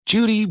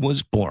Judy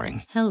was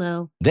boring.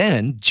 Hello.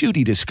 Then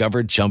Judy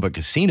discovered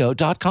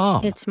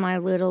ChumbaCasino.com. It's my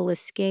little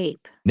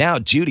escape. Now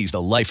Judy's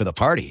the life of the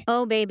party.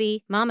 Oh,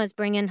 baby, mama's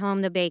bringing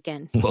home the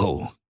bacon.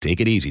 Whoa,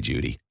 take it easy,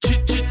 Judy.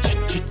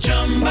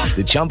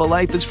 The Chumba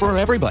life is for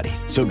everybody.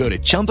 So go to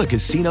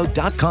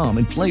ChumbaCasino.com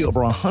and play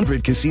over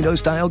 100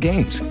 casino-style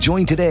games.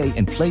 Join today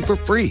and play for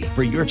free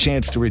for your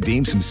chance to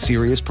redeem some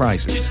serious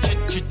prizes.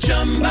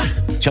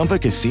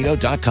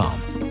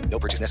 ChumbaCasino.com. No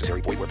purchase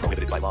necessary. Void where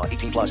prohibited by law.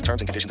 18 plus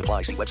terms and conditions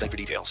apply. See website for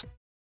details.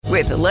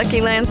 With the Lucky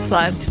Land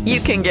Slots, you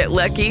can get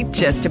lucky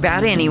just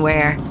about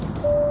anywhere.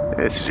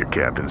 This is your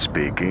captain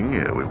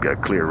speaking. We've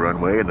got clear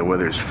runway and the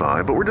weather's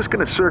fine, but we're just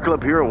going to circle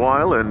up here a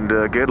while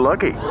and get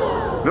lucky.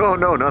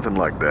 No, nothing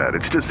like that.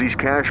 It's just these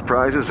cash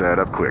prizes add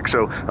up quick.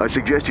 So I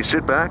suggest you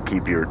sit back,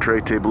 keep your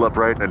tray table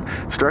upright, and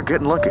start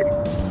getting lucky.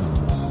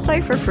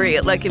 Play for free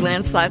at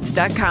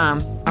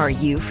LuckyLandSlots.com. Are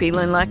you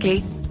feeling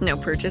lucky? No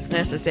purchase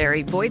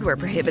necessary. Void where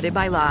prohibited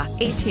by law.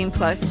 18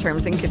 plus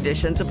terms and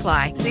conditions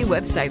apply. See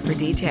website for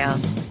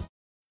details.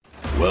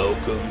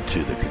 Welcome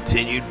to the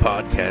continued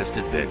podcast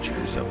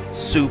adventures of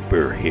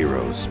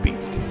Superhero Speak.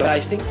 But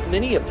I think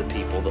many of the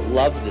people that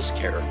love this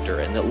character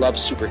and that love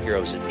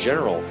superheroes in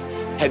general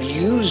have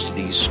used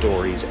these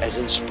stories as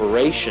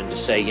inspiration to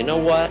say, you know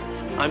what?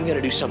 I'm going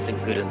to do something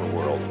good in the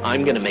world.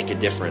 I'm going to make a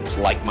difference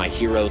like my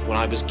hero when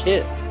I was a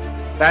kid.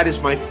 That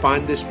is my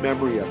fondest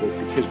memory of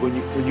it, because when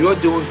you're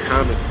doing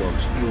comic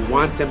books, you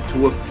want them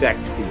to affect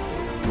people.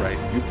 Right.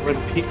 You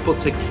want people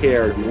to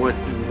care. You want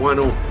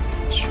to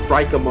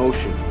strike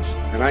emotions.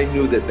 And I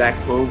knew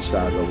that Clone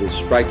Saga was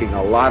striking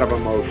a lot of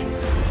emotions.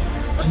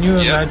 Can you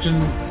imagine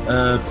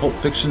Pulp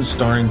Fiction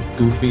starring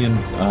Goofy and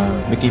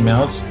Mickey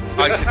Mouse?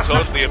 I can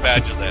totally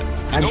imagine that.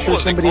 I'm sure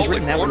somebody's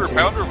written that one quarter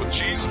pounder with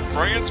cheese and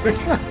France,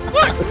 Mickey.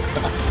 What?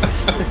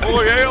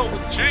 Royale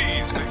with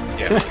cheese,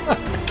 Mickey. Yeah,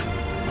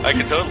 I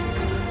can totally.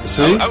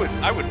 See?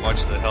 I would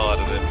watch the hell out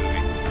of that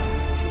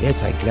movie.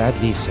 Yes, I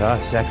gladly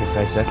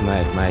sacrifice that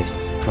my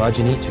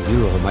progeny to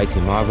you, almighty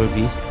Marvel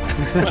beast.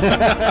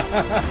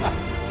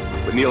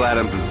 But Neil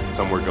Adams is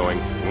somewhere going,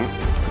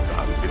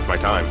 it's my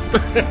time.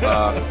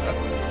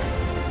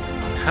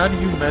 How do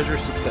you measure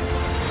success?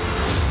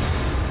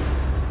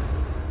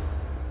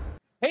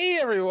 Hey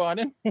everyone,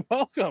 and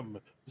welcome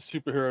to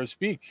Superhero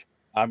Speak.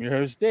 I'm your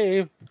host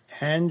Dave.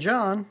 And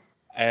John.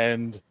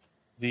 And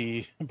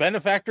the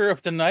benefactor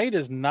of tonight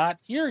is not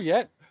here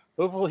yet.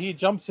 Hopefully he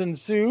jumps in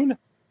soon.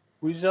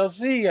 We shall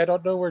see. I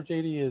don't know where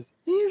JD is.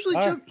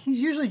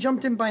 He's usually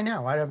jumped in by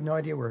now. I have no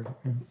idea where.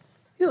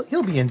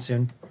 He'll be in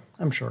soon.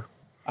 I'm sure.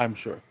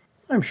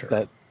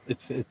 That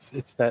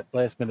it's that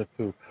last minute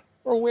poo.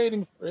 We're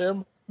waiting for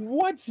him.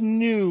 What's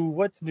new?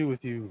 What's new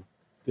with you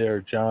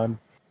there, John?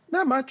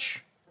 Not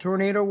much.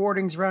 Tornado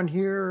warnings around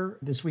here.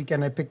 This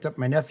weekend I picked up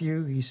my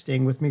nephew. He's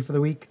staying with me for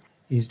the week.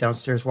 He's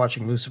downstairs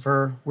watching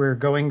Lucifer. We're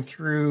going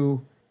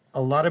through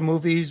a lot of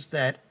movies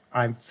that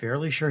I'm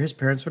fairly sure his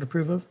parents would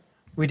approve of.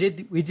 We've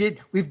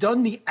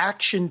done the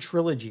action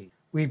trilogy.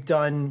 We've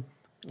done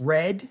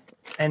Red,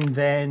 and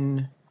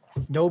then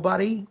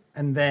Nobody,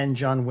 and then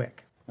John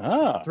Wick.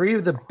 Ah. 3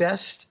 of the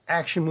best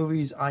action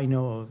movies I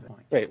know of.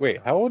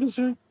 Wait, how old is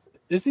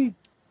he?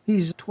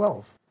 He's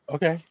 12.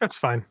 Okay. That's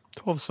fine.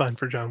 12's fine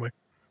for John Wick.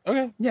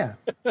 Okay. Yeah.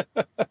 It's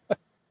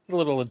a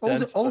little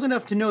intense. Old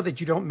enough to know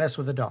that you don't mess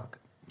with a dog.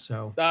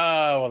 So.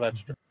 Well,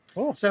 that's true.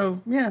 Cool. So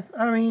yeah,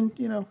 I mean,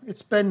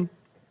 it's been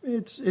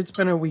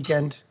a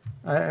weekend.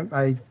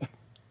 I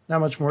not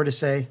much more to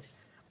say.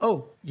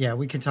 Oh yeah,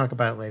 we can talk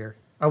about it later.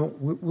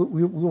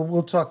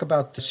 We'll talk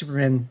about the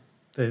Superman,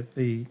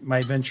 my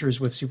adventures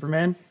with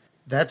Superman.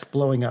 That's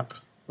blowing up,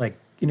 like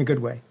in a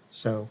good way.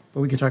 So, but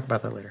we can talk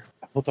about that later.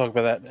 We'll talk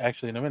about that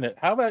actually in a minute.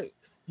 How about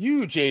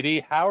you,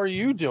 JD? How are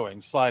you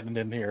doing? Sliding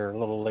in here a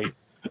little late.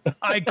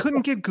 I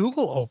couldn't get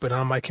Google open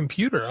on my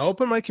computer. I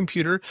opened my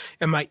computer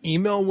and my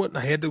email wouldn't.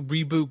 I had to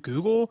reboot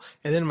Google,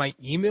 and then my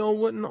email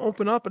wouldn't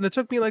open up, and it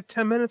took me like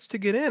 10 minutes to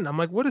get in. I'm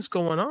like, what is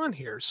going on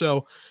here?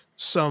 So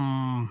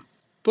some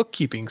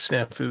bookkeeping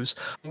snafus.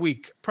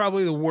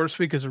 Probably the worst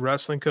week as a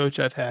wrestling coach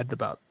I've had in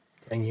about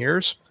 10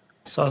 years.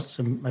 I saw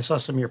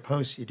some of your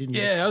posts. You didn't.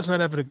 Yeah, I was not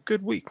having a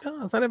good week. No,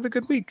 I was not having a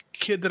good week.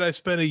 Kid that I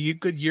spent a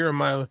good year of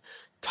my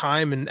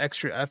time and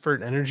extra effort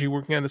and energy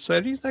working on the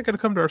site, he's not going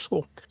to come to our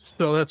school.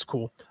 So that's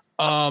cool.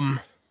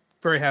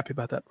 Very happy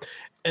about that.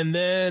 And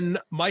then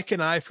Mike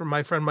and I, from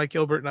my friend Mike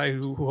Gilbert and I,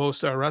 who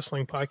host our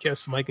wrestling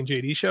podcast, the Mike and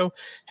JD Show,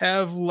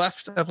 have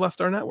left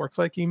our network,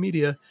 Viking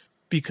Media,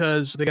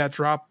 because they got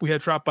dropped. We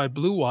had dropped by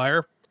Blue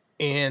Wire,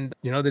 and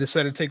they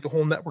decided to take the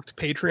whole network to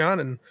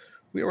Patreon, and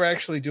we were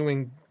actually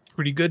doing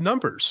pretty good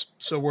numbers.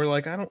 So we're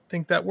like, I don't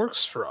think that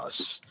works for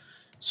us.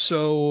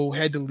 So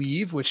had to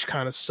leave, which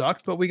kind of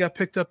sucked, but we got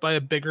picked up by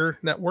a bigger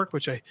network,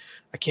 which I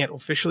can't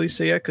officially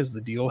say yet because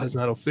the deal has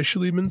not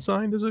officially been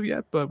signed as of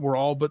yet, but we're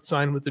all but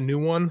signed with the new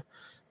one.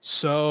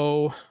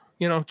 So,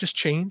 just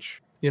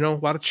change, a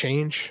lot of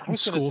change.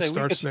 School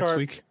starts next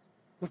week.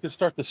 We could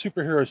start the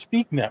Superhero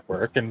Speak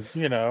Network and,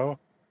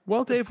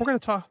 Well, Dave, we're going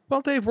to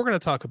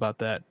talk about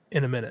that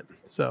in a minute.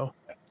 So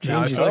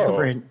change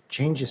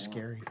is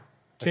scary.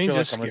 I'm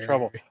in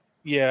trouble.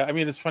 Yeah, I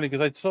mean, it's funny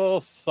because I saw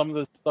some of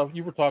the stuff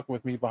you were talking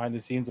with me behind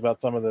the scenes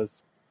about some of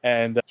this,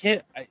 and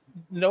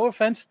no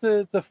offense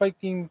to the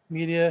Viking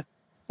media,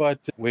 but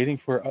waiting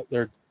for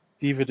their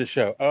diva to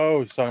show.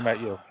 Oh, he's talking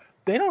about you.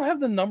 They don't have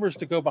the numbers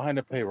to go behind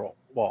a payroll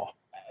wall.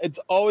 It's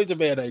always a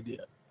bad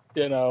idea,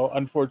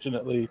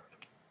 unfortunately.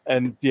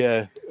 And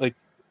yeah, like,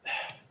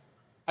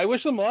 I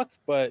wish them luck,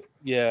 but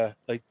yeah,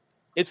 like,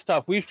 it's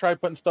tough. We've tried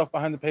putting stuff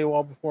behind the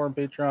paywall before on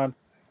Patreon,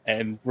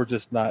 and we're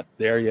just not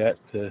there yet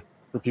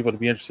for people to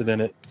be interested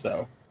in it.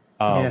 So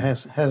yeah,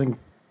 it hasn't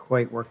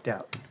quite worked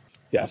out.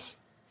 Yes.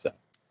 So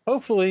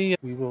hopefully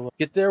we will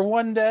get there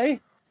one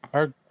day.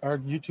 Our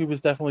YouTube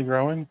is definitely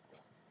growing,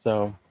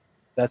 so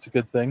that's a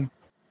good thing.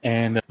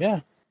 And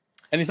yeah,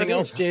 anything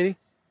else, JD?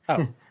 Oh,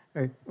 all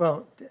right.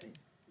 Well,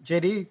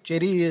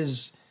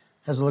 JD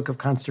has a look of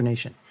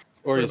consternation,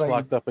 or he's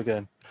locked up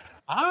again.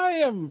 I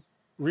am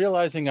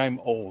realizing I'm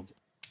old.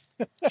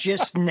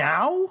 Just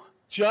now?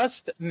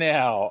 Just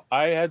now.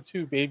 I had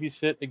to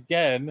babysit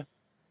again.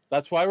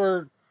 That's why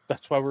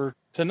we're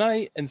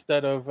tonight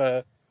instead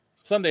of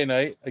Sunday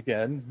night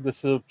again.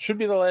 This should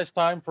be the last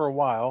time for a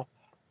while.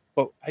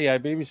 But yeah, I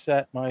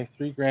babysat my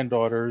 3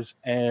 granddaughters,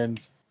 and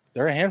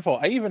they're a handful.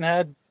 I even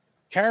had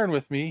Karen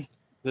with me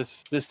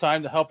this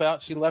time to help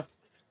out. She left,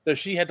 so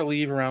she had to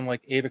leave around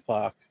like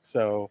 8:00.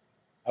 So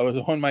I was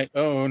on my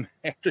own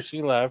after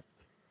she left.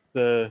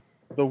 The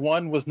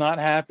one was not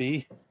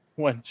happy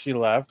when she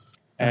left,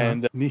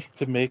 and need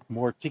to make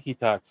more tiki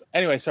talks.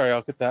 Anyway, sorry,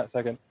 I'll get that in a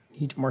second.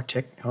 Need more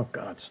oh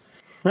gods.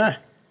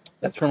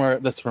 That's from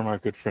our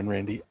good friend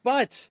Randy.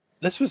 But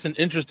this was an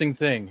interesting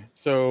thing.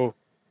 So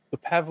the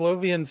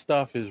Pavlovian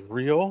stuff is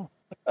real.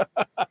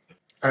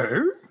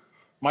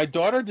 My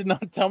daughter did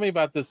not tell me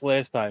about this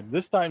last time.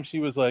 This time she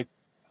was like,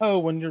 "Oh,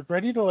 when you're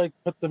ready to like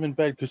put them in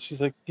bed," because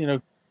she's like,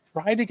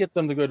 try to get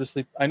them to go to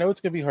sleep. I know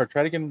it's gonna be hard.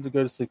 Try to get them to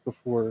go to sleep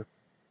before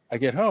I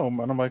get home.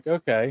 And I'm like,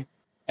 okay.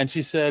 And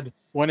she said,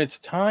 when it's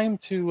time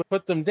to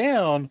put them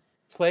down,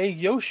 play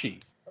Yoshi.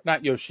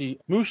 Not Yoshi,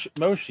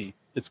 Moshi,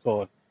 it's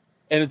called.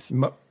 And it's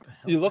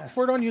you look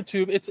for it on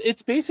YouTube.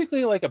 It's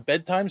basically like a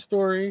bedtime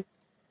story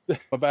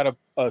about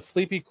a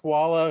sleepy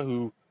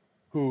koala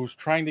who's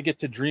trying to get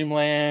to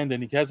dreamland,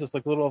 and he has this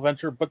like little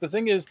adventure. But the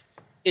thing is,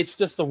 it's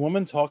just a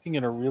woman talking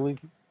in a really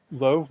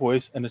low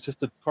voice, and it's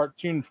just a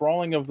cartoon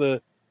drawing of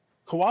the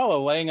koala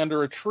laying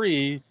under a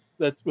tree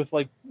that's with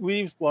like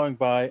leaves blowing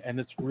by, and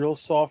it's real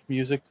soft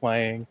music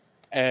playing.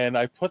 And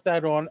I put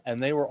that on, and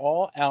they were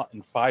all out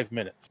in 5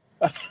 minutes.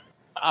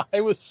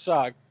 I was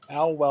shocked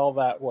how well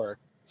that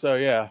worked. So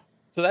yeah,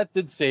 so that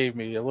did save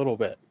me a little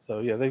bit. So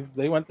yeah,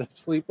 they went to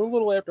sleep a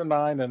little after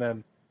 9, and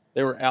then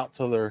they were out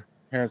till their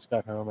parents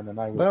got home, and then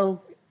I was.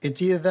 Well,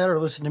 it's either that or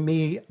listen to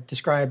me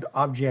describe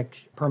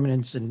object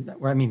permanence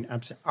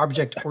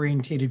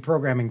object-oriented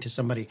programming to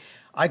somebody.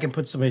 I can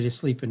put somebody to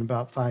sleep in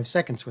about 5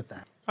 seconds with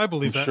that. I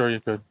believe I'm sure you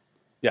could.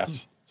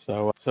 Yes.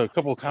 So a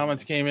couple of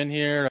comments came in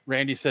here.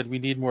 Randy said we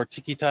need more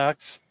tiki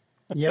talks.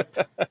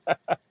 Yep.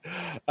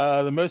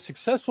 The most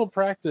successful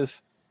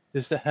practice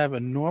is to have a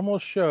normal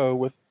show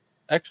with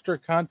extra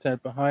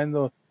content behind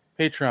the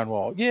Patreon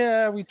wall.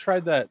 Yeah, we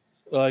tried that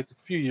like a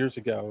few years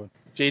ago.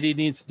 JD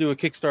needs to do a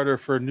Kickstarter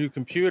for a new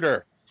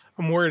computer.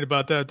 I'm worried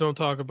about that. Don't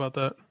talk about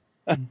that.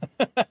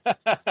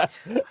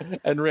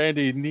 And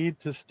Randy, need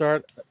to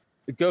start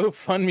a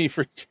GoFundMe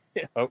for.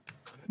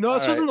 No,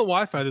 this wasn't the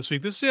Wi-Fi this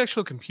week. This is the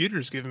actual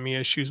computer's giving me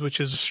issues, which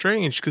is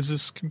strange because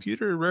this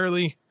computer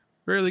rarely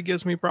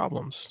gives me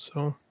problems.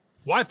 So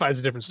Wi-Fi is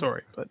a different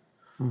story, but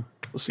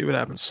we'll see what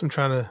happens. I'm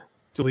trying to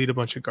delete a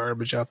bunch of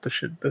garbage off the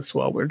shit this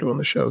while we're doing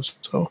the shows.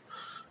 So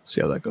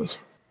see how that goes.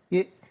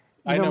 Yeah,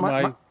 I know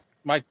my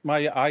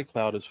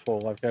iCloud is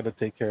full. I've got to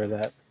take care of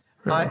that.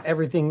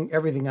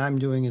 Everything I'm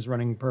doing is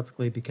running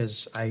perfectly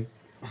because I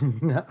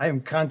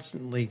am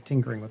constantly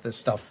tinkering with this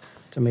stuff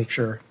to make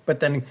sure. But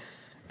then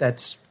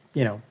that's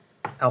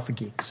alpha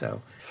geek.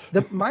 So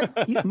you're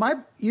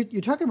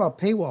talking about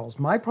paywalls.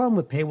 My problem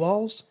with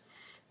paywalls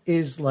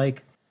is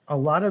like a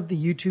lot of the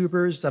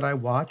YouTubers that I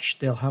watch,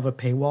 they'll have a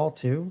paywall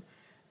too,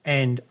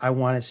 and I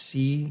want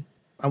to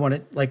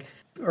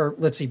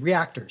let's see,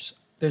 reactors.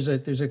 There's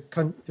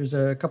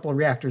a couple of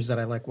reactors that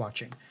I like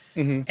watching,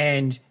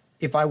 and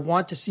if I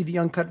want to see the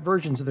uncut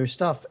versions of their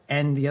stuff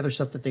and the other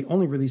stuff that they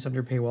only release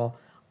under paywall,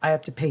 I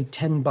have to pay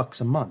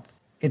 $10 a month.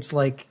 It's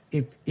like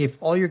if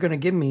all you're going to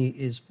give me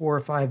is 4 or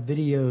 5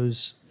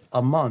 videos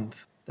a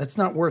month, that's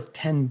not worth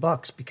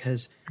 $10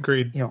 because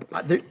agreed.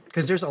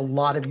 Because there's a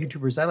lot of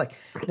YouTubers I like.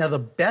 Now the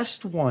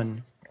best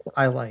one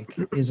I like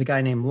is a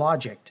guy named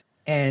Logic,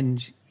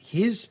 and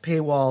his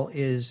paywall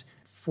is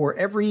for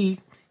every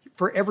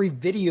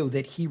video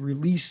that he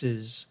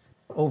releases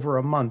over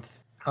a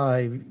month,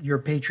 your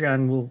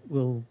Patreon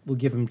will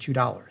give him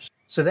 $2.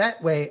 So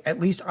that way, at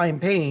least I'm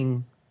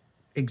paying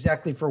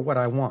exactly for what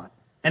I want.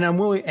 And I'm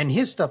willing, and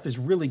his stuff is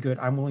really good.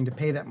 I'm willing to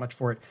pay that much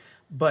for it.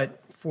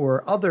 But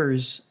for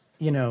others,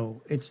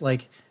 it's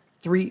like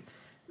three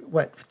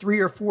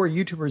or four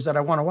YouTubers that I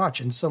want to watch,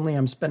 and suddenly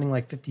I'm spending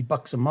like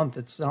 $50 a month.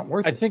 It's not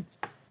worth it.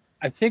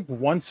 I think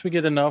once we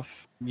get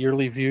enough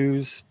yearly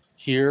views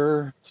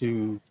here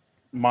to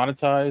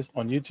monetize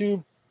on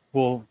YouTube,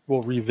 we'll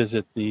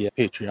revisit the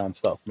Patreon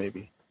stuff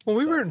maybe. Well,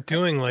 we weren't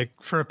doing like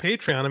for a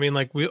Patreon. I mean,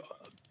 like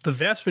the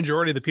vast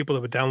majority of the people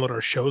that would download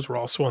our shows were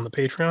also on the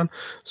Patreon.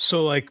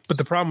 So like, but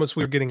the problem was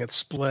we were getting it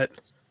split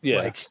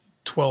like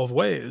 12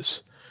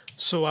 ways.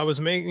 So I was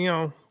making,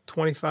 $25,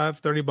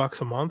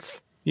 $30 a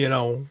month,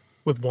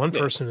 with one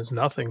person is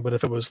nothing. But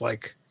if it was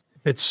like,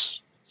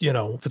 if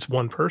it's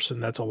one person,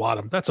 that's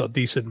a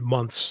decent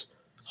month's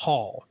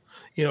haul,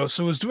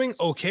 so it was doing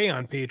okay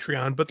on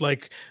Patreon. But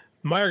like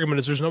my argument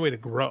is there's no way to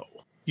grow,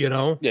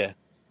 Yeah.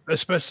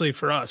 Especially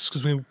for us.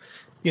 Cause we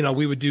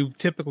would do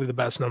typically the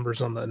best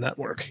numbers on the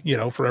network,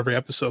 for every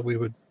episode we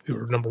were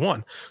number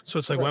one. So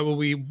it's like,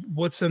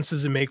 what sense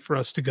does it make for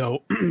us to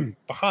go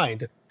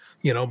behind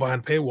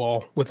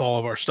paywall with all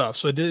of our stuff?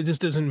 So it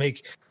didn't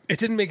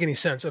make any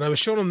sense. And I was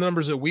showing them the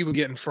numbers that we would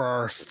get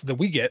for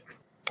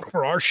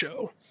our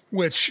show,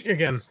 which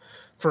again,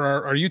 for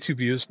our YouTube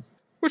views,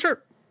 which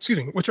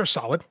are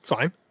solid,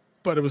 fine,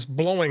 but it was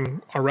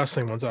blowing our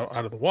wrestling ones out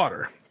of the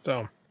water.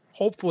 So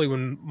hopefully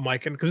when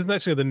Mike, because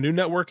actually the new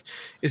network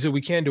is that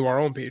we can do our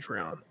own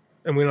Patreon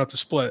and we don't have to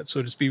split it. So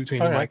it'll just be between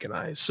Mike and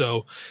I.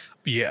 So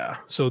yeah,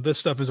 so this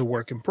stuff is a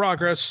work in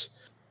progress.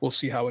 We'll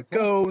see how it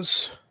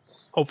goes.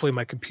 Hopefully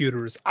my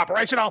computer is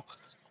operational,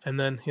 and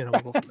then, we'll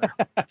go from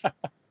there.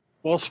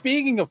 Well,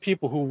 speaking of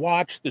people who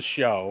watch the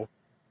show,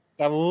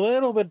 got a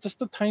little bit,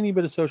 just a tiny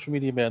bit of social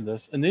media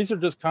madness. And these are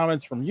just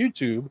comments from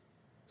YouTube,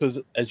 because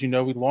as you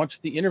know, we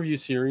launched the interview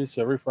series.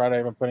 So every Friday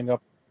I've been putting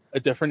up a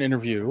different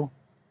interview,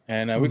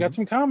 and we got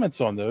some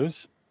comments on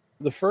those.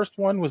 The first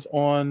one was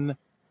on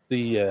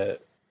the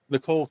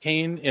Nicole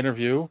Kane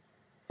interview.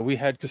 We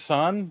had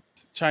Kassan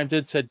chimed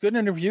in, said, "Good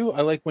interview. I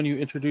like when you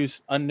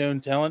introduce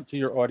unknown talent to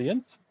your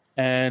audience."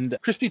 And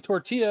Crispy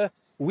Tortilla,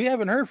 we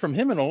haven't heard from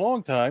him in a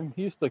long time.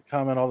 He used to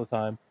comment all the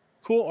time.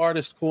 Cool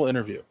artist, cool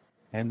interview.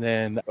 And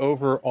then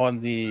over on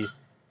the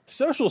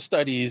social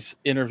studies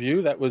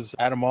interview, that was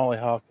Adam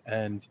Mollyhawk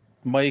and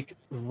Mike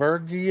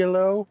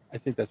Virgilio. I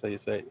think that's how you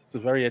say it. It's a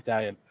very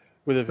Italian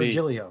with a V.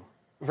 Virgilio.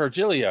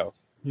 Virgilio.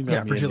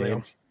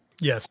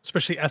 Yes,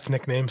 especially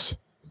ethnic names.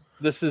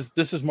 This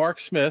is Mark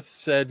Smith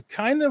said,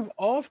 kind of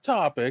off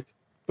topic,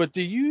 but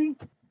do you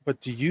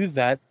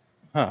that,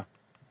 huh?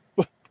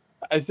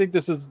 I think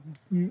this is,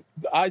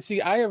 I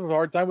have a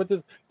hard time with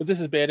this, but this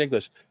is bad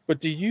English. But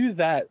do you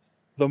that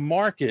the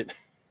market,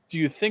 do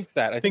you think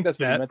that, I think that's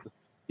what I meant to,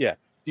 yeah.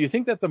 Do you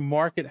think that the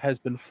market has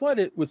been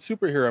flooded with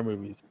superhero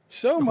movies?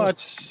 So much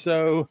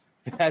so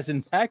it has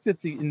impacted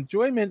the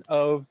enjoyment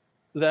of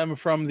them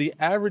from the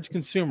average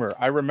consumer.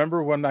 I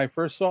remember when I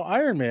first saw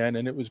Iron Man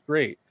and it was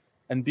great.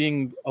 And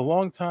being a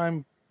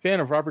longtime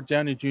fan of Robert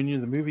Downey Jr.,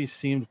 the movie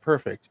seemed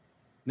perfect.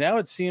 Now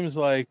it seems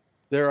like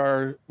we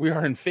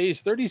are in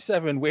phase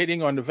 37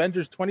 waiting on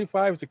Avengers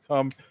 25 to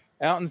come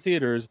out in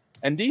theaters,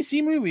 and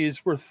DC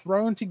movies were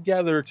thrown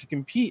together to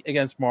compete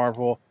against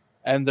Marvel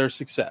and their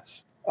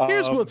success.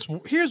 Here's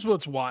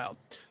what's wild.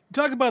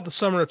 Talk about the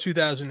summer of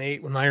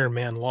 2008 when Iron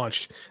Man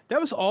launched.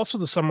 That was also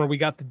the summer we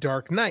got The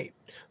Dark Knight.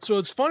 So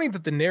it's funny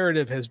that the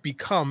narrative has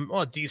become,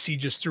 DC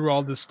just threw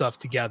all this stuff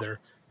together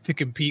to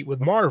compete with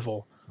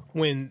Marvel,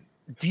 when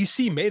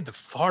DC made the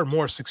far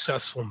more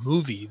successful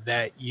movie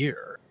that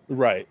year.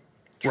 Right.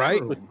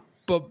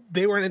 But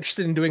they weren't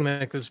interested in doing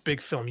like this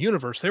big film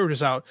universe. They were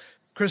just out.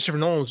 Christopher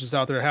Nolan was just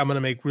out there having to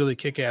make really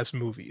kick-ass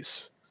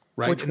movies,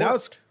 right? Which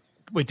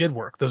it did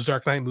work. Those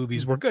Dark Knight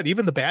movies were good.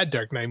 Even the bad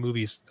Dark Knight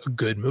movies, a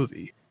good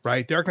movie,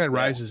 right? Dark Knight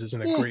Rises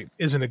isn't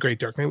a great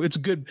Dark Knight. It's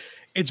good.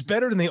 It's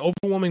better than the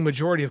overwhelming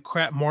majority of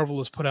crap Marvel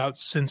has put out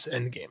since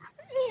Endgame.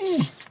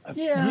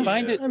 Yeah,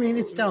 I mean,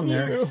 it's down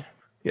there.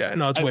 Yeah,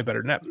 no, it's way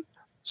better than that.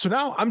 So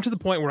now I'm to the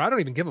point where I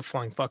don't even give a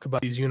flying fuck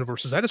about these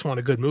universes. I just want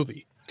a good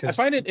movie. I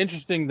find it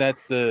interesting that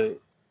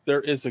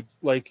there is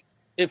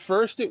at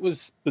first it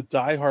was the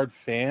diehard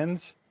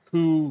fans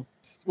who,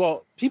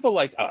 people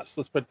like us,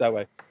 let's put it that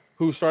way,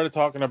 who started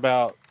talking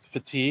about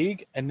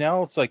fatigue, and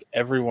now it's like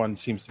everyone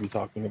seems to be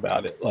talking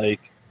about it.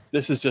 Like,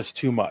 this is just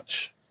too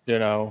much,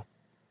 Yeah,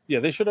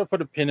 they should have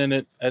put a pin in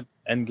it at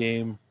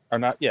Endgame, or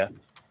not,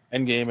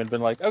 Endgame, and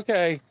been like,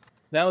 okay,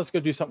 now let's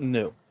go do something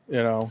new,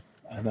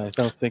 And I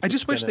don't think I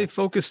just wish they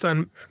focused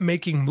on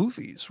making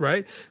movies,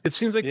 right? It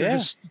seems like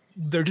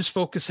they're just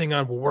focusing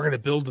on, we're going to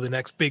build the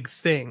next big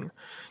thing,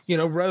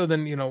 rather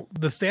than,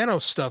 the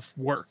Thanos stuff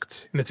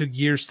worked and it took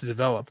years to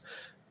develop.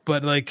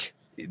 But like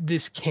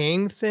this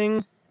Kang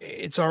thing,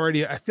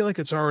 I feel like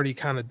it's already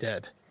kind of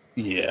dead.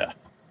 Yeah.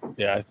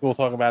 Yeah. We'll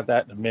talk about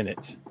that in a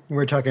minute.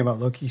 We're talking about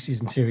Loki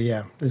season 2.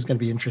 Yeah. This is going to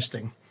be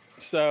interesting.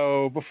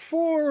 So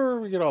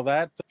before we get all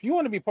that, if you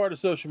want to be part of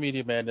Social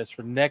Media Madness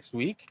for next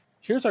week,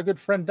 here's our good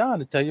friend Don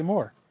to tell you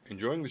more.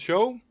 Enjoying the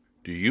show?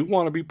 Do you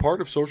want to be part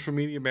of Social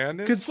Media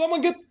Madness? Could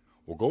someone get...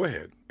 Well, go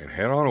ahead and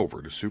head on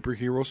over to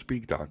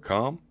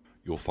superheroespeak.com.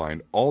 You'll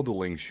find all the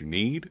links you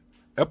need,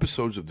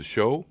 episodes of the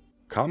show,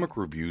 comic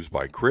reviews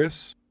by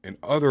Chris, and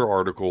other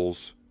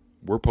articles.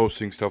 We're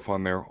posting stuff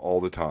on there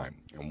all the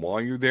time. And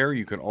while you're there,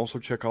 you can also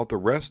check out the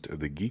rest of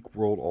the Geek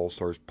World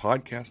All-Stars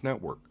podcast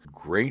network.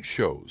 Great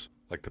shows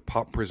like the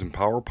Pop Prison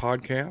Power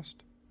podcast,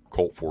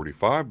 Colt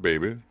 45,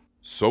 baby.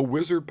 So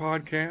Wizard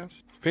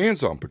Podcast,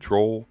 Fans on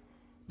Patrol,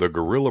 the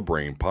Gorilla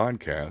Brain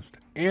Podcast,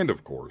 and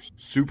of course,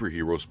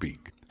 Superhero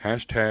Speak.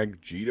 Hashtag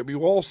GW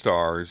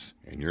All-Stars,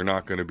 and you're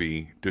not going to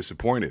be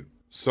disappointed.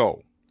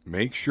 So,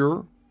 make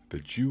sure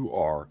that you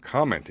are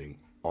commenting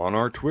on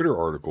our Twitter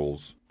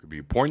articles. Could be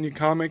a poignant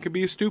comment, could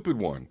be a stupid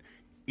one.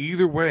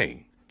 Either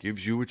way,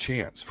 gives you a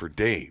chance for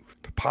Dave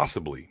to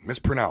possibly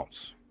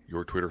mispronounce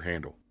your Twitter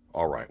handle.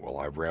 All right, well,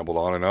 I've rambled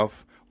on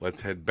enough.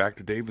 Let's head back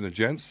to Dave and the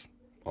gents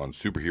on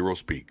Superhero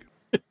Speak.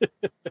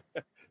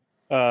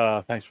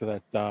 Thanks for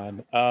that,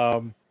 Don.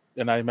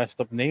 And I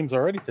messed up names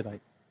already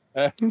tonight.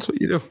 That's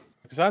what you do.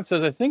 Kazan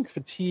says, I think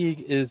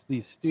fatigue is the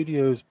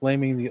studios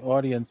blaming the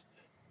audience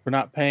for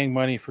not paying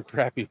money for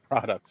crappy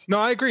products. No,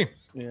 I agree.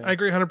 Yeah. I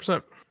agree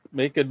 100%.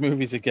 Make good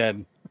movies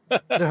again.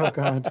 Oh,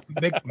 God.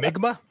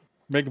 Magma?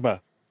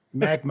 Magma.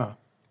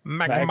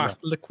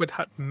 Liquid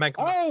hot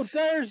magma. Oh,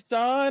 there's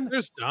Don.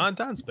 There's Don.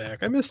 Don's back.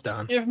 I miss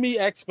Don. Give me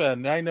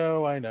X-Men. I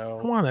know. I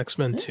want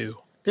X-Men 2.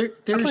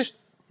 There's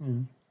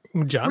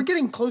John? We're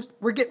getting close.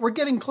 We're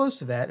getting close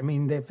to that. I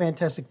mean, the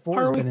Fantastic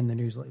Four has been in the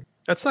news lately.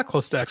 That's not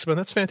close to X-Men.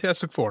 That's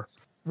Fantastic Four.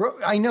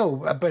 I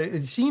know, but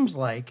it seems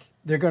like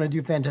they're going to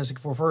do Fantastic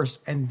Four first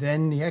and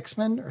then the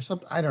X-Men or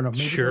something. I don't know.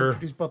 Maybe they'll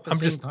introduce both at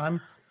the same time.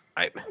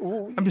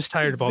 I'm just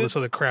tired of all this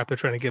other crap they're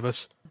trying to give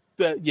us.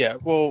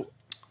 We'll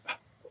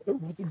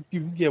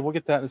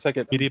get that in a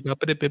second.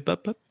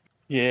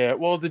 Yeah,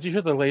 well, did you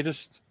hear the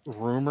latest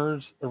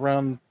rumors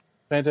around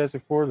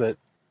Fantastic Four that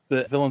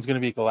the villain's going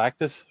to be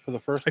Galactus for the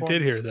first one? I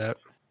did hear that.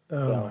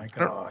 Oh my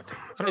God!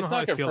 I don't know it's how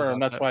not I feel confirmed.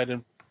 about That's why I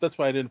didn't. That's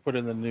why I didn't put it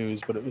in the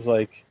news. But it was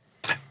like,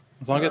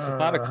 as long as it's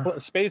not a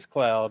space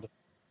cloud,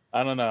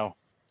 I don't know.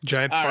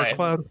 Giant fart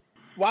cloud.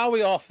 While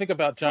we all think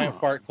about giant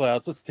fart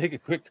clouds, let's take a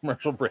quick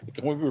commercial break,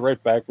 and we'll be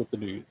right back with the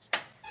news.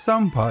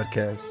 Some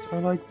podcasts are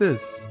like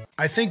this.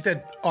 I think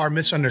that our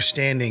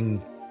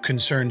misunderstanding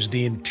concerns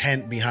the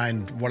intent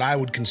behind what I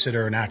would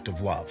consider an act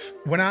of love.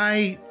 When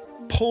I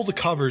pull the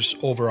covers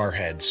over our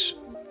heads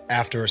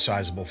after a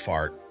sizable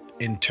fart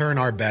and turn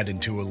our bed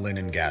into a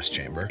linen gas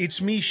chamber,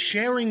 it's me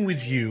sharing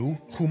with you,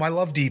 whom I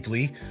love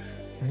deeply,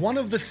 one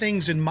of the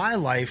things in my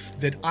life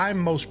that I'm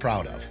most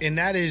proud of, and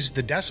that is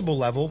the decibel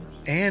level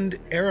and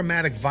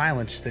aromatic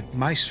violence that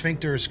my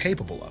sphincter is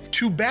capable of.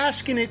 To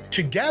bask in it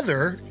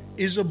together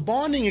is a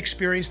bonding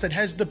experience that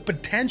has the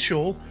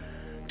potential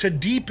to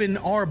deepen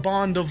our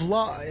bond of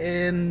love,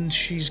 and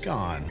she's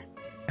gone.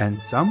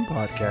 And some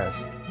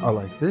podcasts are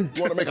like this.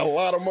 You want to make a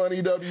lot of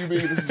money, WB?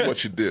 This is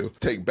what you do.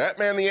 Take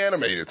Batman the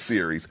Animated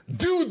Series.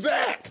 Do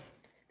that!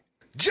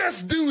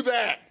 Just do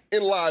that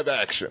in live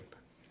action.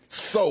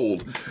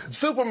 Sold.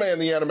 Superman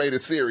the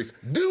Animated Series.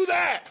 Do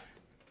that!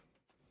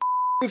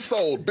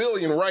 Sold.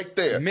 Billion right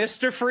there.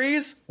 Mr.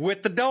 Freeze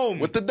with the dome.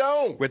 With the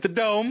dome. With the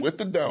dome. With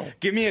the dome.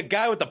 Give me a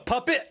guy with a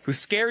puppet who's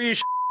scary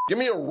as Give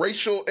me a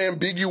racial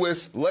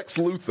ambiguous Lex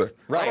Luthor.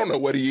 Right. I don't know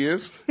what he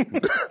is.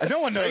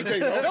 No one knows.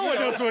 No one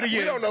knows what he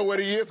is. We don't know what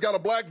he is. Got a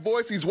black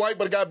voice. He's white,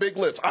 but got big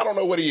lips. I don't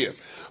know what he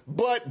is.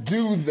 But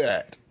do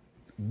that.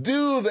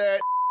 Do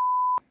that.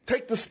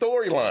 Take the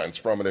storylines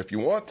from it if you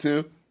want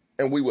to,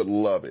 and we would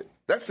love it.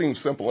 That seems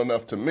simple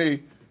enough to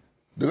me.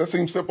 Does that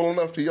seem simple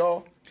enough to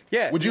y'all?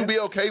 Yeah. Would you be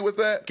okay with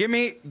that? Give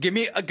me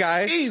a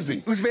guy.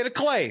 Easy. Who's made of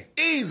clay.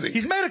 Easy.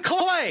 He's made of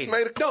clay. He's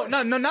made of clay.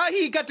 No, not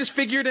he got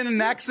disfigured in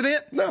an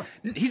accident. No.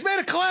 He's made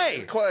of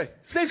clay. Clay.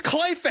 His name's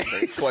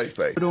Clayface.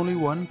 Clayface. But only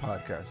one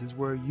podcast is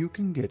where you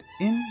can get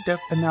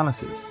in-depth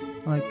analysis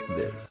like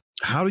this.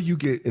 How do you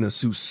get in a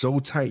suit so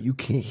tight you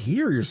can't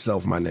hear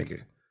yourself, my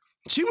nigga?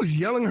 She was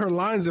yelling her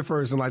lines at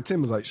first, and like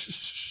Tim was like, shh,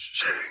 shh,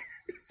 shh.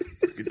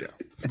 Break it down.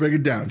 Break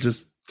it down.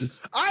 Just.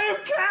 I am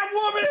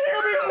Catwoman.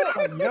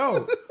 Hear me.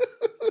 Yo.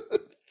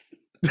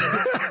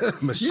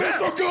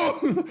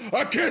 Mystical!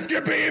 I can't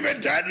get even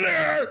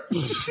deadlier!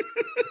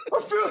 I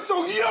feel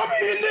so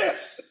yummy in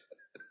this!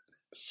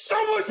 So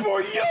much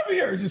more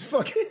yummier! Just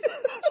fucking.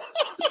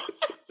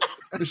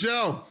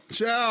 Michelle.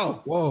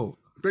 Whoa.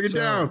 Break it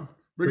down.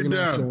 Break it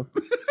down.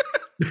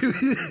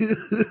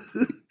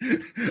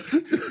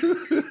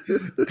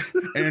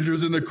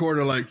 Andrew's in the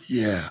corner like,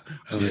 yeah,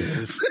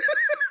 Liz.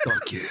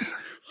 Fuck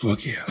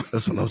yeah.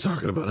 That's what I'm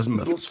talking about. That's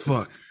metal as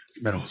fuck.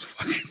 Metal as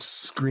fucking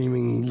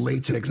screaming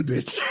latex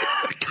bitch.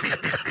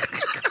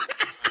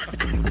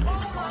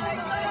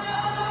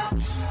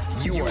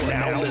 You are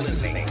now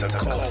listening to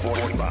Colt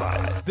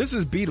 45. This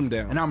is Beat 'em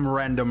Down. And I'm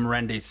Random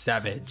Randy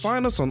Savage.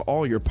 Find us on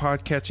all your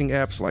podcatching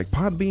apps like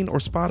Podbean or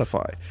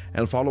Spotify.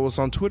 And follow us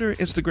on Twitter,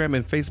 Instagram,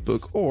 and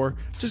Facebook. Or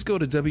just go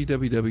to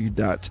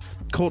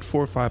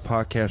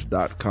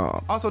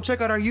www.cult45podcast.com. Also,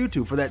 check out our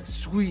YouTube for that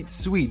sweet,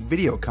 sweet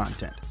video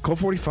content. Cult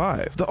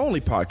 45, the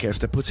only podcast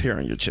that puts hair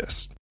on your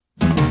chest.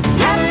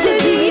 After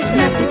these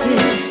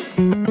messages,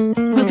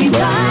 we'll be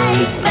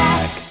right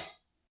back.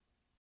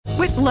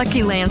 With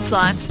Lucky Land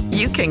Slots,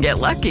 you can get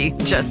lucky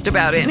just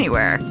about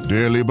anywhere.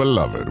 Dearly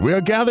beloved, we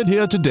are gathered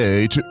here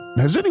today to...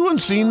 Has anyone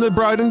seen the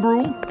bride and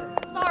groom?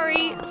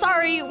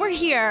 Sorry, we're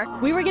here.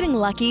 We were getting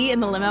lucky in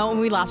the limo and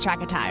we lost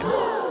track of time.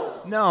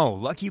 No,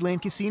 Lucky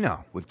Land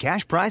Casino, with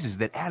cash prizes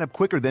that add up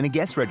quicker than a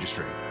guest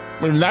registry.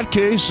 In that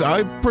case,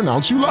 I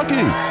pronounce you lucky.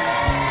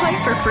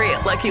 Play for free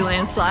at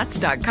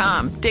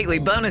LuckyLandSlots.com. Daily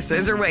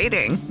bonuses are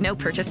waiting. No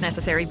purchase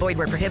necessary. Void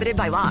where prohibited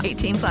by law.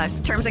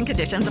 18+. Terms and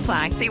conditions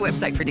apply. See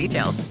website for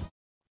details.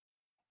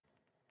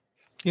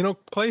 You know,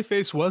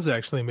 Clayface was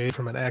actually made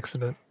from an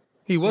accident.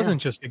 He wasn't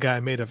just a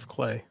guy made of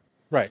clay.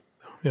 Right.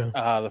 Yeah.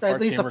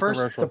 At least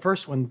the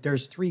first one,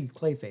 there's 3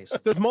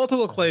 Clayface. There's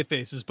multiple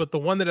Clayfaces, but the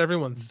one that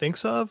everyone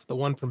thinks of, the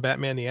one from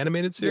Batman the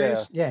Animated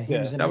Series, he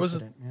was an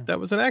accident. That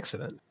was an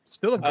accident.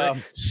 Still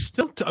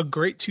a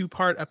great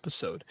 2-part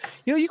episode.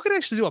 You know, you could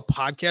actually do a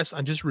podcast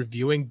on just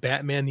reviewing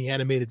Batman the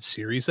Animated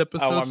Series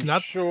episodes.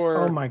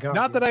 Sure. Oh my god!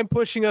 Not that I'm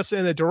pushing us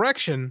in a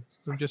direction.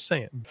 I'm just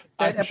saying.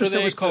 That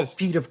episode was called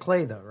Feet of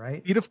Clay, though,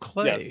 right? Feet of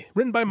Clay, Yes.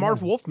 written by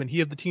Marv Wolfman. He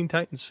of the Teen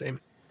Titans fame.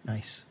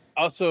 Nice.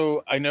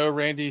 Also, I know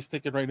Randy's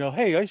thinking right now,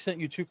 hey, I sent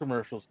you 2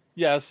 commercials.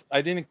 Yes,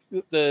 I didn't.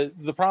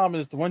 The problem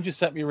is the ones you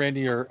sent me,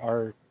 Randy,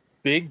 are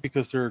big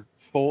because they're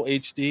full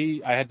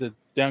HD. I had to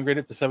downgrade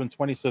it to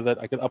 720 so that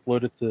I could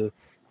upload it to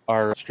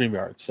our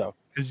StreamYard. So,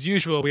 as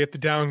usual, we have to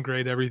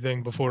downgrade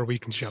everything before we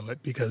can show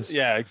it because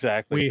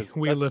exactly.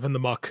 We live in the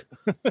muck.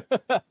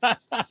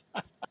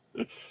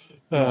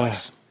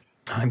 Nice.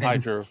 Hi,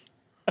 Drew.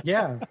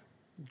 Yeah,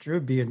 Drew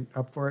being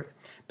up for it.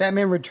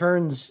 Batman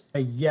Returns.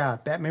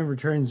 Batman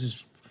Returns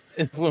is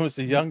influenced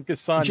the young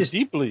Hassan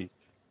deeply.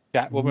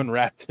 Catwoman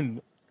wrapped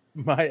in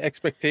my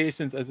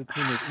expectations as a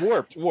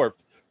teenager.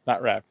 Warped,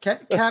 not wrapped.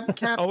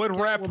 Oh, it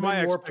wrapped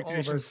my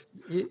expectations.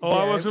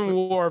 I wasn't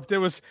warped. It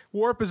was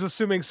warp is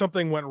assuming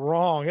something went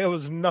wrong. It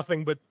was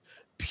nothing but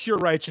pure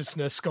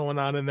righteousness going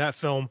on in that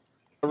film.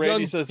 Randy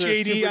Young says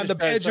there's JD on the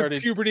edge of already...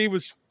 puberty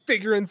was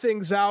figuring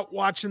things out,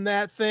 watching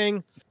that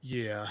thing.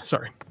 Yeah,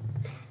 sorry.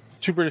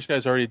 2 British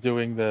guys already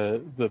doing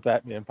the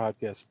Batman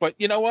podcast. But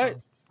you know what?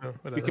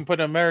 We can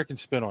put an American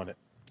spin on it.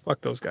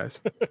 Fuck those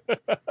guys.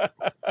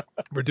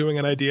 We're doing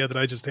an idea that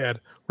I just had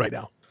right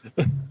now.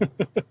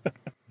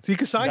 See,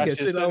 Kassan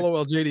gets it.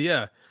 LOL, JD.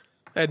 Yeah,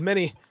 I had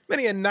many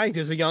a night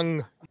as a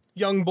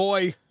young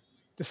boy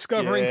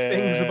discovering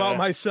things about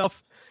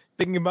myself,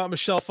 thinking about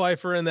Michelle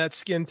Pfeiffer in that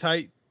skin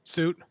tight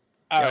suit.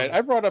 All right, I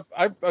brought up.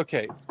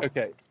 Okay.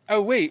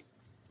 Oh wait,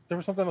 there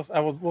was something else.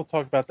 We'll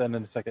talk about that in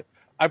a second.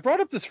 I brought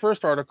up this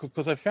first article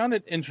because I found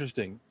it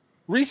interesting.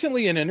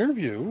 Recently, in an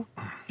interview,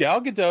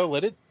 Gal Gadot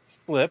let it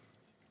slip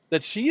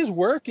that she is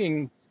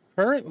working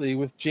currently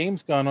with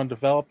James Gunn on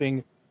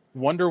developing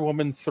Wonder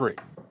Woman 3.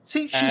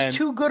 See, she's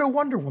too good a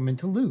Wonder Woman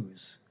to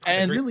lose.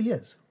 And it really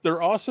is.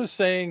 They're also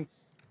saying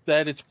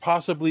that it's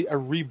possibly a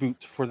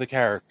reboot for the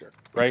character,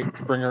 right?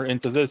 To bring her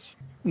into this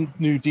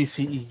new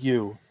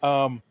DCEU.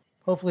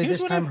 Hopefully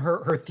this time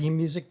her theme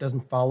music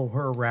doesn't follow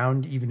her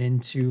around even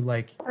into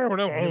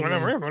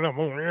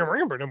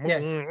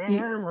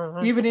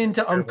even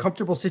into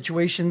uncomfortable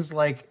situations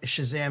like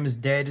Shazam is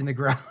dead in the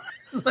ground.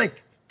 It's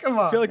like, come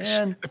on,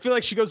 man. I feel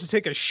like she goes to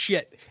take a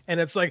shit and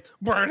it's like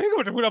maybe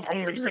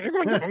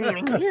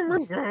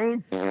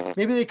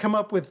they come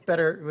up with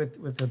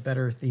a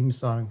better theme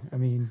song. I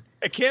mean,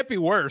 it can't be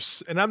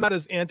worse. And I'm not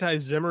as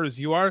anti-Zimmer as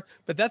you are,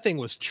 but that thing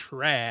was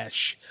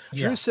trash.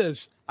 Drew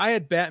says, I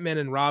had Batman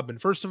and Robin.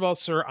 First of all,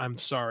 sir, I'm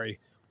sorry.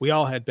 We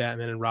all had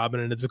Batman and Robin,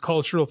 and it's a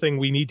cultural thing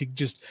we need to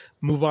just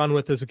move on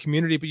with as a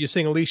community. But you're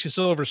saying Alicia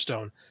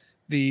Silverstone.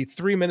 The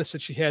 3 minutes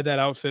that she had that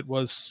outfit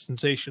was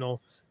sensational.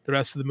 The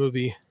rest of the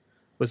movie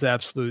was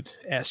absolute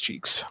ass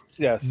cheeks.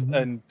 Yes,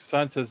 and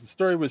Son says the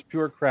story was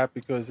pure crap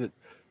because it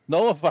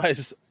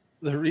nullifies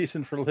the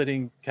reason for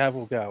letting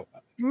Cavill go.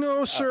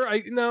 No, sir.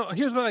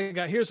 Here's what I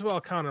got. Here's what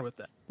I'll counter with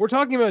that. We're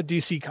talking about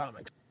DC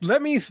Comics.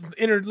 Let me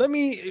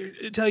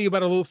tell you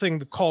about a little thing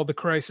called the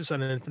Crisis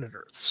on Infinite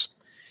Earths,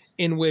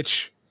 in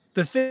which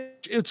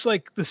it's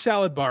like the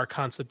salad bar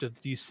concept of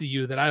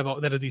DCU that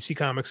of DC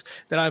Comics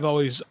that I've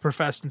always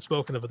professed and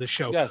spoken of this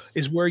show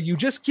is where you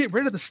just get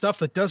rid of the stuff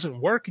that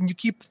doesn't work and you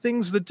keep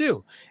things that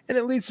do, and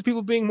it leads to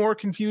people being more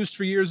confused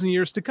for years and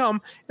years to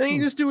come, and then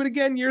you just do it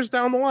again years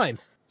down the line.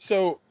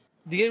 So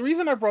the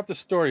reason I brought the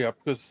story up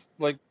because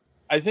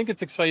I think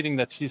it's exciting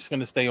that she's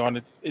going to stay on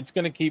it. It's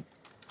going to keep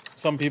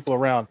some people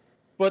around.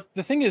 But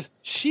the thing is,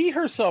 she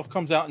herself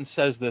comes out and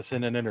says this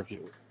in an interview.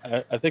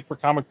 I think for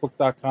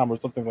comicbook.com or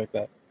something like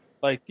that.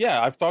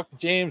 I've talked to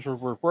James.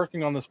 We're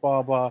working on this,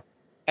 blah, blah.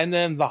 And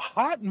then the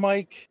Hot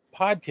Mic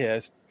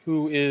podcast,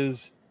 who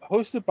is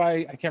hosted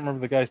by, I can't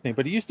remember the guy's name,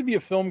 but he used to be a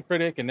film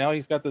critic, and now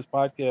he's got this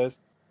podcast.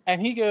 And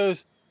he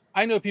goes,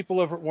 I know people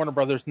over at Warner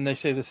Brothers, and they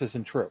say this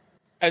isn't true.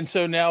 And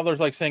so now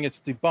they're saying it's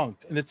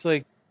debunked. And it's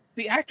like,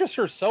 the actress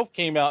herself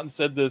came out and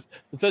said this,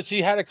 and said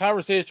she had a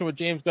conversation with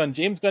James Gunn.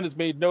 James Gunn has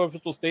made no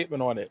official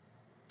statement on it.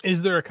 Is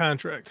there a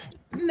contract?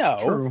 No.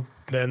 True.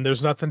 Then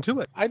there's nothing to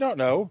it. I don't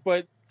know,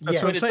 but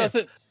that's what I'm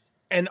saying.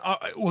 And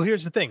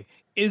here's the thing: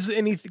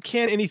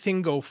 can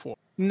anything go forward?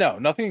 No,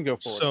 nothing can go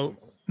forward. So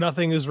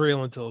nothing is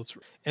real until it's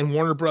real. And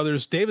Warner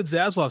Brothers, David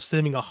Zaslav's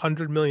saving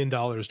 $100 million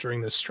during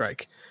this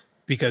strike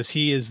because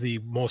he is the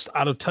most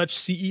out of touch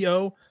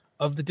CEO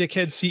of the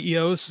dickhead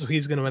CEOs. So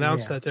he's going to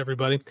announce that to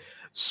everybody.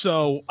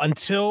 So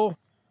until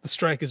the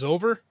strike is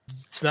over,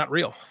 it's not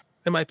real.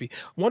 It might be.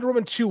 Wonder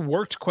Woman 2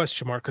 worked, ?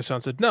 Hassan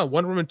said. No,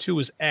 Wonder Woman 2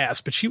 was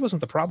ass, but she wasn't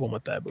the problem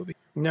with that movie.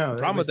 No,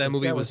 the problem with that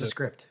movie was the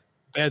script.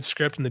 Bad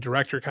script, and the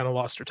director kind of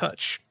lost her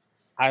touch.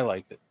 I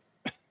liked it.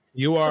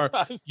 You are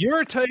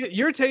your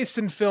taste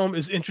in film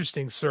is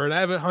interesting, sir, and I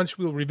have a hunch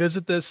we'll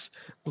revisit this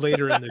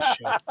later in this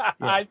show. Yeah.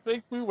 I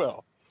think we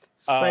will.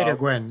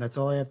 Spider-Gwen, that's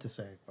all I have to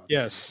say.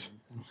 Yes.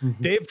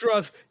 Dave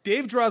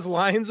draws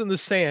lines in the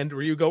sand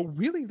where you go,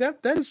 really?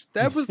 That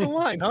was the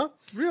line, huh?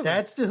 Really?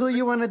 That's the hill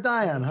you want to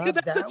die on, huh? Yeah,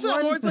 that's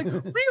one? It's like,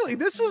 really?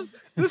 This is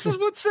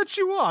what sets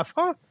you off,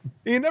 huh?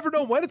 You never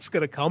know when it's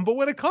gonna come, but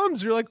when it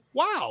comes, you're like,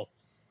 wow,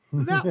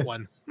 that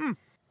one.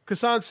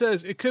 Kassan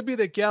says it could be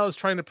that Gal is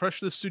trying to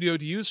pressure the studio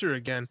to use her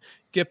again,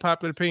 get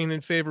popular opinion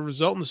in favor,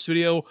 result in the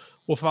studio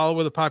will follow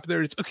where the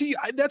popularity is. Okay,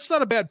 that's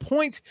not a bad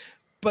point.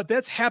 But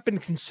that's happened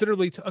a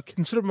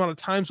considerable amount of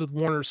times with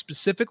Warner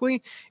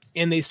specifically,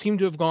 and they seem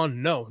to have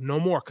gone, no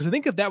more. Because I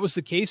think if that was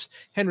the case,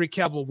 Henry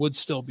Cavill would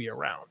still be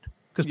around.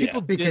 Because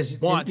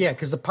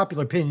the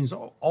popular opinion is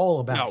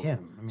all about him.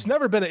 I mean, it's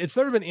never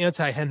been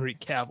anti Henry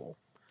Cavill.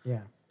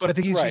 Yeah, but I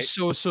think he's just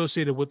so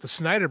associated with the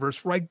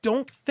Snyderverse, where I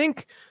don't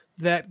think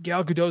that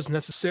Gal Gadot is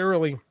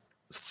necessarily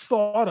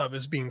thought of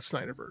as being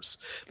Snyderverse.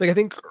 Like I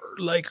think,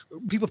 like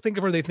people think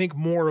of her, they think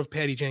more of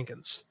Patty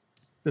Jenkins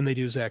than they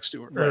do Zack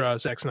Stewart or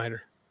Zack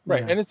Snyder.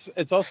 Right. Yeah. And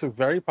it's also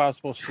very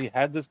possible she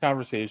had this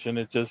conversation.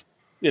 It just,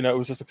 it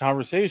was just a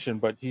conversation,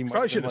 but he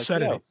probably shouldn't have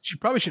said anything. She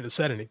probably shouldn't have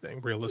said anything,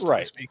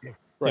 realistically speaking.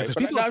 Right.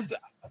 Yeah,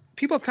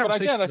 people have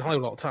conversations in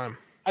Hollywood all the time.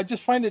 I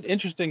just find it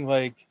interesting.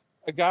 Like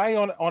a guy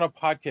on a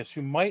podcast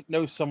who might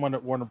know someone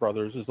at Warner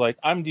Brothers is like,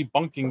 I'm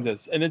debunking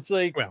this. And it's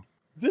like,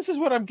 this is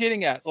what I'm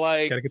getting at.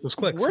 Like, gotta get those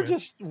clicks.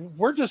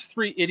 We're just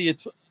three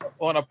idiots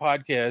on a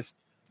podcast.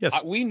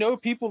 Yes. I know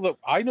people that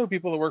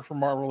work for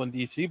Marvel and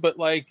DC, but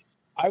like,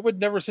 I would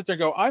never sit there and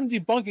go, I'm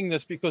debunking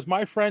this because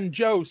my friend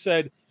Joe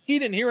said he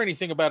didn't hear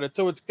anything about it,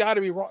 so it's got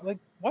to be wrong. Like,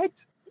 what?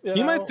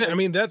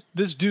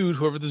 This dude,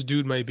 whoever this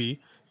dude may be,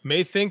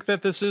 may think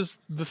that this is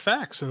the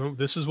facts and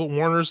this is what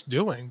Warner's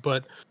doing,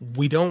 but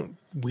we don't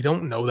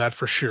know that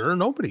for sure.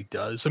 Nobody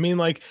does. I mean,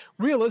 like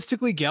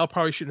realistically, Gal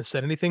probably shouldn't have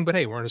said anything, but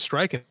hey, we're on a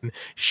strike, and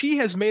she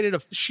has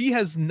she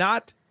has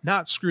not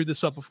screwed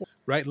this up before,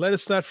 right? Let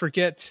us not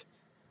forget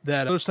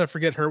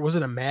her. Was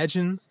it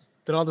Imagine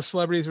that all the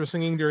celebrities were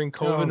singing during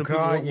COVID and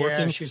people weren't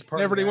working? She's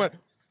part everybody of that.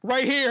 went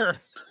right here,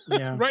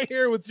 right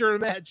here with your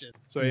Imagine.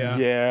 So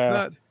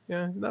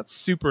not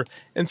super.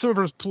 And some of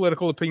her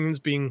political opinions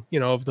being,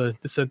 of the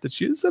descent that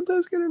she is,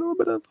 sometimes getting a little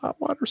bit of hot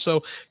water.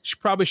 So she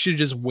probably should have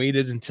just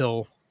waited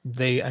until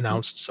they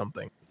announced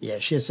something. Yeah,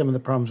 she has some of the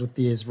problems with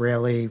the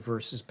Israeli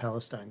versus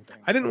Palestine thing.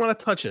 I didn't want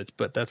to touch it,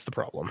 but that's the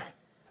problem.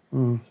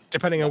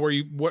 Depending on where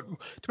you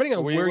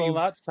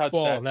not touch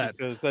fall that on that.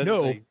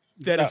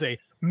 That is a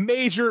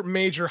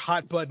major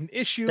hot button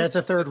issue. That's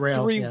a third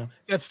rail.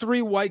 That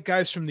three white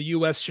guys from the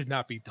U.S. should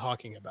not be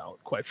talking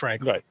about, quite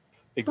frankly. Right.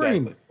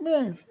 Exactly.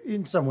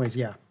 In some ways,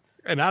 yeah.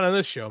 And not on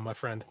this show, my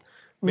friend.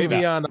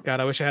 Maybe on God,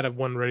 I wish I had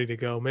one ready to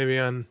go. Maybe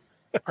on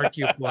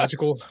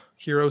Archaeological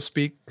Hero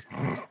Speak.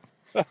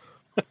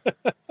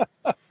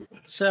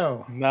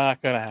 So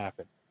not gonna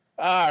happen.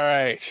 All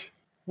right.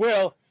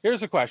 Well,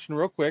 here's a question,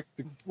 real quick.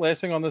 The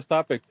last thing on this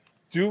topic: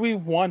 do we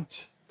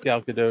want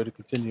Gal Gadot to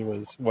continue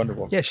as Wonder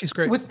Woman? Yeah, she's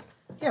great. With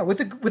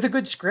a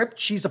good script,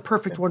 she's a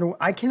perfect Wonder Woman.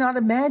 I cannot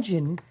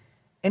imagine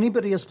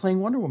anybody else playing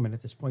Wonder Woman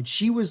at this point.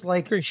 She was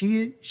like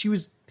she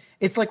was.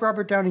 It's like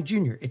Robert Downey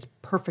Jr. It's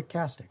perfect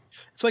casting.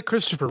 It's like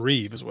Christopher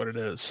Reeve, is what it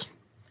is.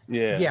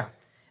 Yeah.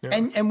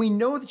 And we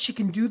know that she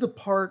can do the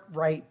part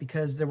right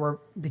because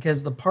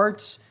the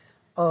parts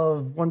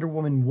of Wonder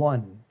Woman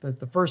 1,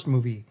 the first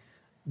movie,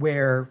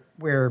 where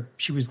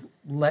she was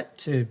let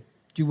to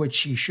do what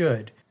she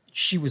should,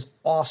 she was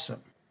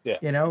awesome.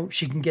 Yeah.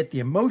 She can get the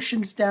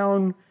emotions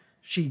down.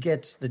 She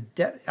gets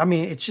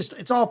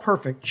it's all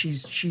perfect.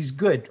 She's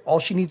good. All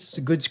she needs is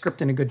a good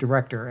script and a good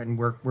director, and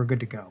we're good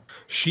to go.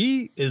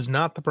 She is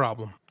not the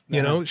problem.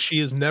 She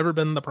has never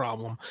been the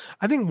problem.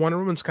 I think Wonder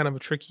Woman's kind of a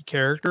tricky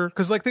character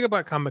because, like, think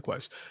about comic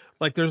wise.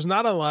 Like, there's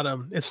not a lot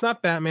of. It's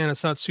not Batman.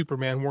 It's not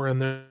Superman. Wherein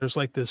there's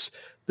like this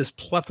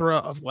plethora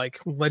of like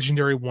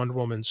legendary Wonder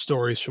Woman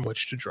stories from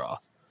which to draw.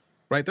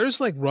 Right?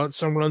 There's like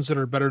some runs that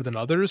are better than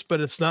others,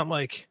 but it's not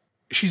like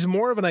she's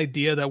more of an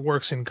idea that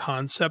works in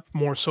concept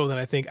more so than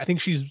I think. I think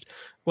she's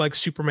like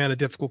Superman, a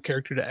difficult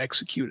character to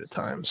execute at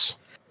times.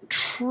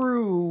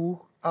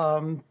 True,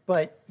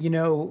 but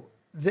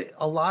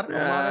a lot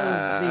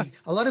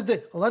of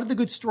the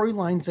good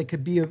storylines that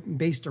could be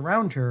based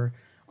around her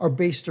are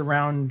based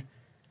around,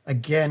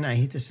 again, I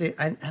hate to say,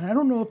 and I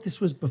don't know if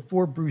this was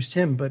before Bruce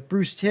Timm, but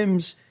Bruce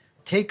Timm's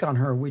take on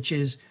her, which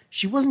is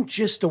she wasn't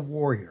just a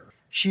warrior.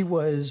 She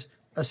was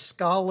a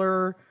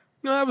scholar.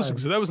 No, that was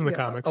in the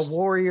comics. A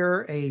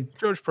warrior,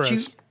 George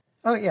Perez.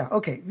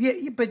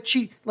 But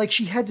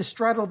she had to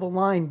straddle the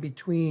line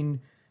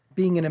between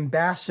being an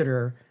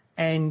ambassador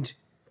and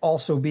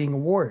also being a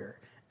warrior.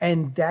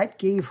 And that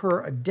gave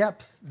her a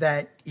depth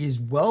that is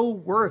well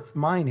worth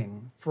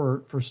mining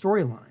for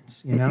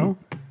storylines,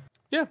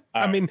 Yeah,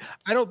 I mean,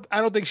 I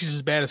don't think she's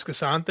as bad as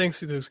Kassan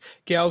thinks.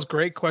 Gal's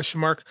great, question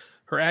mark.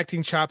 Her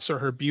acting chops are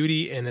her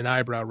beauty and an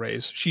eyebrow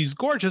raise. She's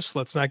gorgeous.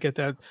 Let's not get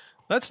that.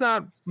 Let's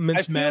not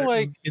mince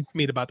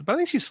meat about it. But I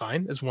think she's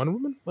fine as Wonder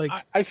Woman. Like,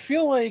 I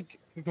feel like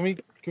can we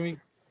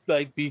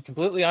like be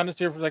completely honest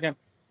here for a second?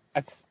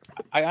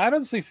 I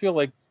honestly feel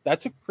like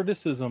that's a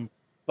criticism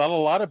that a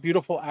lot of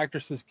beautiful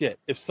actresses get.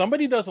 If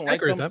somebody doesn't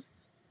like them,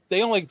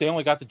 they only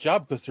got the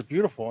job because they're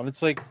beautiful, and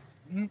it's like,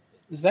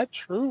 is that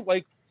true?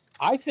 Like,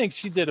 I think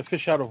she did a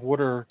fish out of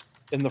water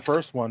in the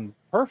first one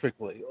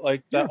perfectly.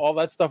 Like that, all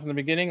that stuff in the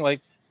beginning,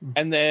 like,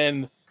 and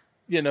then,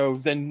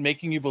 then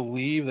making you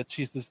believe that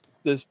she's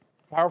this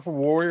powerful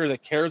warrior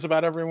that cares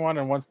about everyone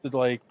and wants to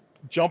like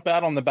jump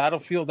out on the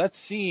battlefield. That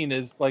scene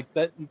is like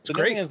that. The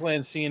No Man's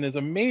Land scene is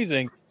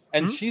amazing,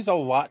 and she's a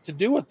lot to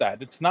do with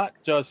that. It's not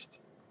just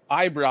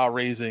eyebrow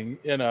raising,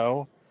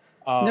 No,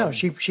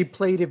 she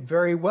played it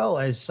very well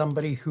as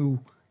somebody who,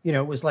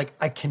 was like,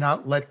 I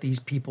cannot let these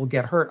people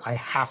get hurt. I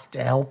have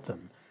to help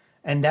them.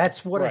 And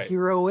that's what a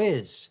hero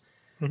is,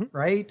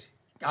 right?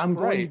 I'm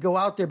going to go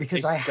out there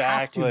because I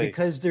have to,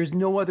 because there's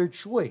no other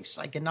choice.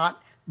 I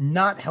cannot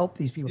not help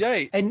these people.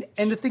 Yeah. And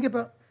the thing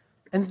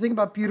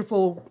about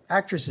beautiful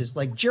actresses,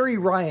 like Jerry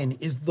Ryan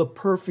is the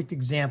perfect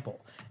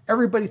example.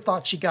 Everybody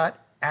thought she got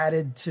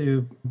added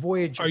to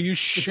Voyager. Are you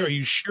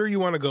sure you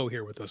want to go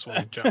here with this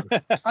one, John?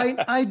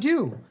 I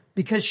do,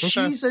 because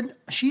she's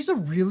a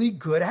really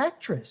good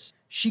actress.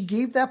 She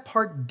gave that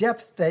part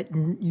depth that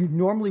you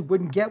normally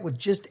wouldn't get with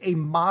just a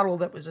model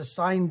that was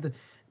assigned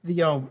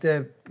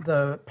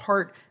the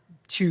part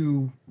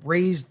to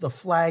raise the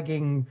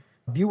flagging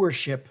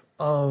viewership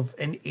of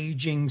an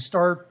aging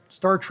Star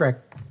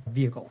Trek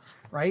vehicle,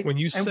 right? When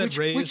you said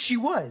raise, which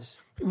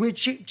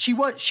she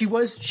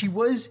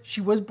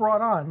was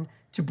brought on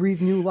to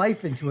breathe new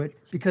life into it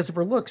because of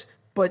her looks,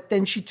 but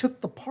then she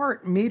took the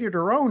part, made it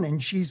her own,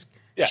 and she's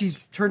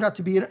turned out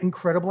to be an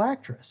incredible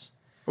actress.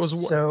 I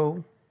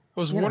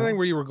was wondering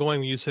where you were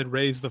going when you said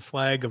raise the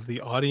flag of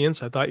the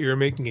audience. I thought you were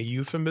making a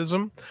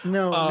euphemism.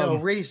 No,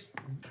 raise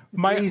the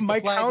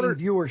flag counter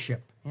viewership.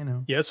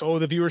 Yes. Oh,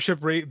 the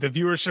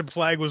viewership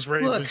flag was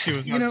raised when she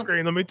was on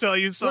screen. Let me tell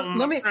you something.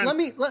 Let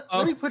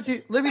me put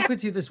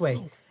it this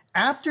way.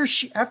 After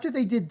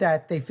they did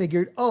that, they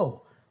figured,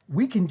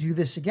 we can do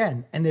this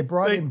again, and they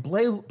brought in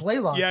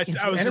Blaylock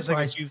into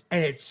Enterprise,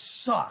 and it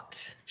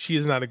sucked. She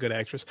is not a good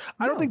actress.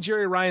 I don't think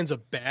Jerry Ryan's a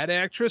bad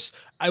actress.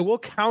 I will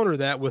counter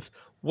that with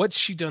what's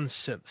she done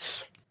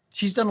since.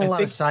 She's done a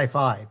lot of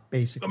sci-fi,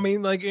 basically. I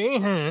mean, I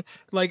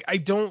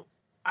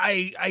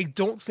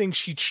don't think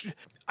she.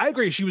 I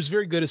agree, she was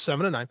very good as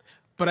 7 and 9,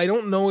 but I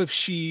don't know if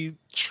she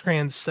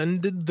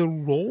transcended the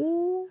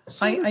role.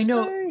 I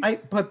know.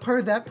 But part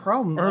of that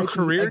problem, her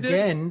career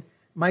again,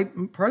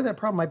 part of that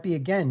problem might be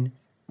again.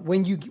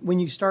 When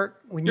you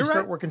start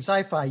working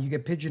sci-fi, you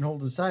get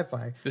pigeonholed as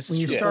sci-fi. When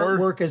you start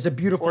work as a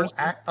beautiful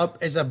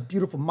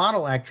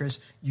model actress,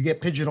 you get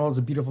pigeonholed as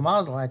a beautiful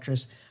model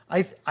actress.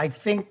 I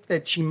think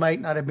that she might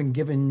not have been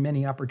given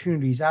many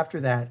opportunities after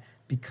that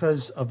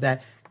because of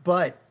that.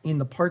 But in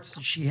the parts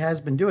that she has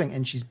been doing,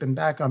 and she's been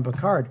back on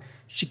Picard,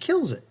 she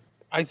kills it.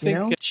 I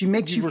think she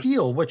makes you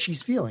feel what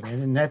she's feeling,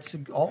 and that's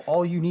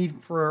all you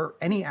need for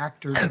any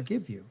actor to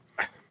give you.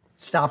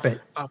 Stop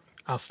it.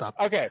 I'll stop.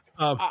 Okay.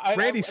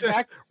 Randy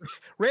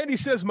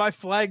says my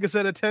flag is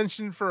at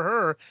attention for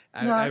her.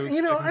 I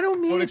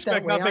don't mean it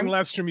that way. Nothing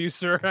less from you,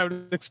 sir. I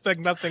would expect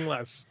nothing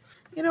less.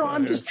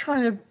 I'm just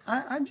trying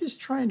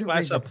to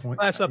raise a point.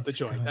 Class up the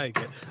joint. I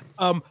get.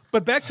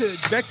 But back to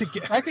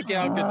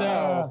Gal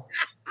Gadot.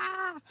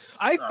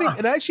 I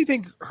actually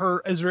think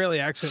her Israeli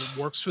accent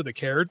works for the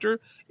character.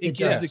 It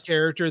gives the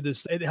character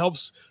this. It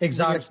helps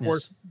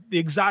exoticness. The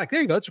exotic.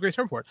 There you go. That's a great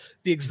term for it.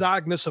 The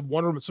exoticness of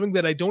Wonder Woman. Something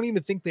that I don't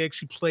even think they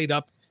actually played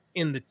up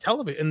in the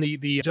television, in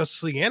the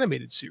Justice League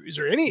animated series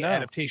or any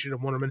adaptation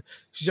of Wonder Woman.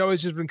 She's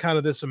always just been kind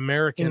of this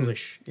American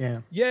English.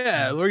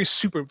 Yeah. Very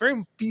super.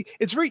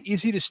 It's very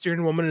easy to steer in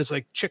a woman as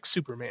like chick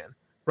Superman,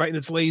 right? And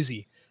it's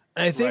lazy.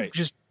 And I think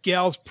just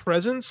Gal's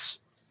presence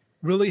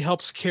really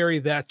helps carry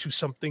that to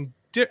something.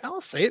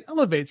 I'll say it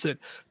elevates it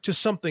to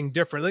something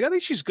different. Like I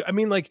think she's good. I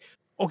mean, like,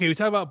 okay, we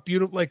talk about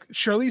beautiful. Like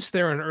Charlize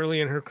Theron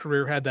early in her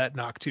career had that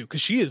knock too,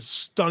 because she is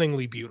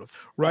stunningly beautiful,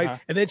 right? Uh-huh.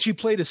 And then she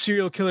played a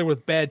serial killer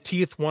with bad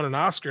teeth, won an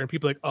Oscar, and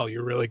people are like, oh,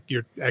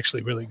 you're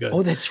actually really good.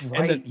 Oh, that's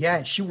right.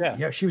 She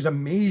was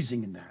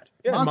amazing in that.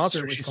 Yeah,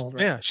 Monster.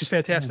 She's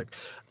fantastic. Yeah.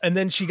 And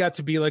then she got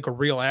to be like a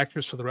real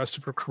actress for the rest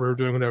of her career,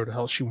 doing whatever the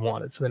hell she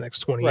wanted for the next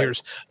 20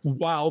 years,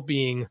 while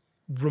being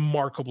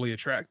remarkably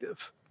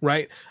attractive,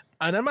 right?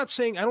 And I'm not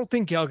saying, I don't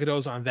think Gal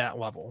Gadot's on that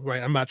level,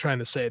 right? I'm not trying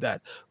to say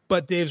that.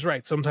 But Dave's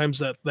right. Sometimes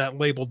that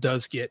label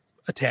does get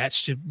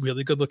attached to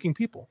really good-looking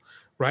people,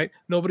 right?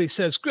 Nobody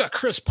says,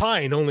 Chris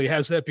Pine only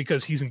has that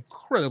because he's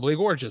incredibly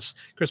gorgeous.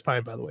 Chris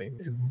Pine, by the way,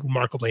 a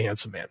remarkably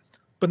handsome man.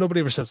 But nobody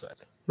ever says that,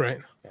 right?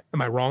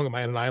 Am I wrong? Am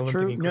I on an island?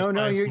 True.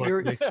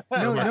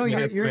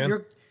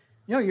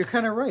 You're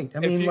kind of right. I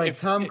mean,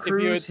 Tom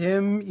Cruise,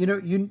 him, you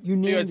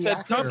named the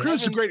actor. Tom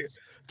Cruise is great.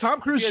 Tom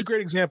Cruise is a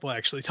great example,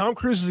 actually. Tom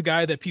Cruise is a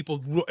guy that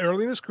people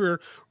early in his career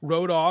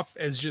wrote off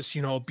as just, a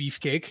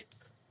beefcake,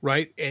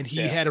 right? And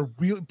he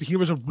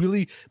was a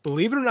really,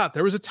 believe it or not,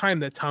 there was a time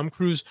that Tom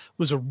Cruise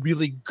was a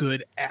really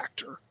good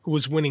actor who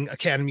was winning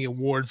Academy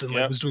Awards and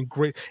was doing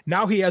great.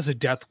 Now he has a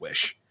death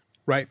wish,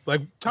 right?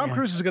 Like Tom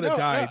Cruise is going to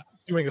die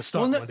doing a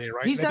stunt one day,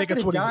 right? He's not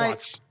going to die.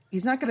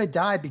 He's not going to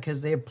die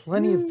because they have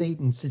plenty of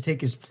Thetans to take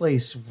his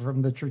place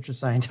from the Church of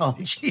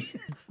Scientology.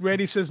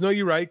 Randy says, no,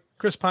 you're right.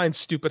 Chris Pine's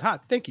stupid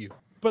hot. Thank you.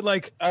 But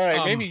like, all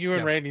right, maybe you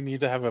and Randy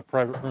need to have a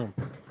private room.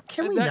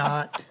 Can we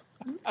not?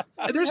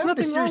 There's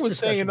nothing wrong with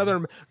saying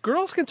another.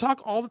 Girls can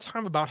talk all the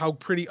time about how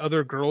pretty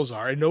other girls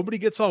are, and nobody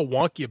gets all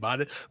wonky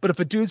about it. But if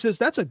a dude says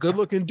that's a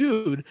good-looking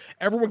dude,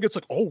 everyone gets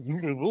like, oh,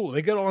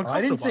 they get all uncomfortable.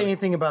 I didn't say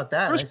anything about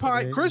that.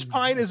 Chris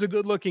Pine is a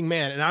good-looking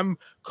man, and I'm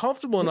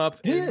comfortable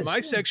enough in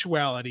my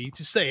sexuality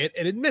to say it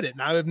and admit it.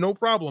 And I have no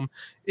problem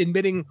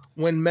admitting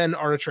when men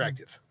are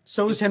attractive.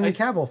 So is Henry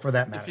Cavill, for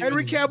that matter.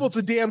 Henry Cavill's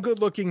a damn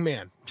good-looking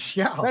man.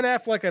 Yeah, Ben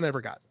Affleck I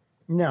never got.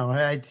 No,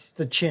 it's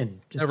the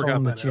chin. Just never call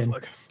him got the Ben chin.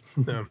 Affleck.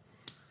 Yeah.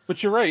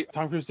 But you're right.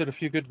 Tom Cruise did A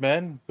Few Good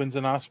Men, wins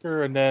an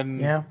Oscar, and then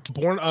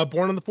Born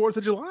on the 4th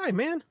of July,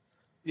 man.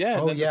 Yeah,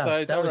 and then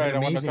decides, that all was right, an I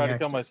want to amazing try to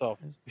actor. kill myself.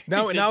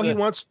 Now he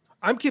wants.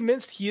 I'm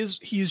convinced he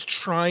is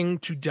trying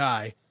to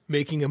die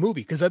making a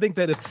movie, because I think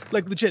that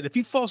if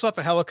he falls off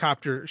a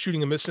helicopter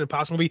shooting a Mission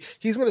Impossible movie,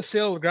 he's going to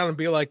sail to the ground and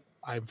be like,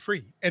 I'm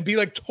free, and be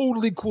like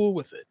totally cool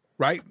with it,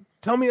 right?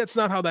 Tell me that's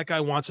not how that guy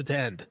wants it to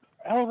end.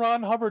 L.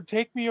 Ron Hubbard,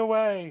 take me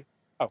away.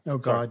 Oh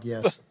God,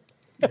 yes.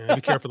 Yeah,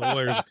 be careful, the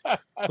lawyers.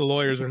 The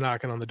lawyers are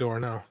knocking on the door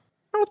now.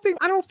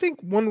 I don't think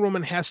Wonder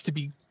Woman has to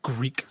be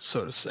Greek,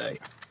 so to say.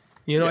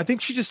 I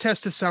think she just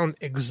has to sound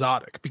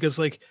exotic, because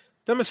like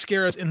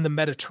Themyscira's in the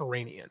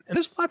Mediterranean, and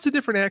there's lots of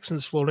different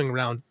accents floating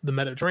around the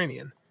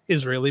Mediterranean.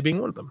 Israeli being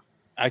one of them.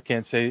 I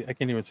can't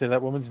even say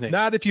that woman's name.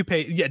 Not if you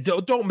pay. Yeah,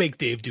 don't make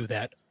Dave do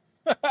that.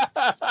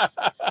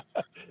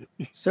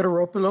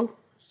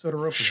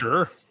 Soteropoulos.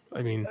 Sure.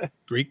 I mean,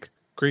 Greek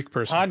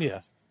person.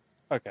 Tanya.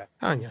 Okay.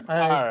 Tanya.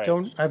 I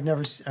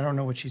don't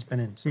know what she's been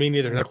in. So. Me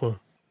neither. No clue.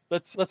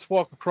 Let's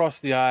walk across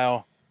the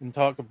aisle and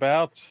talk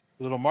about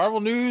a little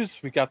Marvel news.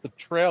 We got the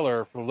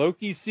trailer for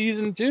Loki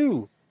season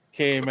 2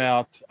 came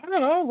out. I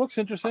don't know. It looks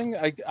interesting.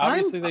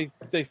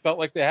 They felt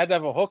like they had to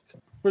have a hook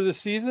for the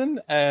season,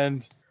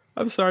 and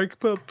I'm sorry.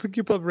 Can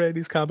you put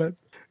Randy's comment?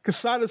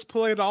 Kasada's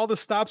pulling all the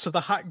stops of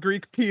the hot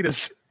Greek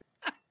penis.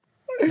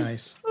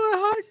 Nice. The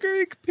hot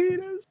Greek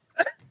penis.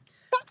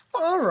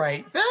 All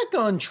right, back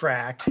on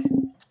track.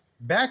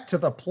 Back to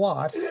the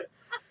plot. That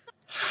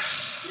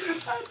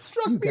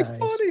struck me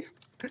funny.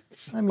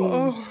 I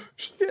mean,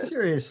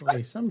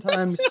 seriously,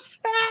 sometimes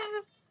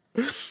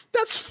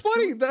that's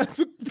funny.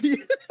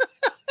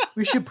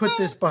 We should put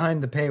this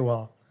behind the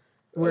paywall,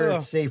 where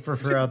it's safer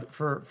for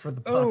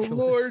the populace. Oh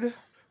Lord!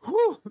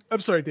 Whew. I'm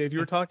sorry, Dave. You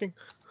were talking.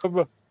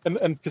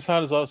 And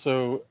Kasana's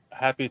also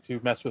happy to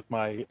mess with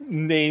my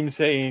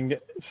name-saying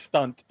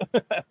stunt.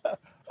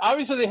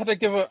 Obviously, they had to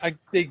give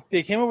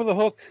they came up with a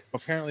hook.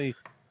 Apparently,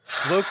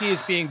 Loki is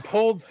being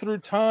pulled through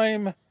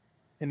time,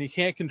 and he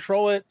can't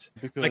control it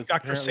because like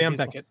Dr. Sam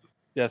Beckett.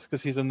 Yes,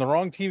 because he's in the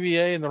wrong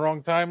TVA in the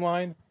wrong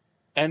timeline,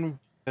 and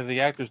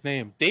the actor's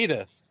name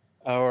Data,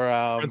 or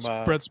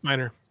Brett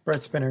Spiner.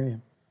 Brett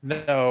Spiner.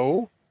 Yeah.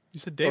 No, you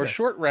said Data. Or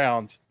Short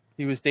Round.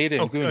 He was Data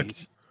in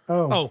Goonies.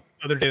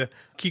 Other Data.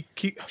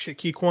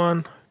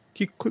 Kwan.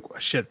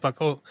 Shit. Fuck.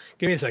 Oh,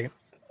 give me a second.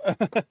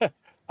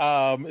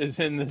 Is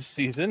in this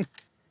season.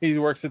 He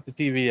works at the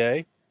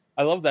TVA.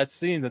 I love that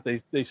scene that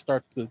they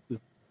start the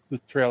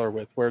trailer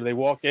with, where they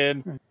walk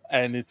in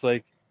and it's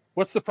like,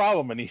 "What's the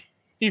problem?" And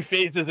he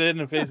phases in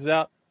and phases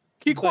out.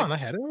 Kwan, I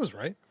had it. It was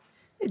right.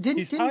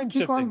 Didn't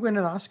Kwan win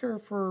an Oscar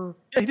for?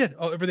 Yeah, he did.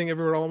 Oh, Everything,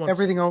 Everywhere, All at Once.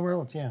 Everything, All at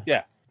Once. Yeah.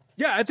 Yeah.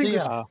 Yeah, I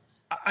think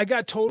I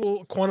got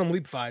total Quantum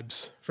Leap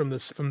vibes from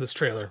this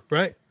trailer,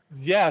 right?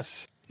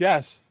 Yes.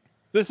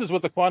 This is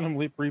what the Quantum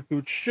Leap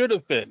reboot should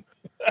have been.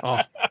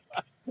 Oh.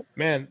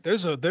 Man,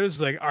 there's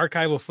like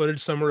archival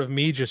footage somewhere of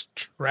me just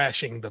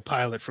trashing the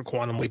pilot for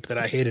Quantum Leap that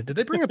I hated. Did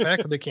they bring it back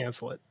or did they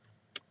cancel it?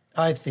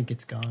 I think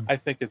it's gone. I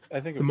think it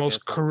the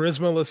most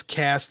charismaless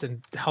cast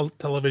in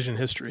television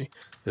history.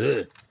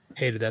 Ugh,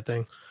 hated that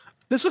thing.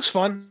 This looks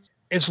fun.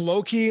 It's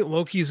Loki.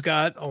 Loki's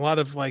got a lot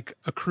of like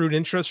accrued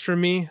interest from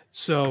me,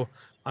 so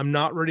I'm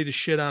not ready to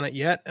shit on it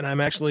yet, and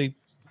I'm actually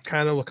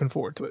kind of looking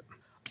forward to it.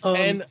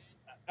 And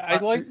I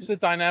like the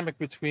dynamic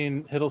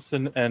between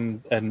Hiddleston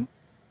and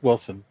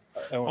Wilson.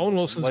 Owen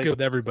Wilson's good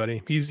with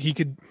everybody. He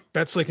could.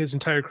 That's like his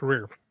entire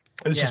career.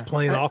 It's just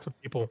playing off of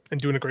people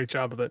and doing a great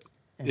job of it.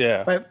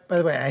 Yeah. By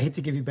the way, I hate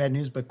to give you bad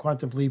news, but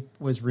Quantum Leap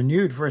was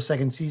renewed for a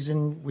second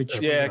season, which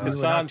because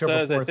Son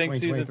says 4th, I think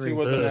season 2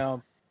 was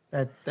announced.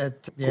 It's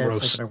not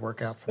going to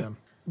work out for them.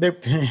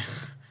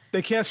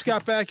 They cast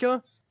Scott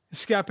Bakula. Is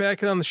Scott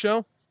Bakula on the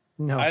show?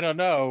 No, I don't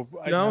know.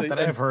 No, that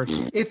I've heard.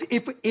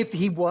 If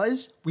he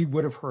was, we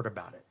would have heard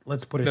about it.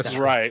 Let's put it that way. That's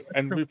right,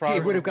 and we probably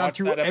would have gone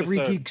through every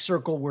geek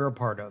circle we're a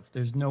part of.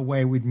 There's no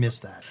way we'd miss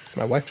that.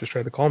 My wife just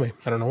tried to call me.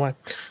 I don't know why.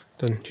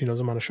 She knows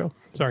I'm on a show.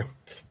 Sorry.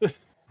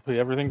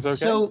 Everything's okay.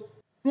 So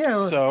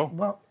Yeah.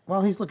 So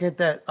while he's looking at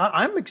that,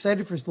 I'm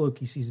excited for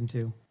Loki season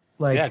 2.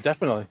 Like, yeah,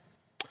 definitely.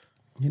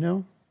 You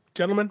know,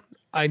 gentlemen,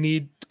 I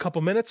need a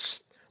couple minutes.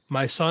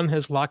 My son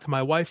has locked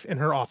my wife in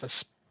her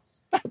office.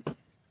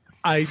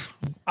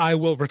 I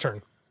will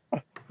return.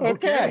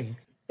 Okay.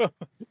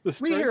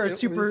 We here at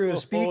Superhero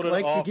Speak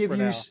like to give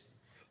you.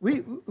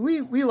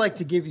 We like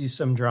to give you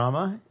some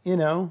drama. You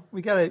know,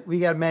 we gotta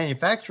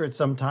manufacture it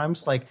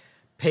sometimes, like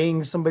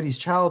paying somebody's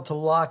child to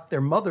lock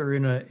their mother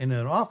in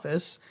an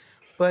office.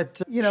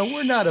 But you know,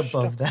 we're not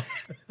above that.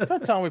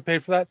 Don't tell me we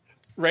paid for that.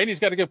 Randy's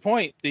got a good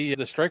point. The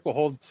strike will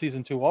hold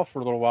season 2 off for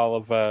a little while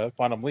of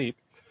Quantum Leap.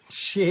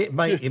 Shit,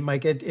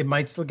 it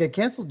might still get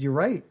canceled. You're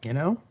right. You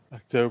know,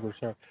 October.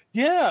 Sorry.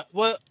 Yeah.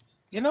 Well,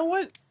 you know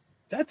what?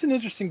 That's an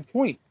interesting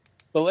point.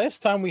 The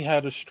last time we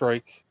had a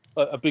strike,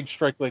 a big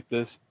strike like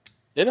this,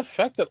 it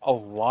affected a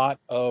lot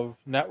of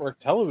network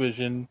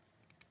television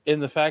in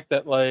the fact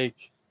that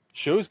like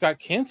shows got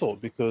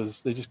canceled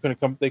because they just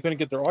couldn't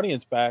get their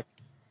audience back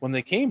when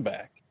they came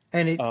back.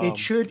 And it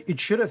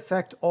should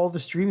affect all the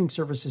streaming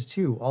services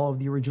too, all of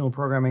the original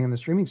programming on the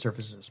streaming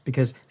services,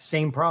 because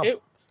same problem.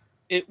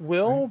 It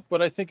will, right?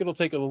 But I think it'll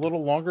take a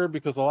little longer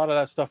because a lot of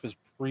that stuff is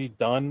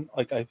pre-done.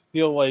 Like I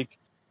feel like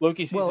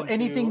Loki season 2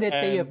 anything that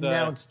they have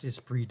announced is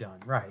pre-done,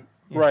 right?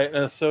 Yeah. Right,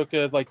 and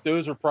Ahsoka, like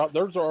those are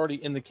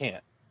already in the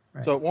can,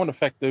 right. So it won't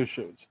affect those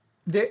shows.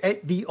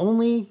 The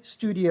only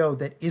studio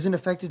that isn't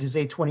affected is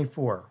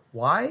A24.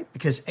 Why?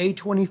 Because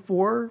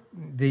A24,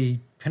 the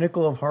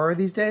pinnacle of horror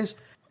these days,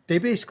 they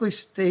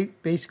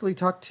basically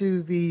talked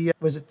to the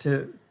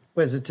to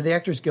the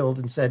Actors Guild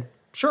and said,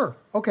 sure,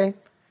 okay,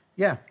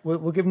 yeah,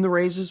 we'll give them the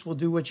raises, we'll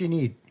do what you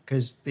need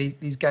because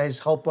these guys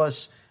help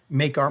us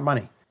make our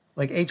money.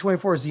 Like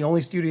A24 is the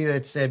only studio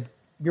that said,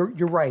 you're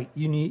right,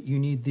 you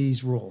need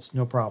these rules,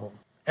 no problem.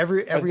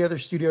 Every other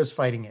studio is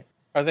fighting it.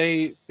 Are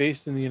they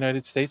based in the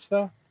United States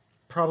though?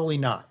 Probably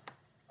not.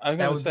 I'm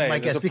going to say my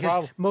guess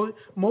because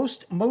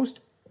most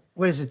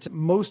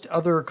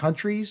other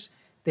countries,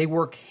 they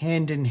work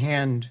hand in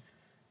hand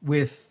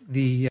with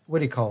the what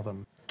do you call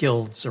them,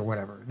 guilds or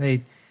whatever.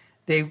 They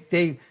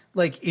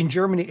like in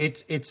Germany,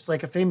 it's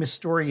like a famous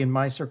story in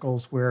my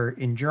circles where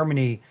in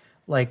Germany,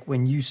 like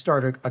when you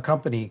start a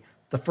company,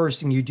 the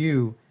first thing you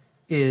do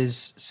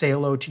is say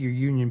hello to your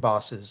union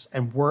bosses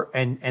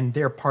and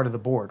they're part of the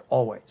board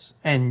always,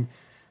 and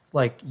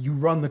like you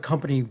run the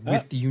company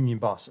with the union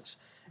bosses,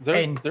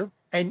 and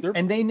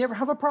they never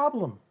have a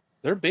problem.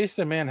 They're based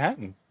in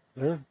Manhattan.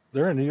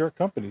 They're a New York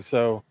company,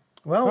 so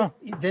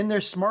then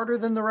they're smarter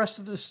than the rest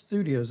of the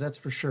studios, that's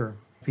for sure,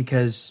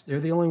 because they're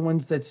the only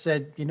ones that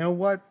said, you know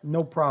what,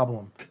 no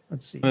problem.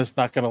 Let's see. And it's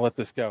not going to let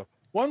this go.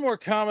 One more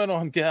comment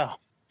on Gal.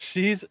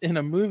 She's in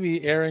a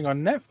movie airing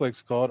on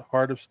Netflix called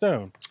Heart of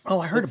Stone. Oh,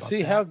 I heard Let's about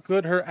see that. how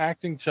good her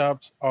acting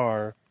chops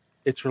are.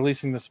 It's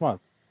releasing this month.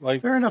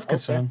 Like fair enough,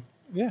 Kassan.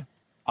 Yeah,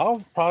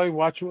 I'll probably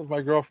watch it with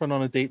my girlfriend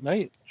on a date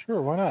night.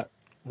 Sure, why not?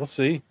 We'll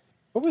see.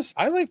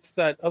 I liked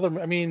that other.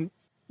 I mean,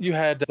 you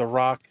had The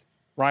Rock,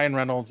 Ryan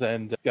Reynolds,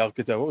 and Gal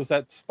Gadot. What was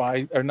that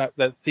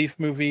that thief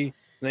movie?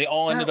 And they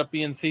all ended up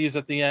being thieves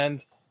at the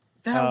end.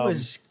 That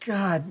was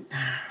God.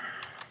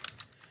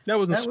 That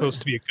wasn't supposed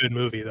to be a good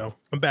movie, though.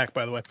 I'm back,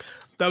 by the way.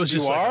 That was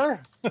just. You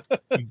are?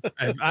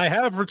 I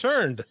have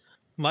returned.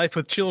 Life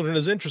with Children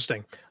is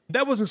interesting.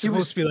 That wasn't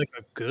supposed to be like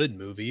a good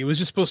movie. It was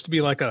just supposed to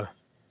be like a,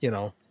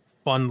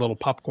 fun little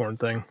popcorn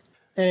thing.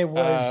 And it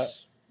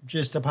was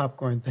just a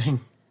popcorn thing.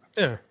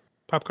 Yeah,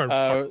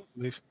 popcorn.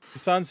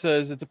 Hassan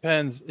says it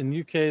depends. In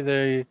UK,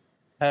 they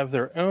have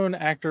their own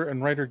actor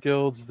and writer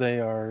guilds. They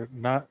are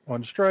not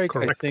on strike.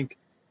 Correct. I think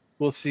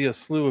we'll see a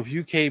slew of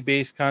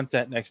UK-based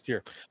content next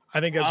year. I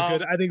think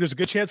there's a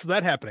good chance of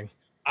that happening.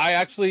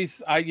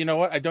 You know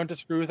what? I don't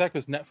disagree with that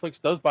because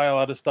Netflix does buy a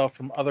lot of stuff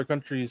from other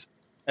countries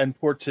and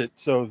ports it.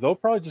 So they're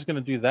probably just going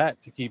to do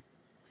that to keep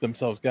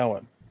themselves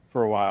going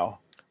for a while.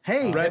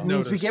 Hey, that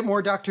means we get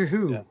more Doctor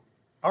Who. Yeah.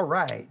 All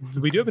right.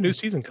 We do have a new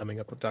season coming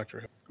up of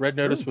Doctor Who. Red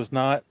Notice was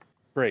not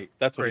great.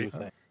 That's what he was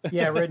saying.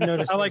 Yeah, Red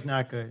Notice was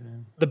not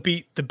good. The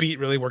beat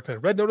really worked on it.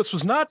 Red Notice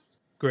was not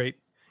great.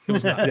 It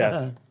was not.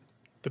 Yes.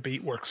 The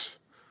beat works.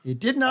 It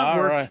did not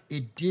work. Right.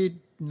 It did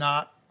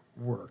not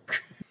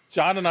work.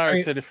 John and I are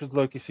excited for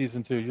Loki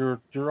season 2.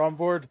 You're on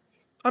board?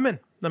 I'm in.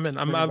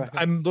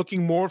 I'm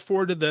looking more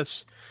forward to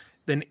this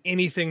than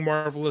anything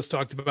Marvel has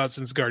talked about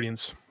since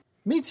Guardians.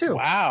 Me too.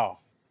 Wow.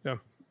 Yeah.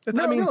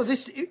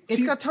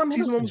 It's got Tom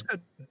Hiddleston.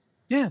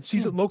 Yeah,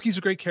 Loki's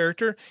a great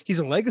character. He's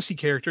a legacy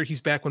character. He's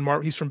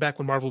from back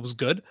when Marvel was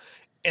good,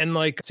 and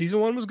like season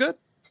 1 was good.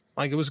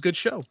 Like it was a good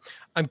show.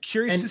 I'm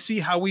curious to see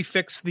how we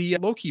fix the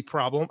Loki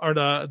problem or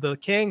the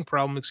Kang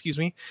problem. Excuse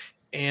me,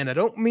 and I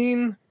don't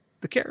mean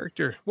the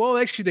character. Well,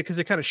 actually, because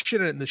they kind of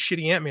shit on it in the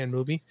shitty Ant-Man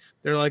movie.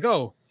 They're like,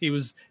 oh,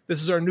 this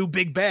is our new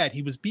big bad.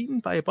 He was beaten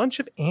by a bunch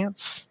of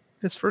ants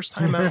his first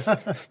time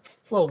out.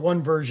 Well,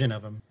 one version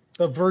of him.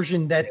 The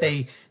version that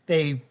they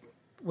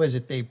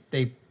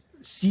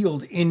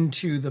sealed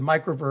into the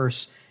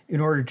microverse in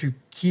order to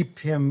keep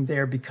him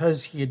there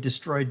because he had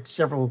destroyed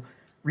several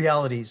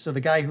realities. So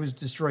the guy who's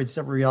destroyed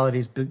several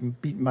realities beaten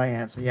my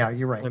ass. So yeah,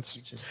 you're right.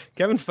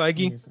 Kevin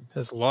Feige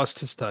has lost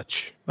his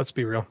touch. Let's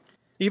be real.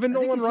 Even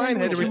Nolan Ryan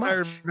had to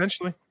retire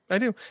eventually. I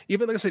do.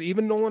 Even like I said,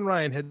 even Nolan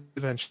Ryan had to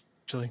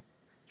eventually.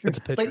 It's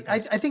a pitcher. But I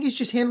think he's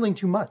just handling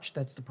too much.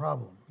 That's the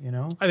problem, you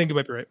know? I think you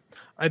might be right.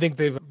 I think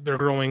they're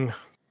growing. I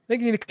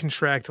think you need to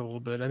contract a little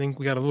bit. I think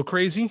we got a little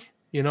crazy.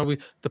 You know,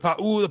 the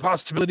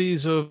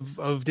possibilities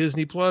of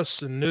Disney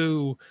Plus and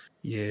new.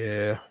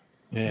 Yeah.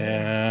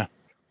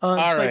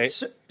 All right.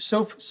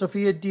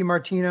 Sophia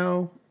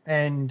DiMartino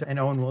and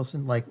Owen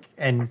Wilson,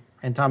 and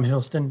Tom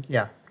Hiddleston.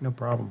 Yeah, no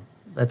problem.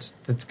 That's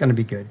going to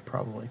be good,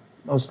 probably.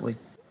 Mostly.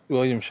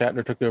 William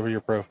Shatner took over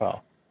your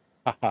profile.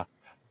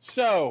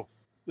 So,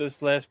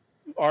 this last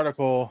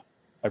article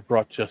I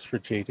brought just for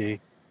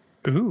JD.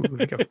 Ooh.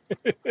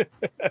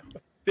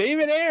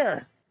 David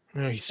Ayer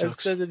he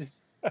sucks.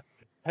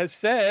 has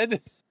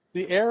said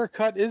the Ayer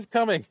cut is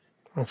coming.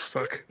 Oh,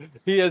 fuck.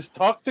 He has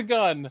talked to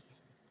Gunn,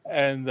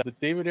 and the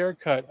David Ayer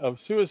cut of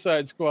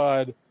Suicide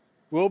Squad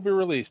will be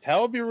released. How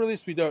it will be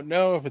released, we don't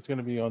know. If it's going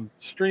to be on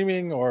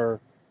streaming or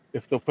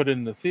if they'll put it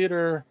in the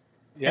theater.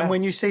 Yeah. And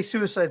when you say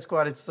Suicide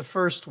Squad, it's the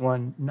first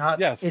one, not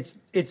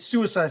it's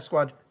Suicide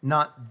Squad,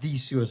 not the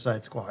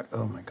Suicide Squad.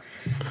 Oh my god.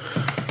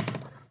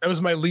 That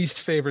was my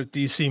least favorite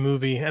DC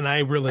movie, and I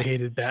really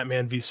hated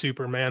Batman v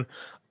Superman.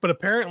 But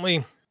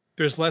apparently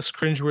there's less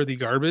cringeworthy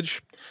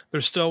garbage.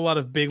 There's still a lot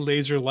of big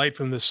laser light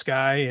from the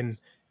sky and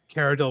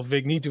Cara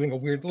Delevingne doing a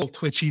weird little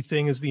twitchy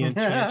thing as the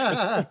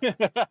Enchantress.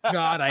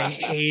 God, I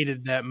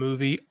hated that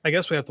movie. I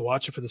guess we have to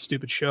watch it for the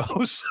stupid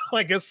shows.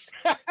 I guess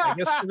we're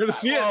gonna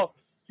see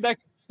it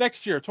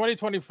next year,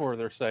 2024.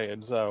 They're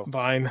saying so.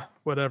 Fine,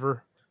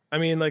 whatever. I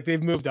mean, like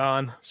they've moved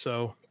on,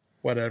 so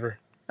whatever.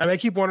 I mean, I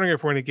keep wondering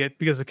if we're gonna get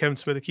because of Kevin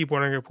Smith. I keep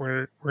wondering if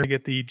we're gonna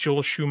get the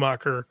Joel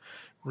Schumacher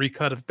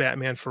recut of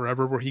Batman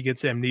Forever, where he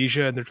gets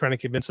amnesia, and they're trying to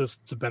convince us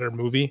it's a better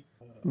movie.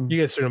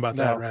 You guys know about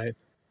that, right?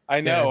 I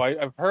know.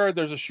 Yeah. I've heard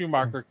there's a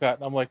Schumacher cut,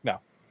 and I'm like, no.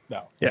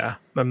 Yeah,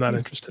 I'm not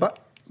interested. But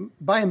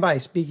by and by,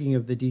 speaking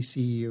of the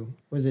DCU,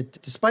 was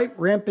it despite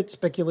rampant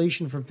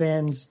speculation from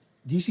fans,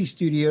 DC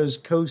Studios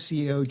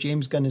co-CEO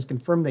James Gunn has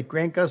confirmed that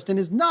Grant Gustin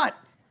is not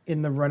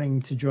in the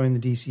running to join the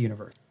DC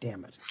universe.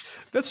 Damn it.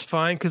 That's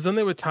fine, because then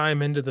they would tie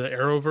him into the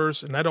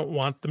Arrowverse, and I don't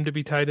want them to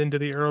be tied into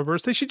the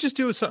Arrowverse. They should just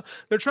do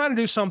they're trying to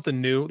do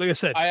something new. Like I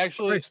said,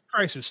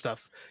 crisis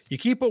stuff. You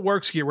keep what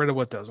works, get rid of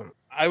what doesn't.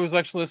 I was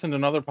actually listening to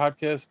another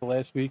podcast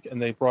last week,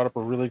 and they brought up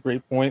a really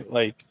great point.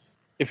 Like,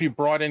 if you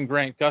brought in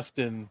Grant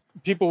Gustin,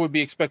 people would be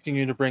expecting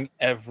you to bring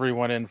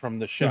everyone in from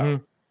the show.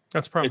 Mm-hmm.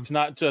 That's the problem. It's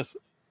not just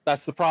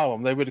that's the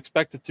problem. They would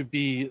expect it to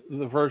be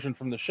the version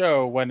from the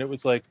show when it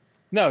was like,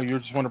 no, you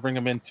just want to bring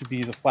him in to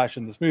be the Flash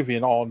in this movie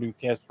and all new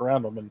cast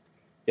around him, and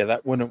yeah,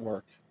 that wouldn't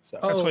work. So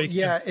that's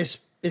why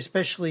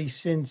especially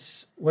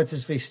since what's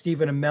his face,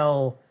 Stephen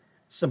Amell,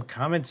 some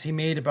comments he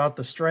made about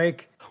the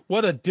strike.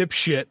 What a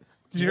dipshit!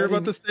 Did you hear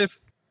about this, Dave?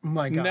 Oh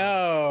my god!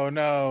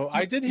 No.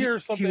 I did hear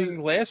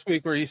something last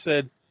week where he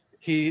said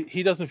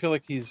he doesn't feel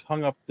like he's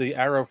hung up the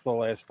arrow for the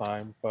last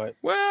time, but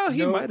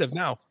he might have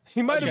now.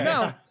 He might have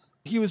now.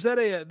 He was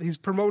at he's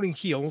promoting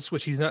Heels,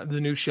 which he's not the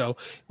new show,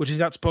 which he's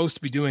not supposed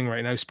to be doing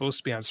right now. He's supposed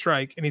to be on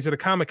strike, and he's at a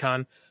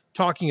Comic-Con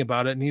talking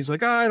about it, and he's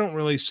like, I don't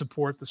really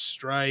support the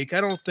strike.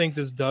 I don't think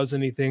this does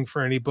anything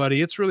for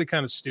anybody. It's really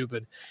kind of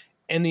stupid.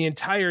 And the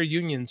entire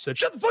union said,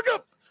 shut the fuck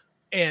up.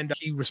 And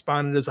he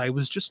responded as I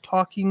was just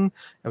talking.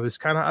 I was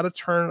kind of out of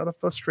turn, out of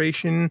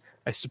frustration.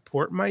 I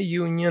support my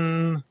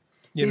union.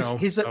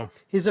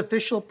 His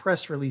official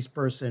press release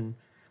person,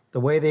 the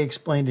way they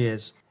explained it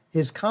is,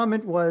 his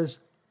comment was,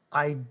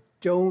 I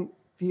don't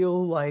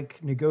feel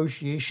like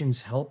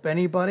negotiations help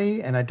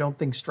anybody, and I don't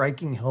think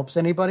striking helps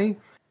anybody,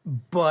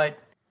 but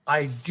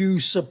I do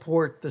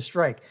support the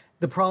strike.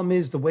 The problem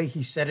is the way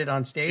he said it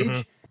on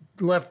stage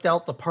left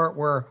out the part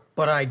where,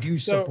 but I do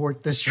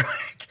support the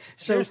strike.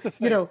 So,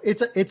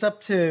 it's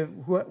up to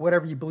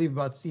whatever you believe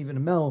about Stephen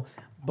Amell,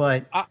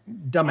 but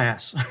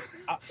dumbass.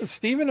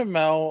 Stephen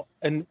Amell,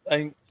 and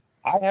I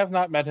have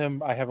not met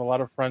him. I have a lot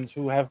of friends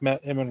who have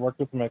met him and worked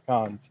with him at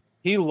cons.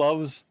 He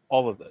loves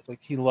all of this.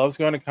 Like, he loves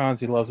going to cons.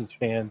 He loves his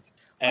fans.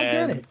 And I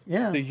get it.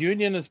 Yeah. The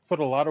union has put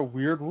a lot of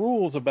weird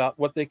rules about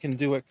what they can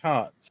do at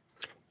cons.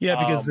 Yeah,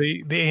 because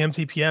the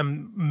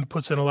AMTPM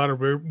puts in a lot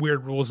of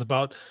weird rules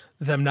about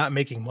them not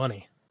making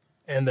money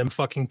and them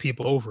fucking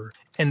people over.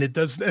 And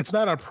it's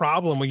not a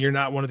problem when you're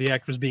not one of the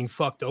actors being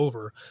fucked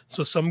over.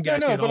 So some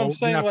guys get all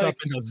wrapped up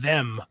into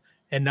them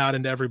and not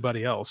into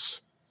everybody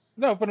else.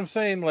 No, but I'm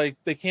saying, like,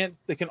 they can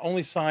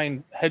only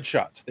sign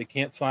headshots. They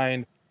can't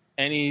sign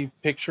any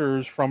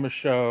pictures from a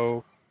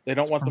show. They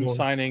don't want them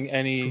signing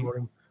any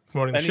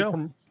promoting the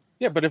show.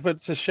 Yeah, but if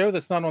it's a show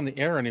that's not on the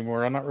air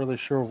anymore, I'm not really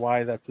sure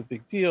why that's a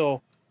big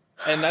deal.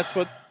 And that's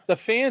what the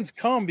fans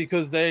come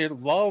because they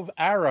love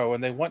Arrow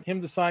and they want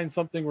him to sign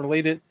something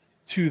related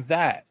to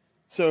that.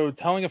 So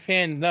telling a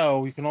fan,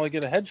 no, you can only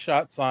get a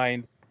headshot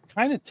signed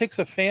kind of ticks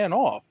a fan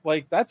off.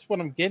 Like, that's what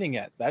I'm getting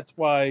at. That's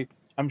why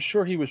I'm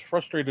sure he was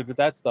frustrated with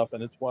that stuff.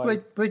 And it's why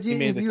but he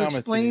made the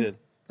comments he did.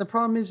 the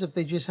problem is if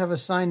they just have a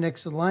sign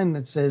next to the line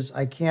that says,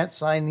 I can't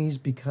sign these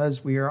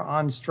because we are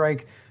on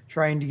strike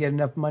trying to get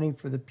enough money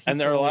for the people.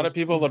 And there are a lot of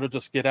people that will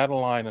just get out of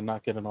line and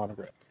not get an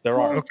autograph. There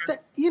are.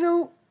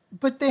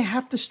 But they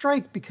have to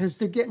strike because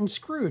they're getting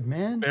screwed,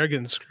 man. They're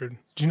getting screwed.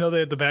 Do you know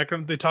that the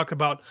background, they talk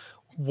about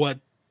what,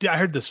 I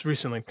heard this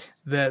recently,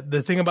 that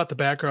the thing about the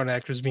background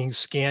actors being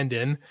scanned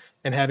in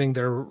and having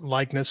their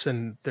likeness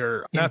and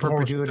their in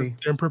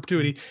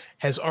perpetuity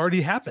has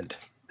already happened.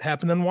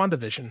 Happened in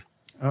WandaVision.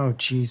 Oh,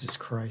 Jesus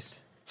Christ.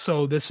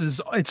 So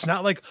it's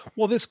not like,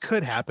 well, this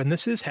could happen.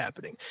 This is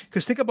happening.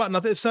 Because think about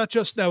nothing. It's not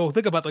just, now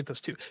think about like this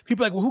too.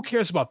 People are like, well, who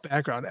cares about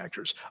background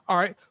actors? All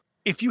right.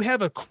 If you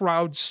have a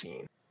crowd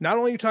scene, not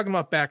only are you talking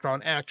about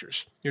background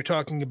actors, you're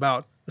talking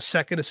about the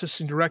second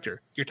assistant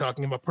director. You're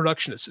talking about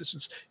production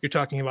assistants. You're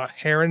talking about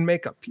hair and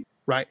makeup people,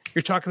 right?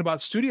 You're talking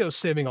about studios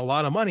saving a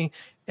lot of money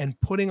and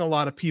putting a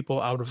lot of people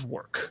out of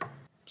work.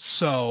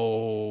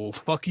 So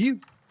fuck you.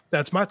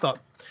 That's my thought.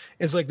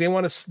 It's like they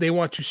want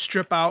to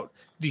strip out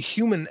the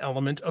human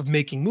element of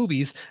making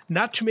movies,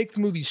 not to make the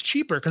movies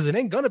cheaper, because it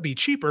ain't going to be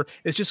cheaper.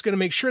 It's just going to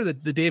make sure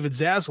that the David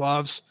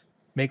Zaslavs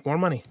make more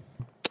money.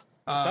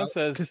 Son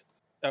says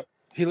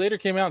he later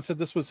came out and said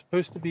this was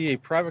supposed to be a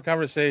private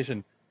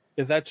conversation.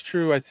 If that's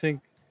true, I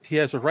think he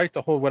has a right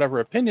to hold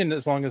whatever opinion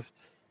as long as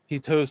he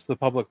toes the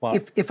public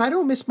line. If I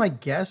don't miss my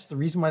guess, the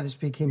reason why this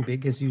became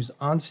big is he was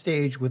on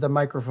stage with a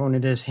microphone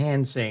in his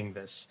hand saying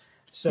this.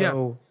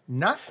 So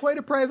not quite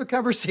a private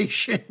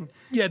conversation.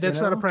 Yeah, that's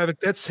not a private.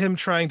 That's him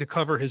trying to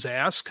cover his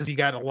ass because he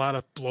got a lot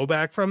of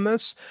blowback from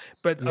this.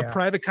 But a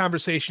private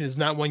conversation is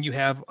not one you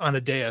have on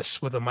a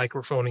dais with a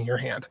microphone in your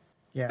hand.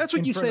 Yeah, that's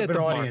what you say at the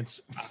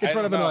audience. Bar. In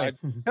front of an audience.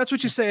 That's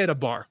what you say at a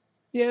bar.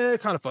 Yeah,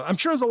 kind of fun. I'm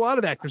sure there's a lot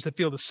of actors that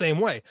feel the same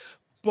way.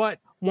 But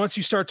once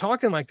you start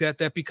talking like that,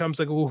 that becomes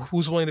like, well,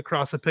 who's willing to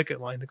cross a picket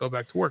line to go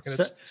back to work?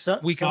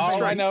 And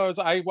all I know is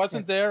I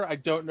wasn't there. I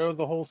don't know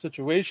the whole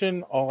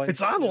situation.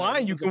 It's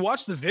online. You can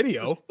watch the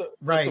video. It's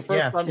the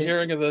first I'm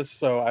hearing of this,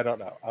 so I don't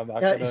know. I'm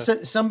not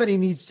somebody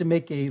needs to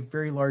make a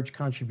very large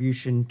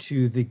contribution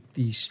to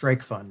the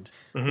strike fund,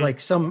 like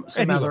some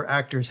other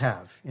actors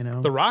have.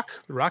 The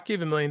Rock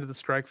gave $1 million to the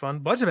strike fund. A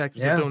bunch of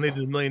actors have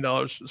donated $1 million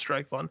to the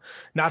strike fund,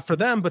 not for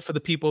them, but for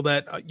the people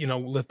that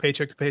live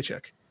paycheck to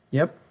paycheck.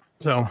 Yep.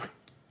 So,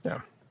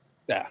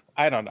 yeah,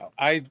 I don't know.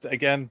 I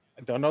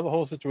don't know the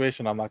whole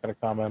situation. I'm not going to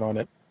comment on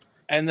it.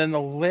 And then the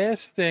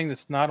last thing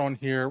that's not on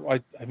here,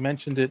 I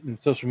mentioned it in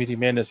Social Media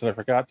Madness and I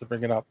forgot to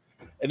bring it up.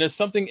 And there's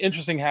something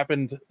interesting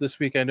happened this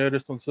week. I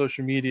noticed on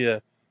social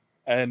media,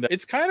 and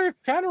it's kind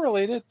of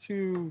related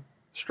to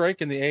strike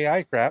and the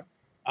AI crap.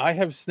 I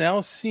have now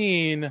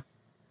seen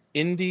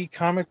indie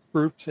comic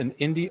groups and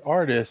indie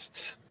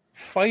artists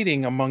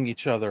fighting among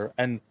each other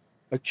and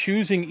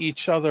accusing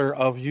each other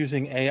of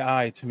using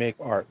AI to make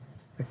art.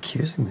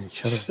 Accusing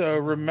each other. So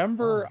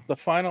remember the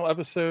final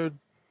episode,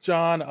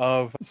 John,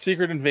 of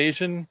Secret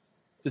Invasion?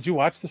 Did you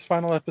watch this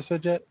final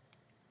episode yet?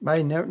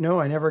 No,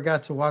 I never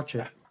got to watch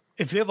it.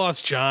 If they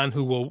lost John,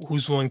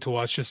 who's willing to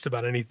watch just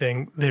about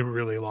anything, they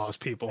really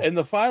lost people. In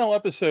the final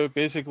episode,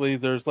 basically,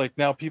 there's like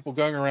now people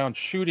going around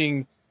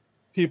shooting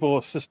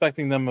people,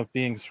 suspecting them of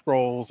being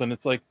Skrulls, and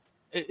it's like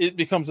it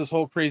becomes this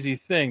whole crazy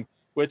thing,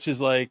 which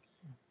is like,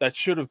 that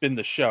should have been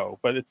the show,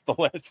 but it's the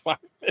last 5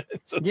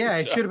 minutes.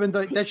 It should have been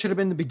that should have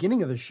been the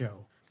beginning of the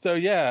show. So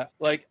yeah,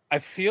 like I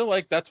feel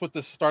like that's what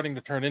this is starting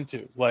to turn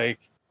into. Like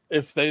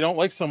if they don't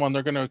like someone,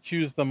 they're going to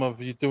accuse them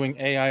of doing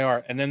AI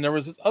art. And then there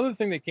was this other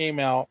thing that came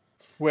out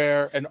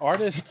where an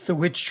artist—it's the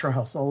witch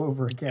trials all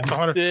over again.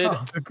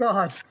 Oh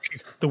God,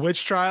 the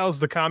witch trials,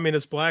 the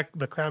communist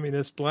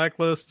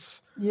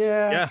blacklists.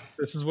 Yeah,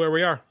 this is where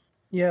we are.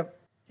 Yep.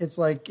 It's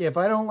like, if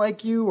I don't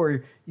like you,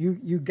 or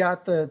you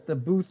got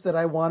the booth that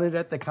I wanted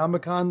at the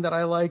Comic-Con that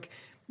I like,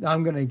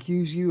 I'm going to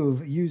accuse you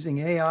of using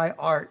AI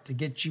art to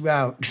get you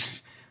out.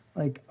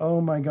 Like,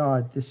 oh my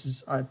God, this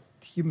is a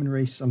human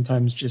race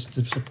sometimes just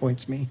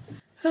disappoints me.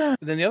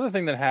 Then the other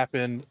thing that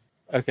happened,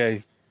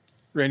 okay,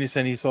 Randy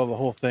said he saw the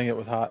whole thing. It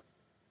was hot.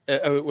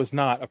 It was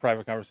not a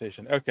private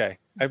conversation. Okay,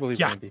 I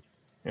believe Randy.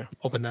 Yeah,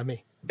 open at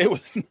me. It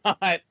was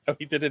not. Oh,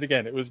 he did it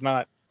again. It was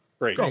not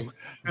great. It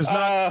was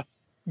not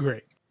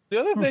great. The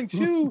other thing,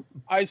 too,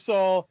 I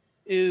saw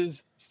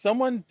is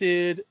someone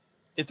did,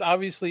 it's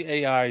obviously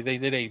AI. They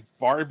did a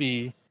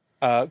Barbie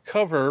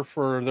cover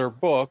for their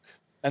book,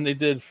 and they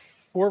did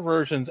 4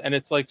 versions, and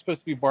it's like supposed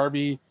to be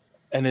Barbie,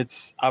 and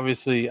it's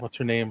obviously, what's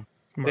her name?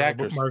 The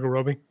actress. Margot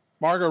Robbie.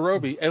 Margot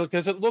Robbie,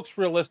 because it looks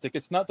realistic.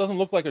 It's not, doesn't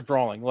look like a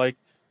drawing. Like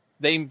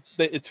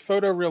it's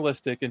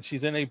photorealistic, and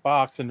she's in a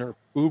box, and her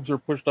boobs are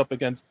pushed up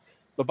against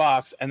the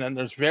box, and then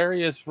there's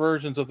various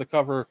versions of the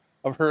cover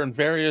of her in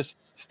various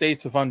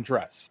states of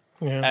undress.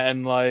 Yeah.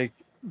 And like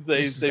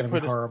they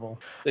put horrible.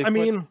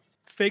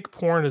 Fake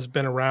porn has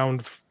been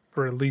around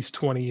for at least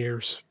 20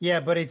 years. Yeah,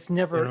 but it's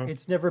never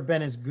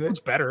been as good. It's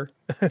better.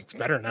 It's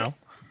better now.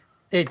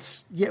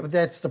 But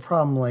that's the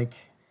problem. Like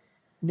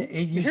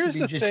it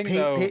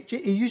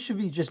used to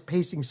be just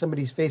pasting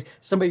somebody's face,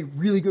 somebody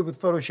really good with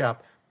Photoshop,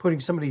 putting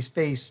somebody's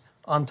face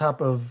on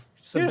top of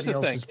somebody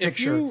else's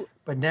picture.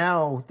 But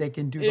now they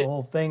can do the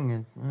whole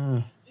thing.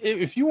 And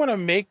if you want to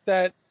make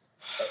that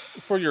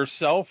for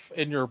yourself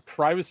in your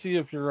privacy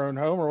of your own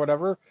home or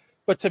whatever,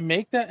 but to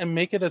make that and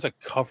make it as a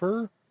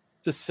cover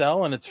to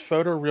sell and it's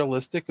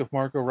photorealistic of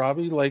Margot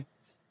Robbie, like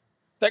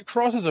that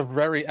crosses a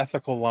very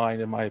ethical line,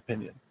 in my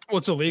opinion. Well,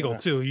 it's illegal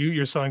too.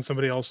 You're selling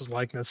somebody else's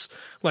likeness.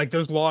 Like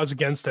there's laws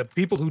against that.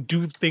 People who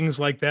do things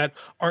like that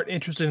aren't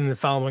interested in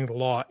following the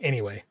law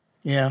anyway.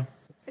 Yeah,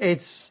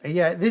 this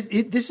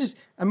is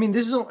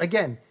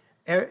again,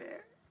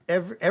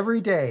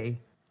 every day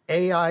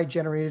AI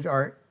generated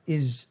art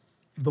is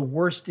the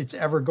worst it's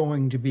ever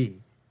going to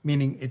be,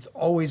 meaning it's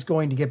always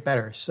going to get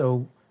better.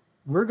 So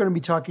we're going to be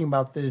talking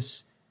about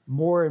this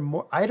more and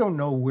more. I don't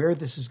know where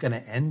this is going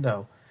to end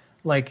though.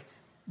 Like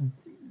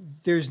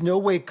there's no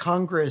way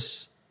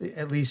Congress,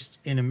 at least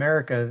in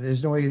America,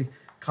 there's no way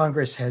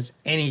Congress has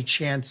any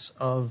chance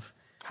of.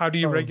 How do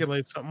you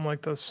regulate something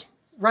like this?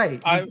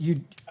 Right.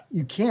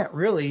 You can't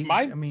really.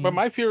 But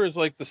my fear is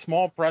like the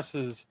small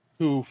presses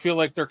who feel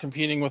like they're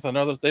competing with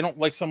another. They don't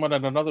like someone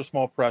at another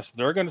small press.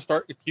 They're going to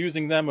start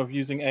accusing them of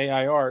using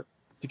AI art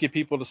to get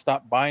people to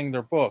stop buying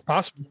their books.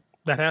 Possible.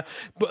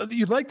 But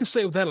you'd like to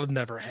say that'll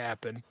never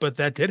happen, but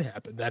that did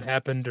happen. That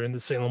happened during the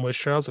Salem witch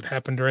trials. It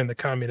happened during the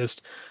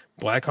the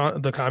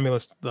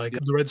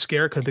Red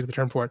Scare. Couldn't think of the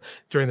term for it.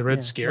 During the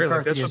Red Scare,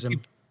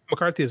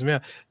 McCarthyism. Yeah,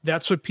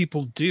 that's what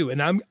people do.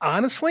 And I'm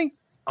honestly,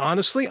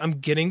 I'm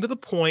getting to the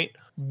point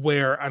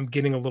where I'm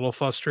getting a little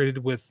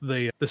frustrated with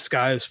the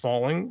sky is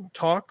falling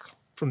talk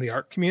from the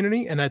art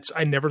community, and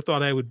I never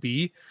thought I would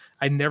be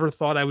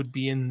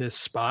in this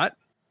spot,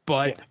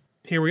 but. Yeah.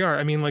 Here we are.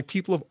 I mean, like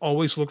people have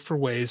always looked for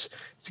ways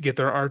to get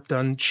their art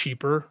done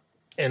cheaper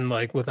and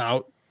like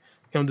without,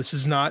 this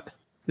is not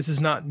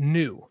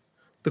new.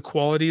 The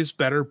quality is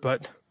better,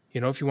 but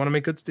if you want to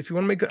make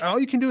it, all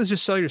you can do is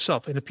just sell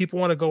yourself. And if people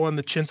want to go on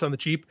the chintz on the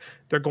cheap,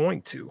 they're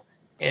going to.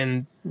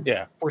 And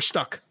we're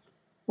stuck.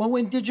 Well,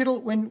 when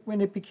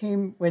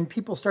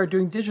people started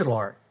doing digital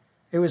art,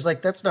 it was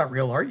like, that's not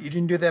real art. You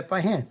didn't do that by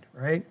hand.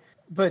 Right.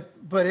 But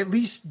at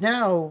least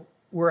now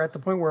we're at the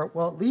point where,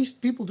 well, at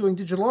least people doing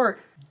digital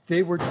art,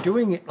 they were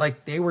doing it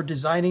like they were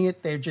designing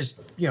it. They're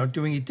just,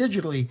 doing it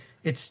digitally.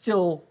 It's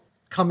still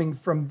coming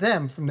from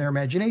them, from their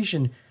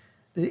imagination.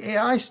 The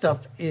AI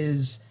stuff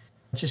is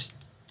just,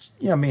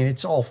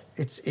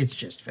 it's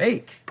just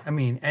fake. I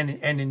mean,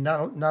 and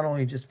not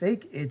only just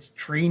fake, it's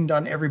trained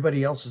on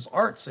everybody else's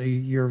art. So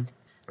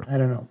I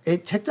don't know.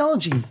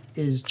 Technology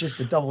is just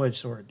a double-edged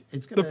sword.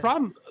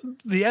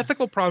 The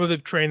ethical problem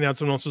of training on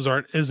someone else's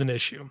art is an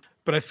issue,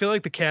 but I feel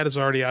like the cat is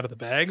already out of the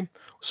bag.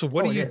 So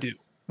what do you do?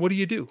 What do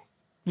you do?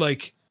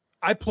 Like,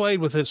 I played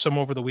with it some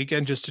over the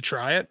weekend just to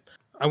try it.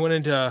 I went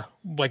into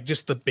like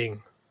just the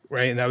Bing,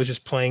 right? And I was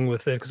just playing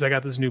with it because I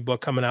got this new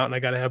book coming out and I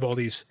got to have all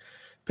these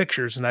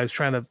pictures and I was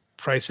trying to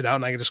price it out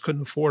and I just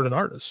couldn't afford an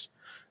artist.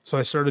 So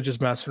I started just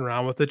messing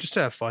around with it just to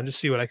have fun, just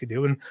see what I could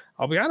do. And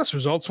I'll be honest,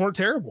 results weren't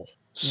terrible.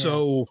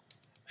 So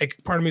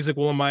part of me is like,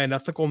 well, am I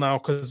unethical now?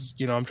 Because,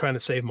 I'm trying to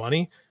save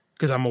money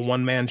because I'm a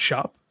one-man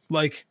shop.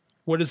 Like,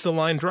 where does the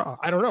line draw?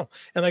 I don't know.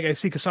 And like I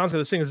see Cassandra,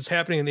 this thing is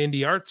happening in the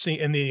indie art scene,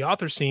 in the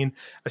author scene.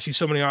 I see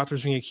so many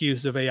authors being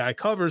accused of AI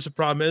covers. The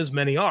problem is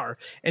many are.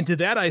 And to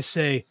that I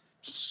say,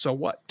 so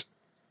what?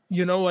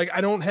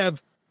 I don't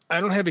have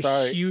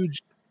a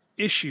huge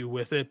issue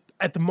with it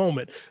at the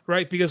moment,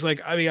 right? Because when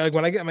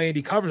I get my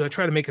indie covers, I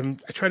try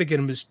to get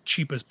them as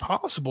cheap as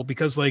possible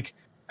because I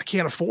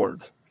can't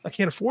afford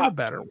a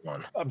better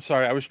one. I'm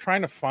sorry. I was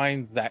trying to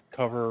find that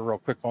cover real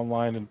quick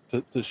online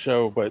and to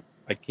show, but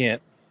I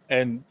can't.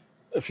 And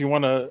if you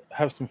want to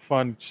have some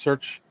fun,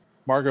 search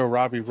Margot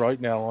Robbie right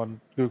now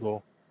on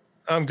Google.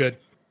 I'm good.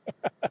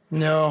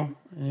 No.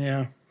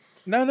 Yeah.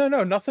 No.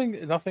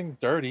 Nothing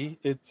dirty.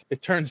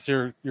 It turns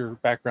your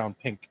background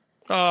pink.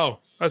 Oh,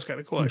 that's kind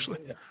of cool, actually.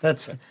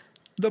 That's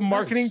the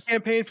marketing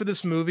campaign for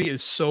this movie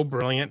is so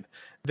brilliant.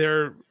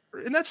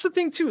 And that's the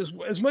thing too, is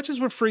as much as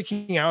we're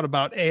freaking out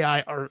about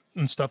AI art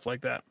and stuff like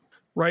that,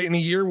 right? In a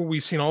year where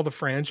we've seen all the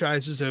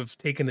franchises have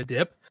taken a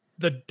dip,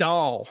 the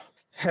doll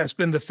has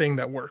been the thing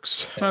that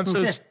works. Son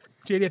says,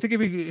 JD, I think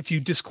if you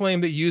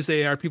disclaim that you use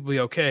AI, people will be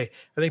okay.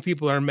 I think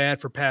people are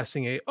mad for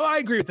passing I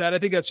agree with that. I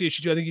think that's the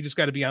issue too. I think you just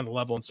got to be on the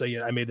level and say,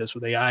 yeah, I made this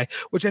with AI,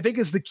 which I think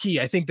is the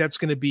key. I think that's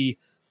going to be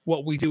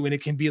what we do. And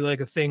it can be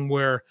like a thing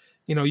where,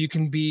 you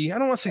can be, I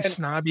don't want to say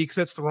snobby because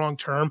that's the wrong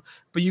term,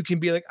 but you can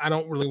be like, I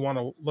don't really want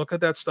to look at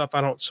that stuff.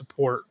 I don't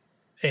support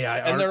AI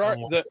art. And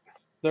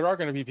there are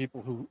going to be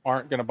people who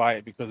aren't going to buy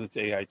it because it's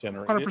AI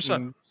generated.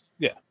 100%.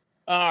 Yeah.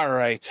 All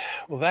right.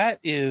 Well, that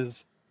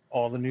is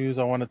all the news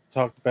I wanted to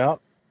talk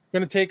about. I'm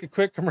going to take a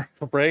quick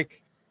commercial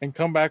break and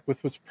come back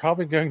with what's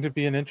probably going to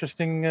be an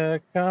interesting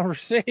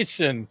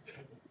conversation.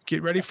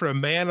 Get ready for a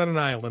man on an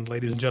island,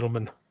 ladies and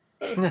gentlemen.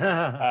 All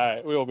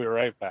right. We will be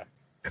right back.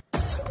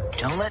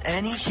 Don't let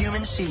any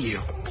human see you.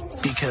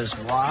 Because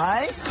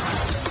why?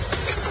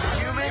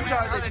 Humans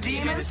are the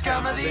demon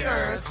scum of the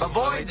earth.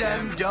 Avoid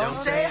them, don't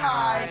say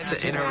hi.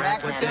 To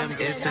interact with them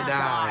is to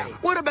die.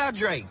 What about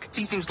Drake?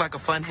 He seems like a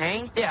fun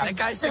hang. Yeah, that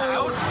guy's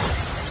out.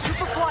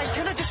 Superfly's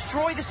gonna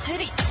destroy the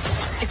city.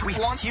 If we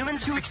want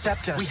humans to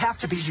accept us, we have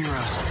to be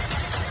heroes.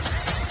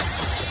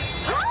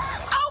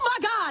 Oh my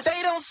gosh!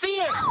 They don't see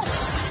it!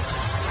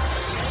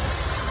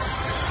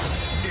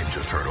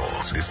 Ninja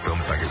Turtles. This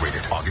film started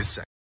rated August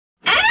 2nd.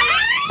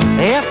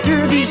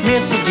 After these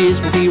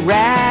messages, we'll be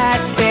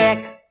right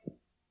back.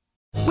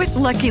 With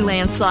Lucky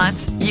Land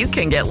Slots, you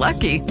can get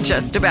lucky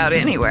just about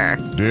anywhere.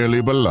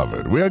 Dearly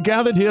beloved, we are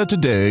gathered here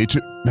today to...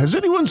 Has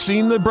anyone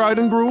seen the bride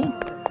and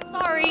groom?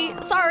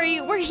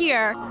 Sorry, we're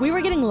here. We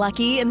were getting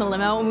lucky in the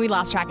limo and we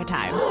lost track of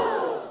time.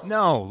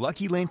 No,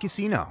 Lucky Land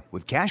Casino,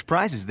 with cash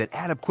prizes that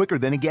add up quicker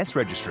than a guest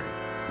registry.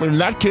 In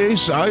that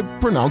case, I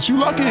pronounce you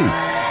lucky.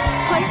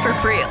 Play for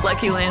free at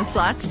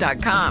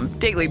LuckyLandSlots.com.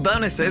 Daily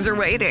bonuses are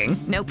waiting.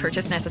 No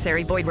purchase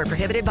necessary. Void where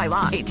prohibited by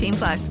law.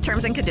 18+.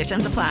 Terms and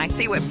conditions apply.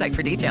 See website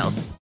for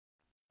details.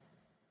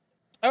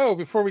 Oh,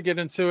 before we get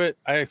into it,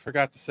 I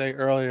forgot to say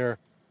earlier,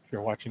 if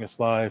you're watching us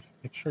live,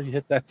 make sure you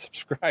hit that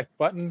subscribe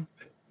button.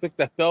 Click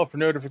that bell for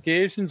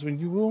notifications when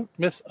you won't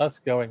miss us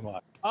going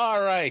live. All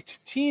right.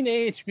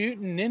 Teenage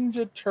Mutant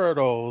Ninja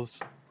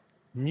Turtles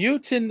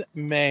Mutant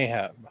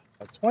Mayhem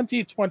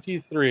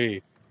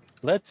 2023.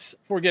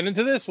 Before we get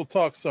into this, we'll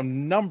talk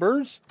some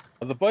numbers.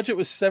 The budget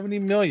was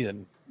 $70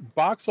 million.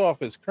 Box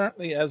office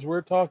currently, as we're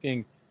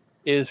talking,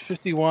 is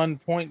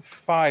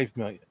 $51.5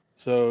 million.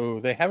 So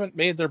they haven't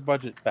made their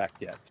budget back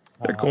yet.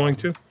 They're going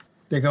to.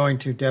 They're going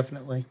to,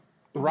 definitely.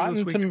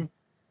 Rotten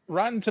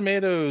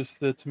Tomatoes,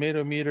 the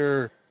tomato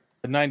meter,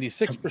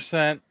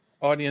 96%.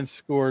 Audience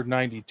scored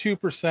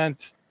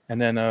 92%.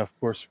 And then, of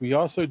course, we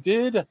also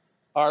did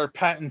our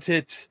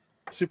patented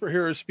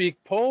Superhero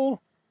Speak poll.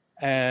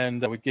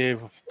 And we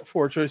gave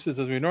 4 choices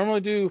as we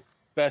normally do.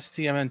 Best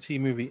TMNT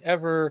movie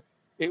ever.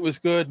 It was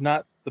good,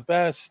 not the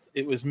best.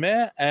 It was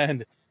meh,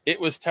 and it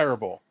was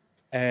terrible.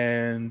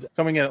 And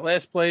coming in at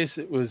last place,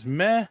 it was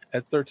meh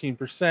at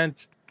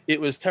 13%.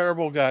 It was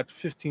terrible, got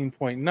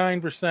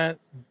 15.9%.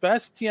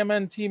 Best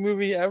TMNT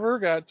movie ever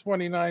got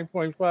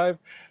 29.5%.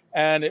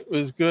 And it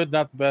was good,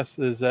 not the best,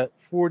 is at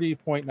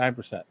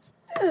 40.9%.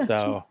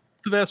 So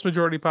the vast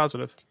majority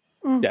positive.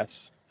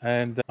 Yes.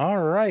 And all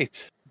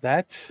right.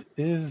 That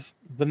is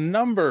the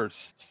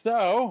numbers.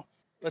 So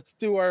let's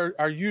do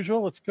our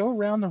usual. Let's go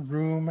around the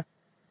room,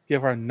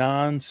 give our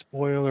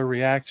non-spoiler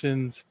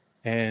reactions.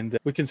 And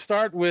we can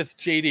start with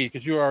JD,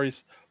 because you already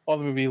saw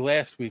the movie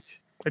last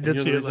week. I did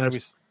see it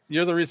last.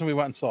 You're the reason we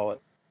went and saw it.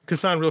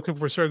 Kassan, real quick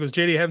before we start, goes,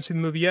 JD, I haven't seen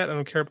the movie yet. I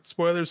don't care about the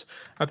spoilers.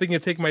 I'm thinking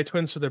of taking my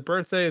twins for their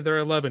birthday. They're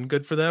 11.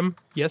 Good for them.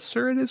 Yes,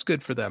 sir, it is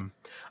good for them.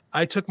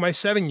 I took my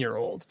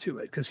 7-year-old to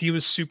it because he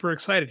was super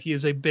excited. He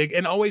is a big,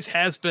 and always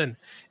has been,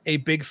 a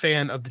big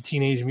fan of the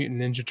Teenage Mutant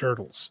Ninja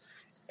Turtles.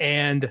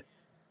 And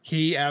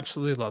he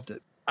absolutely loved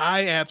it.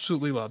 I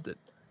absolutely loved it.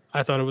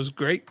 I thought it was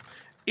great.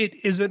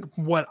 It isn't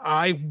what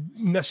I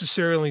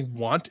necessarily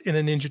want in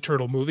a Ninja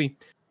Turtle movie,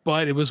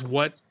 but it was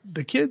what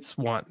the kids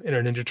want in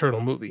a Ninja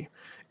Turtle movie.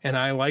 And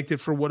I liked it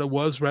for what it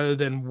was rather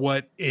than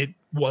what it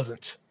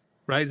wasn't.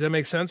 Right? Does that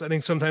make sense? I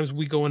think sometimes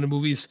we go into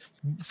movies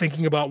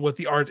thinking about what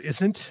the art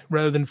isn't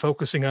rather than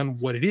focusing on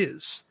what it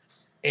is.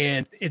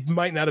 And it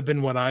might not have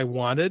been what I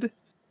wanted,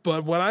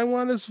 but what I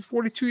want as a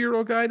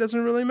 42-year-old guy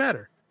doesn't really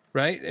matter.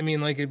 Right? I mean,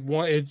 like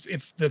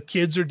if the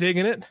kids are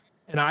digging it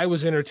and I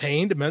was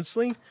entertained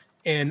immensely,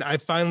 and I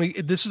finally,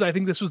 I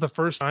think this was the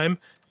first time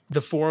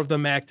the 4 of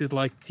them acted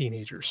like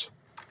teenagers,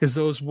 because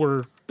those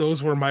were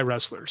my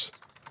wrestlers,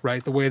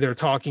 right? The way they're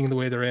talking, the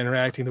way they're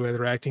interacting, the way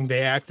they're acting,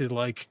 they acted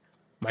like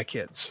my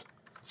kids.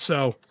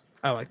 So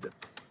I liked it.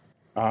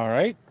 All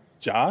right,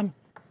 John.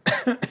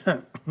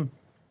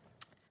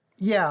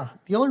 Yeah,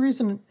 the only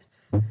reason,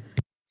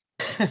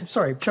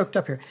 sorry, choked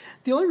up here.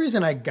 The only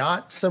reason I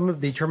got some of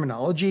the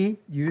terminology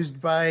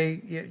used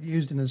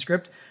in the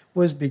script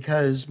was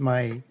because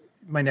my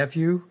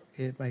nephew,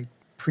 my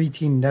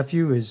preteen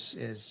nephew,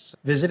 is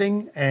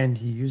visiting, and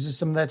he uses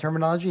some of that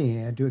terminology,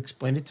 and I had to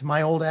explain it to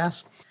my old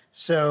ass.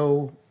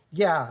 So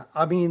yeah,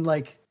 I mean,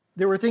 like,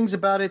 there were things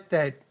about it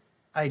that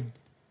I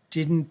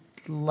didn't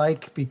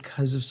like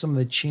because of some of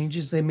the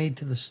changes they made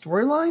to the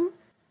storyline,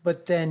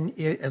 but then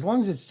as long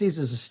as it stays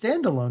as a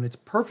standalone, it's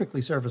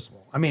perfectly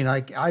serviceable. I mean,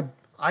 I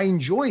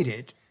enjoyed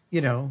it,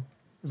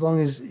 as long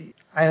as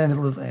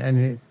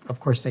and of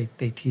course they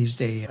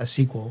teased a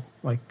sequel,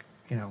 like,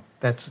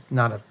 that's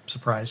not a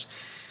surprise.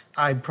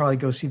 I'd probably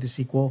go see the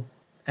sequel,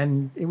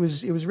 and it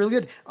was really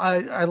good.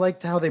 I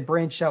liked how they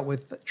branched out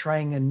with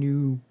trying a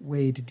new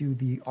way to do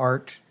the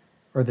art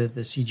or the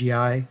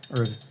CGI,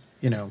 or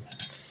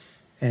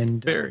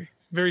and very,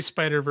 very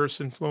Spider-Verse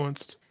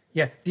influenced.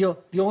 Yeah. The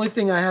only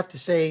thing I have to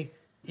say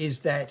is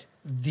that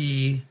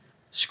the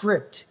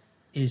script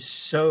is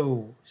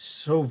so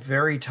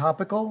very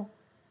topical.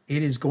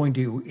 It is going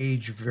to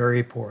age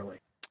very poorly.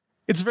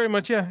 It's very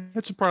much,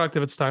 it's a product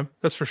of its time.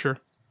 That's for sure.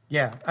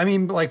 Yeah. I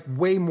mean, like,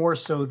 way more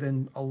so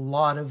than a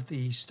lot of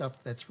the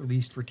stuff that's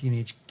released for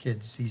teenage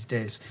kids these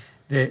days.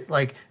 That,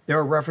 like, there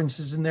are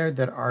references in there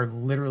that are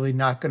literally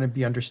not going to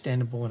be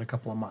understandable in a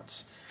couple of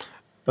months.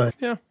 But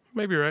yeah.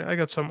 Maybe you're right. I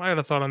got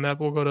a thought on that.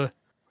 We'll go to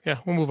Yeah,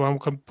 we'll move on.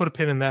 We'll put a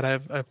pin in that. I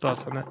have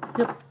thoughts on that.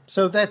 Yep.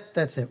 So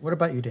that's it. What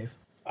about you, Dave?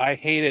 I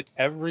hated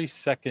every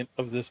second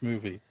of this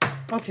movie.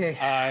 Okay.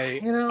 I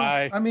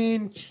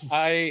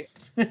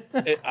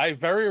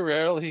very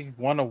rarely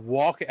want to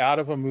walk out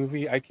of a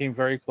movie. I came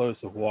very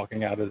close of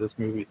walking out of this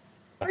movie.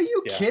 Are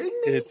you kidding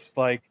me? It's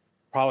like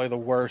probably the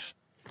worst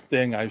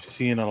thing I've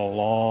seen in a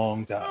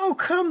long time. Oh,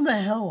 come the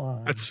hell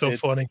on. That's so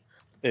funny.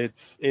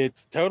 It's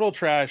total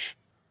trash.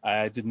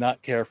 I did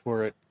not care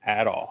for it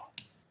at all.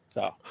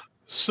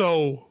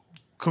 So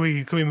can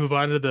we move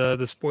on to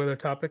the spoiler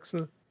topics?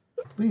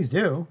 Please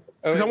do.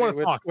 Because I want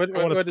to talk. What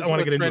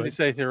does Randy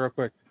say here real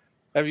quick?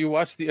 Have you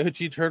watched the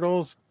OG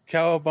Turtles?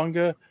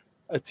 Cowabunga,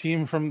 a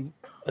term from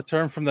the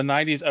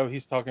 90s. Oh,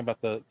 he's talking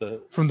about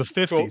the from the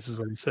 50s is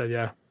what he said.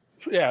 Yeah.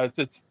 Yeah,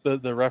 it's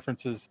the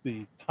references,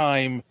 the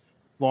time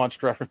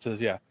launched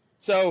references. Yeah.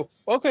 So,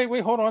 okay,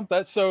 wait, hold on.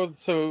 That's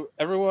so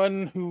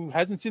everyone who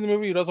hasn't seen the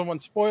movie, who doesn't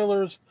want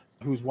spoilers,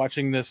 who's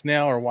watching this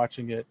now or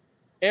watching it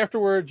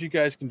afterwards, you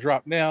guys can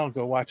drop now,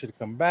 go watch it and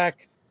come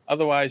back.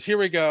 Otherwise, here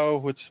we go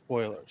with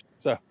spoilers.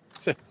 So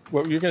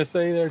what were you going to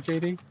say there,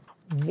 JD?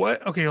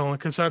 What? Okay, hold on.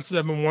 Because I've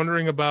been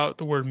wondering about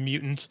the word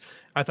mutant.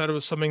 I thought it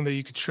was something that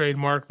you could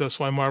trademark. That's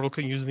why Marvel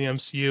couldn't use in the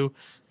MCU.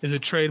 Is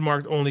it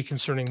trademarked only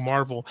concerning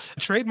Marvel? A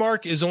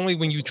trademark is only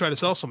when you try to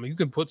sell something. You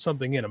can put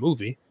something in a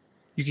movie.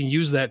 You can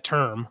use that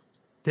term.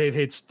 Dave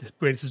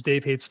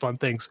hates fun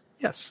things.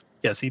 Yes,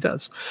 he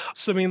does.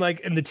 So I mean,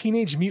 like, and the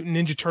Teenage Mutant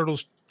Ninja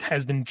Turtles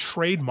has been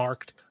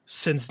trademarked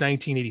since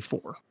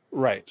 1984.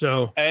 Right.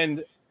 So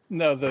and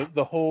no,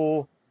 the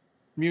whole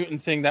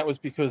mutant thing, that was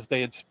because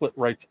they had split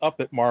rights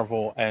up at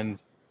Marvel, and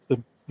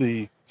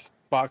the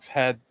Fox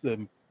had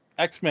the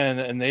X-Men,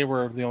 and they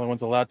were the only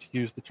ones allowed to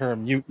use the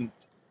term mutant.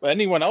 But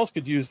anyone else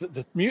could use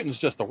the mutant's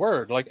just a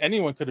word. Like,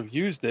 anyone could have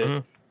used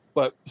it,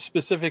 but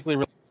specifically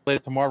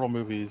related to Marvel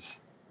movies,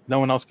 no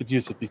one else could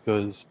use it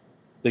because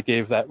they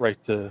gave that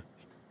right to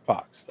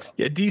Fox. So.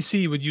 Yeah,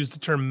 DC would use the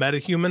term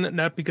metahuman,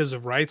 not because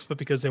of rights, but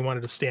because they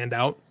wanted to stand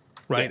out,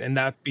 right, and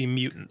not be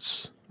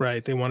mutants,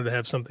 right? They wanted to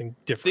have something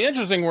different.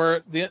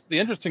 The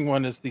interesting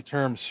one is the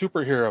term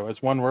superhero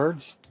as one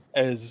word,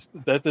 as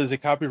that is a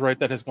copyright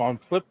that has gone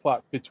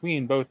flip-flop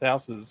between both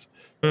houses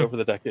over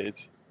the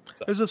decades.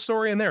 So. There's a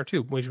story in there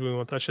too, which we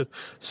won't touch it.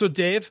 So,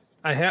 Dave,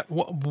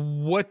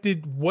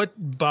 what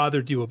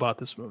bothered you about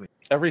this movie?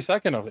 Every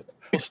second of it.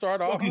 We'll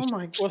start off.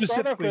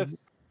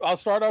 I'll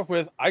start off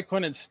with I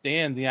couldn't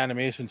stand the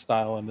animation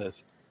style in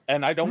this,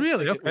 and I don't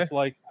really. Think it was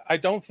like I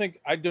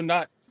do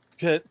not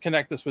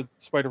connect this with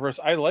Spider-Verse.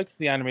 I liked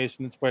the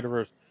animation in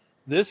Spider-Verse.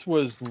 This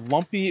was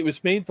lumpy. It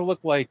was made to look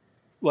like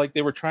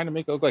they were trying to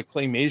make it look like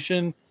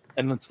claymation,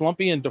 and it's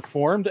lumpy and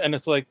deformed, and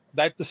it's like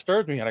that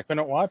disturbed me, and I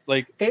couldn't watch.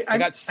 I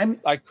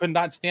could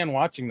not stand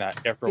watching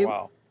that after a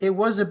while. It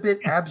was a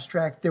bit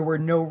abstract. There were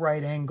no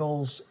right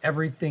angles.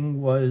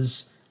 Everything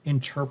was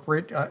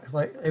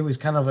like it was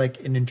kind of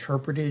like an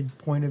interpreted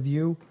point of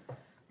view.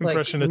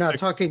 Impressionistic. Like, not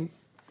talking.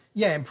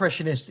 Yeah,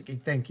 impressionistic.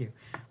 Thank you.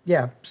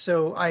 Yeah,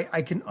 so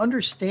I can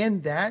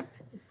understand that.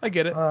 I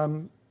get it.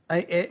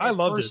 I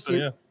loved it.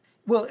 Yeah.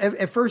 Well,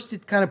 at first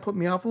it kind of put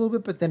me off a little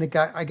bit, but then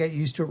I got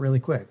used to it really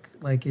quick.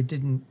 Like it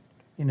didn't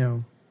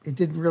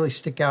really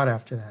stick out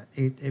after that.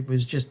 It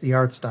was just the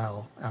art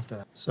style after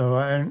that. So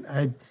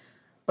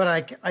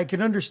I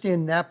can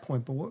understand that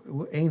point. But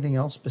anything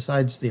else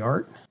besides the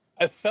art?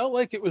 I felt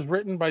like it was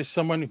written by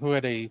someone who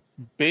had a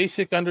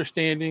basic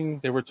understanding.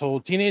 They were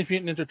told Teenage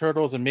Mutant Ninja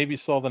Turtles and maybe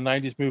saw the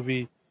 90s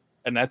movie,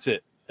 and that's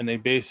it. And they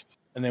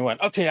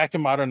went, okay, I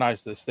can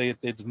modernize this. They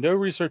did no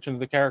research into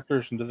the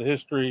characters, into the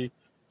history,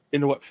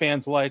 into what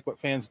fans like, what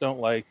fans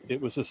don't like.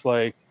 It was just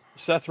like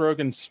Seth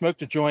Rogen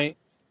smoked a joint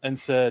and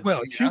said,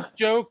 shoot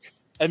joke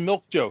and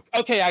milk joke.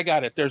 Okay, I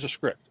got it. There's a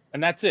script.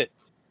 And that's it.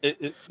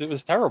 It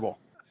was terrible.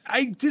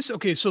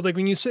 So like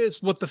when you say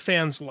it's what the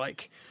fans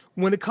like,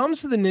 when it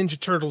comes to the Ninja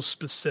Turtles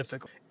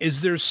specifically,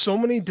 is there so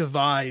many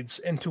divides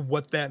into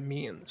what that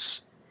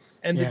means?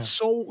 And it's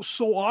so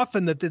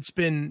often that it's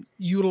been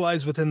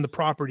utilized within the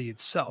property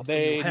itself.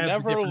 They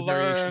never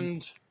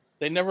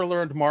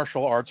learned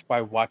martial arts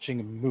by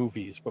watching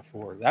movies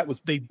before. That was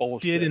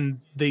bullshit.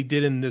 They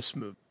did in this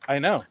movie. I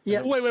know.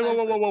 Yeah. Wait,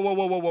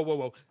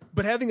 whoa.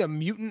 But having a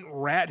mutant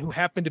rat who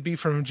happened to be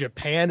from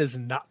Japan is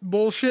not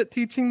bullshit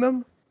teaching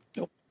them?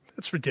 Nope.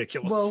 That's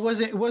ridiculous. Well,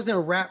 it wasn't a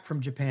rat from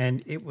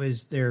Japan. It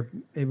was their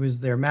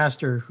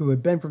master who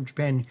had been from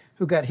Japan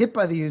who got hit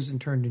by the ooze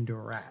and turned into a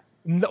rat.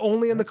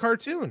 Only in the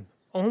cartoon.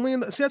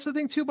 See, that's the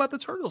thing too about the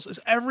Turtles is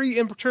every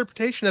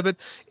interpretation of it,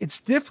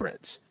 it's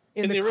different.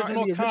 In the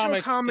original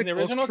comics,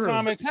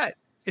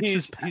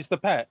 he's the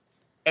pet.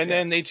 And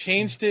then they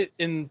changed it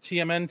in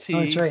TMNT.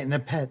 Oh, that's right, in the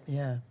pet,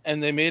 yeah.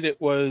 And they made it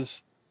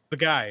was the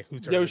guy who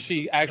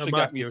Yoshi actually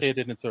got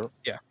mutated into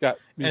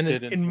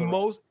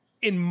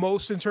in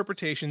most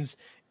interpretations,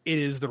 it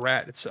is the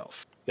rat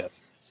itself.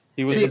 Yes,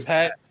 he was a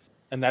pet,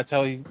 and that's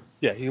how he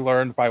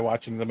learned by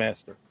watching the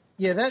master.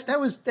 Yeah, that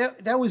was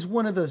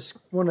one of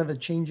the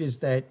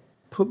changes that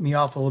put me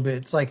off a little bit.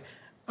 It's like,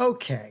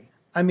 okay,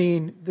 I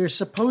mean, they're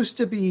supposed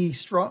to be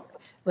strong.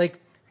 Like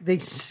they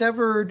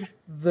severed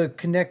the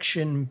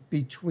connection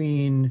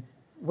between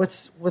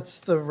what's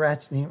the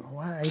rat's name?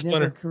 Why I Splinter.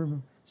 never can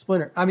remember.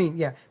 Splinter. I mean,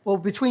 yeah. Well,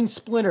 between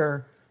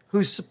Splinter,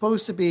 who's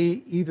supposed to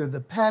be either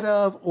the pet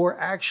of or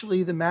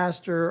actually the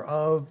master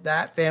of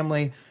that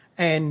family,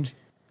 and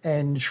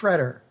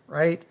Shredder,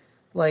 right?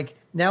 Like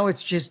now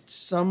it's just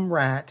some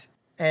rat,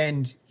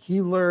 and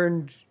they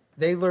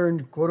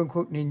learned quote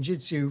unquote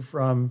ninjutsu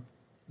from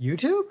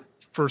YouTube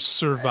for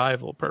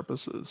survival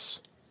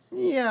purposes.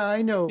 Yeah,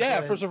 I know.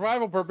 Yeah, but- for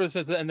survival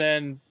purposes, and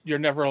then you're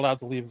never allowed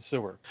to leave the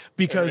sewer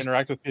Because- or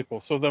interact with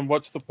people. So then,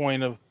 what's the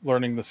point of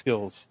learning the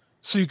skills?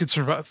 So you could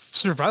survive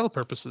survival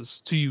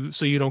purposes so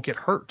you don't get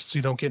hurt, so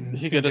you don't get,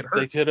 They get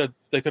hurt. could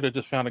have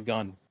just found a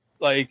gun.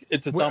 Like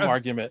it's a Well, dumb I-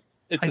 argument.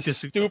 It's I a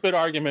disagree. stupid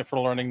argument for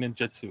learning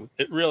ninjutsu.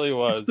 It really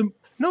was.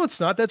 No,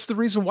 it's not. That's the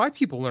reason why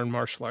people learn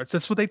martial arts.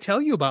 That's what they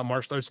tell you about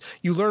martial arts.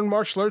 You learn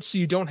martial arts so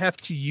you don't have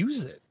to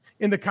use it.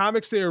 In the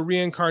comics, they are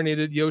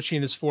reincarnated Yoshi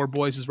and his 4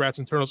 boys as rats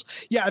and turtles.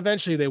 Yeah,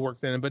 eventually they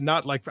worked in, but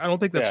not like I don't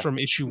think that's Yeah, from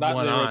issue not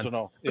 1 the on.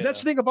 original. But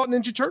that's the thing about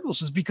Ninja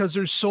Turtles is because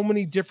there's so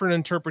many different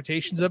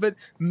interpretations of it,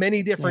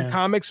 many different Yeah.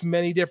 comics,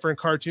 many different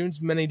cartoons,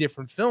 many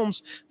different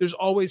films. There's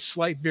always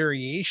slight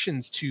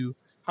variations to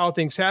how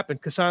things happen.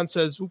 Kassan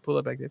says, pull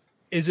it back, Dave.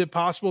 Is it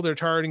possible they're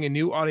targeting a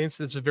new audience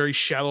that's a very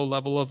shallow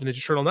level of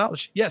Ninja Turtle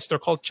knowledge? Yes, they're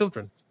called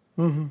children.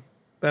 Mm-hmm.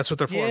 That's what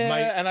they're for.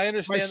 Yeah, and I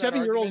understand My that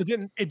 7-year-old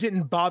it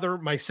didn't bother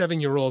my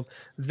 7-year-old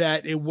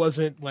that it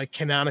wasn't like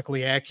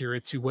canonically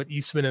accurate to what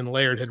Eastman and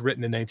Laird had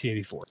written in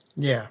 1984.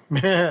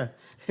 Yeah,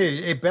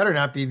 it better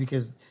not be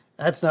because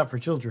that's not for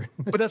children.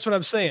 But that's what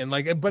I'm saying.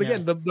 Like, but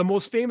again, the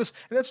most famous,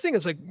 and that's the thing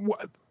is like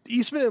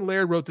Eastman and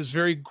Laird wrote this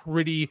very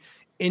gritty,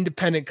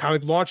 independent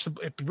comic.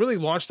 It really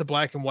launched the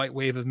black and white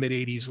wave of mid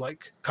 80s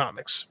like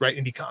comics, right?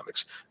 Indie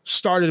comics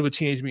started with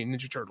Teenage Mutant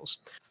Ninja Turtles.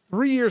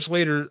 3 years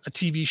later, a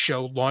TV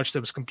show launched that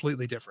was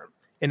completely different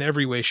in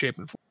every way, shape,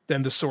 and form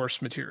than the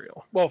source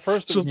material. Well,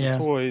 first it was the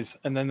toys,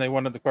 and then they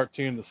wanted the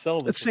cartoon to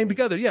sell. It's same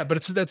together, yeah.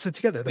 But that's it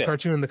together. The Yeah.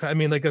 cartoon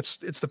and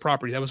it's the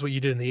property. That was what you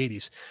did in the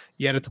 80s.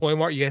 You had a toy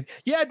mart. You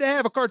had to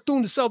have a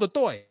cartoon to sell the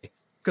toy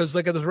because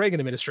like at the Reagan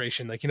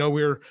administration, like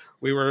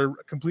we were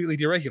completely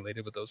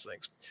deregulated with those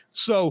things.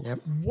 So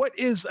what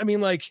is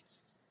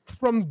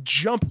from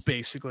jump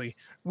basically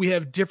we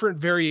have different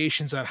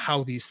variations on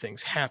how these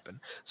things happen.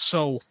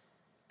 So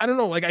I don't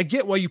know, like I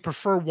get why you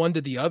prefer one to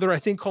the other. I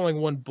think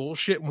calling one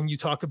bullshit when you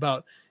talk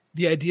about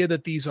the idea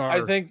that these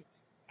are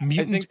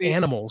mutant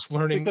animals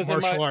learning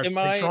martial arts,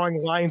 like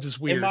drawing lines is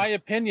weird. In my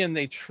opinion,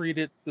 they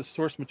treated the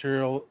source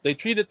material, they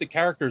treated the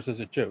characters as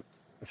a joke.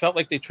 I felt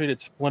like they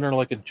treated Splinter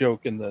like a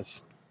joke in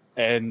this.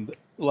 And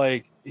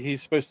like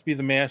he's supposed to be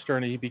the master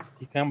and he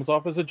comes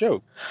off as a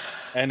joke.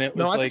 And it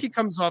was I think he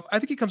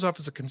comes off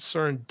as a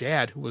concerned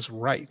dad who was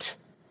right.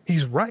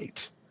 He's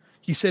right.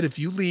 He said, if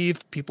you leave,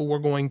 people were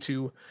going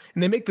to,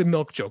 and they make the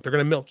milk joke. They're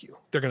going to milk you.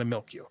 They're going to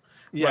milk you.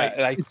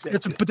 Yeah. Right?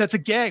 But that's a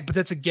gag. But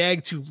that's a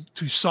gag to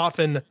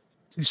soften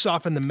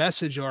the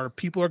message. Or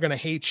people are going to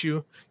hate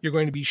you. You're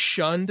going to be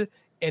shunned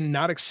and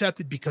not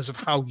accepted because of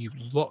how you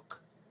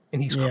look.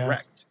 And he's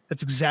correct.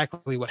 That's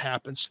exactly what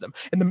happens to them.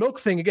 And the milk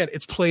thing, again,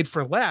 it's played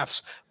for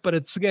laughs, but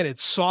it's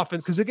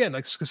softened because again,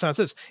 like Kassan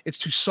says, it's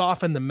to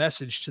soften the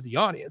message to the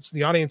audience.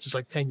 The audience is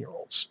like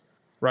 10-year-olds.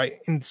 Right.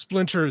 And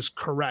Splinter is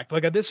correct.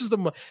 Like this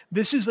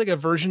is like a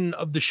version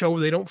of the show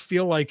where they don't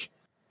feel like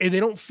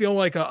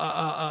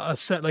a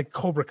set like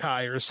Cobra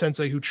Kai or a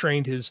sensei who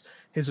trained his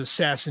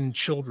assassin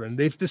children.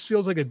 This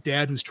feels like a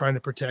dad who's trying to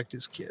protect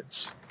his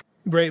kids.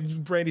 Right.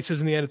 Brandy says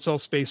in the end, it's all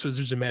space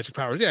wizards and magic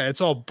powers. Yeah, it's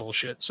all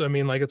bullshit. So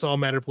it's all a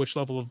matter of which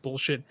level of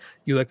bullshit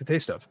you like the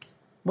taste of.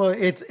 Well,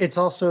 it's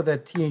also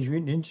that Teenage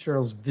Mutant Ninja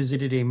Turtles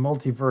visited a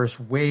multiverse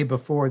way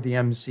before the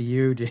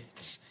MCU did.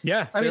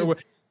 Yeah.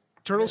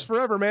 Turtles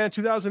Forever, man,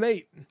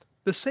 2008.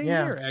 The same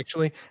year,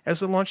 actually,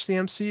 as it launched the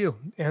MCU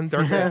and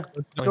Dark Knight.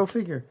 Go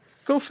figure.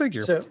 Go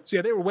figure. So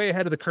yeah, they were way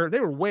ahead of the curve. They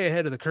were way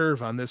ahead of the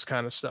curve on this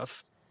kind of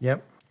stuff.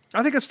 Yep.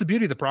 I think that's the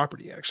beauty of the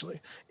property, actually,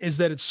 is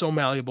that it's so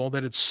malleable,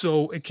 that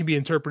it can be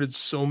interpreted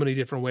so many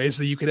different ways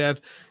that you could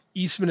have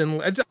Eastman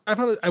and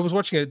I was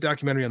watching a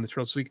documentary on the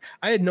Turtles this week.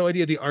 I had no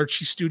idea the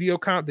Archie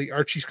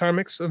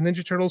comics of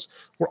Ninja Turtles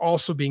were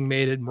also being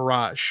made at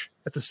Mirage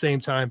at the same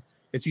time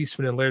as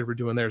Eastman and Laird were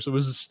doing theirs. So it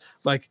was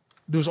like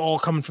it was all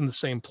coming from the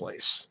same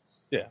place.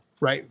 Yeah.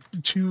 Right.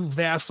 Two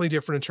vastly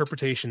different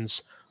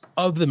interpretations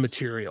of the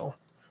material.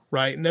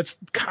 Right. And that's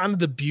kind of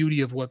the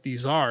beauty of what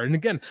these are. And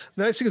again,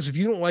 the nice thing is if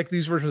you don't like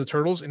these versions of the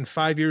Turtles, in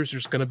 5 years,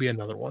 there's going to be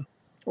another one.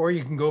 Or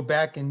you can go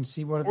back and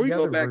see one of the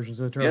other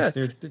versions of the Turtles.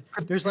 Yeah.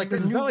 There's like a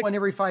new one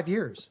every 5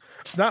 years.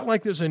 It's not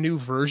like there's a new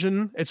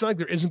version. It's not like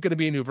there isn't going to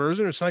be a new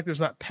version. It's not like there's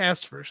not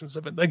past versions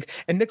of it.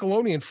 And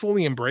Nickelodeon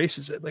fully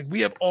embraces it. Like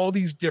we have all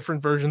these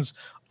different versions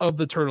of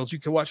the Turtles you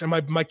can watch.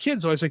 And my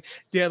kids always like,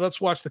 Dad,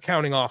 let's watch the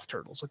Counting Off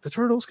Turtles. Like the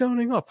Turtles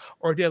Counting Off.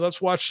 Or Dad,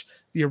 let's watch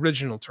the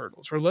original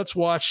Turtles. Or let's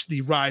watch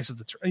the Rise of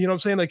the Turtles. You know what I'm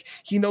saying? Like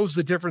he knows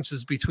the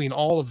differences between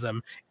all of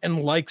them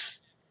and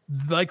likes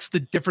likes the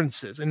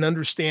differences and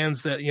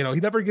understands that, you know, he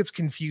never gets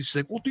confused. He's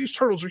like, well, these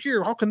turtles are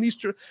here. How can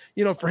these,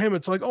 you know, for him,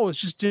 it's like, oh, it's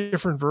just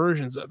different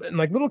versions of it. And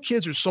like little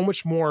kids are so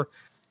much more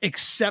they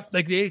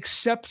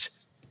accept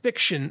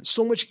fiction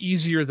so much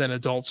easier than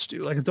adults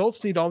do. Like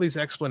adults need all these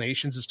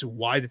explanations as to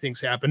why the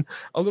things happen.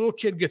 A little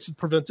kid gets it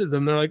prevented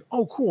them. They're like,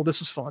 oh, cool.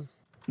 This is fun.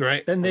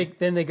 Right. Then they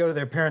go to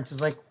their parents. It's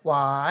like,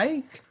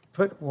 why?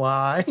 But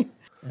why?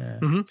 Yeah.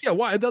 Mm-hmm. Yeah,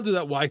 why? They'll do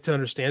that. Why to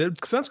understand it.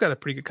 Kassan's got a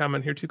pretty good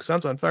comment here too.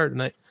 Kassan's on fire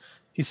tonight.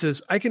 He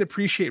says, "I can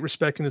appreciate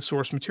respecting the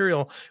source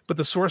material, but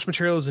the source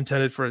material is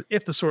intended for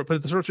the source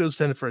material is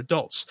intended for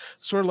adults.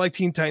 Sort of like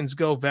Teen Titans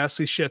Go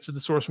vastly shifted the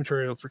source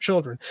material for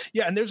children."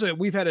 Yeah, and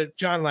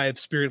John and I have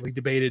spiritedly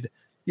debated,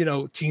 you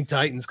know, Teen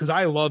Titans, because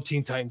I love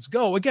Teen Titans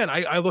Go. Again,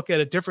 I look at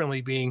it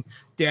differently, being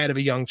dad of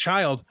a young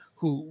child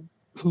who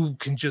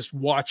can just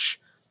watch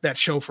that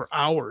show for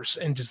hours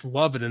and just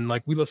love it. And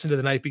like we listen to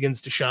The Night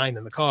Begins to Shine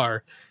in the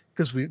car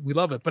because we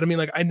love it. But I mean,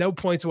 like, I no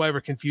point do I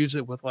ever confuse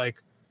it with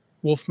like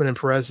Wolfman and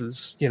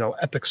Perez's, you know,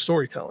 epic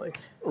storytelling.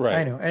 Right.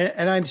 I know.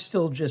 And I'm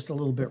still just a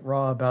little bit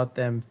raw about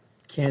them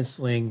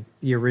canceling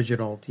the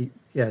original Teen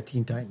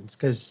Titans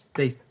because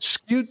they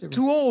skewed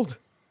too old.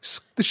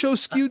 The show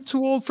skewed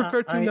too old for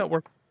Cartoon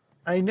Network.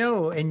 I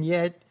know. And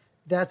yet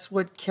that's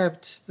what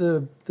kept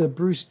the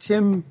Bruce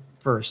Timm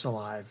verse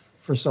alive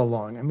for so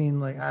long. I mean,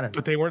 like, I don't know.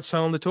 But they weren't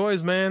selling the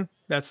toys, man.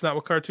 That's not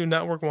what Cartoon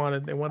Network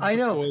wanted. They wanted. I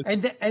know,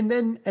 toys. and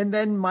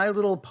then My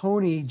Little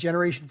Pony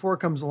Generation 4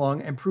 comes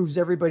along and proves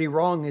everybody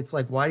wrong. It's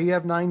like, why do you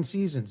have 9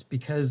 seasons?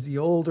 Because the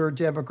older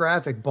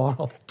demographic bought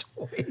all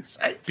the toys.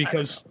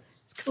 Because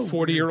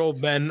 40-year-old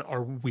men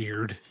are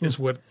weird, is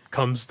what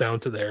comes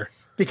down to there.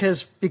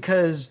 Because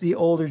the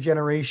older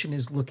generation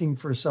is looking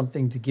for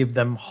something to give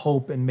them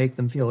hope and make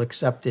them feel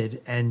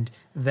accepted, and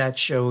that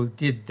show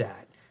did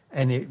that,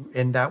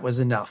 and that was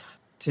enough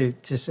to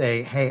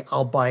say, hey,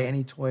 I'll buy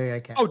any toy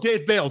I can. Oh,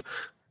 Dave bailed.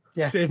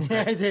 Yeah,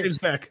 Dave's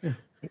back.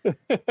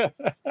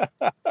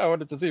 I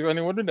wanted to see if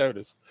anyone would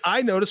notice.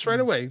 I noticed right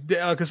away.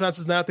 Kassan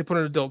says now they put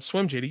an Adult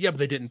Swim, JD. Yeah, but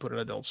they didn't put an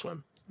Adult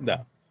Swim.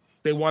 No.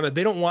 They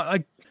don't want,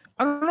 like,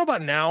 I don't know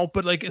about now,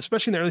 but like,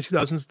 especially in the early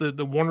 2000s,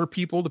 the Warner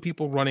people, the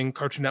people running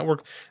Cartoon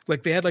Network,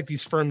 like they had like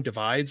these firm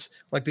divides.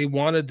 Like they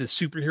wanted the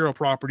superhero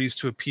properties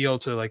to appeal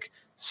to like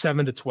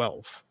 7 to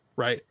 12,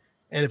 right?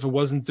 And if it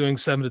wasn't doing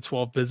 7 to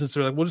 12 business,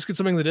 they're like, we'll just get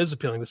something that is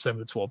appealing to 7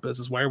 to 12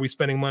 business. Why are we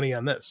spending money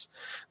on this?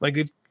 Like,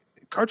 if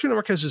Cartoon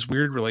Network has this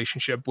weird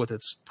relationship with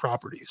its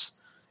properties,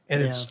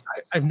 and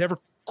I've never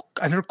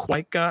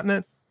quite gotten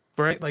it,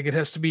 right? Like, it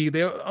has to be,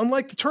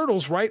 unlike the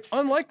Turtles, right?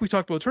 Unlike we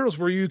talked about Turtles,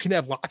 where you can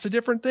have lots of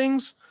different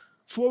things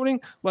floating,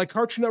 like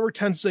Cartoon Network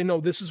tends to say, no,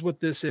 this is what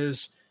this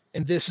is,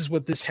 and this is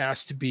what this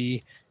has to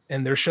be,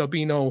 and there shall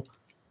be no,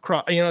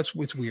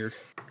 it's weird.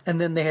 And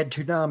then they had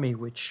Toonami,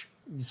 which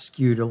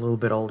skewed a little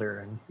bit older,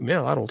 and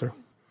a lot older.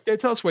 Yeah,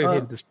 tell us why you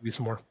hated this movie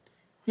some more.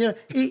 You know,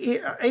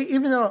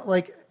 even though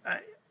like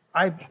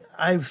I'm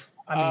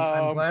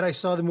glad I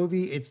saw the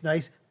movie. It's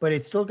nice, but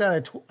it's still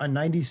got a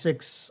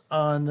 96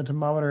 on the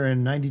thermometer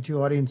and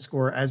 92 audience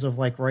score as of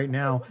like right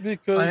now.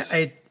 Because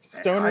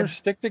stoners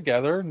stick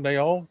together and they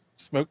all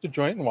smoked a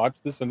joint and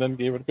watched this and then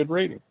gave it a good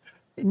rating.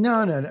 No.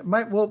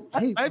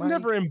 I've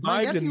never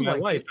imbibed it in my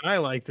life, and I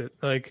liked it.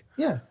 Like,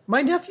 yeah,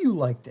 my nephew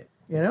liked it.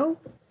 You know,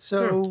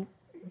 so. Sure.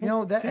 You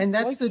know that, and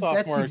that's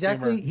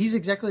exactly he's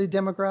exactly the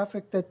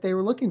demographic that they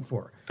were looking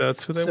for.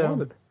 That's who they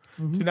wanted.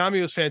 Mm-hmm.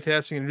 Toonami was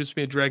fantastic. Introduced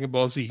me to Dragon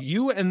Ball Z.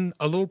 You and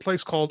a little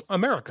place called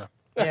America.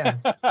 Yeah,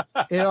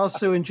 it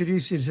also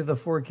introduced you to the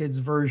 4Kids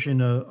version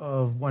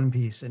of One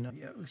Piece, and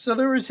so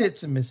there was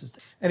hits and misses.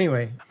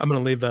 Anyway, I'm going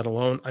to leave that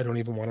alone. I don't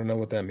even want to know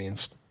what that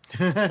means.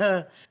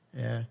 Yeah,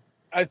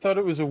 I thought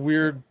it was a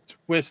weird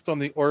twist on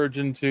the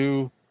origin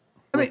too,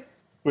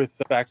 with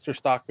Baxter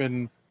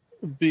Stockman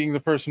being the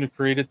person who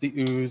created the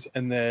ooze,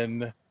 and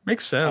then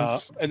makes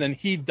sense. And then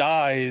he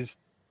dies,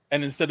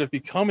 and instead of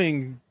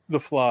becoming the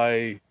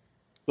fly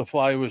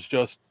was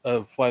just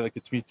a fly that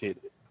gets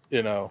mutated.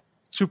 You know,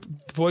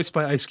 voiced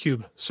by Ice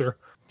Cube, sir.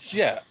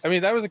 Yeah, I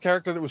mean that was a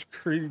character that was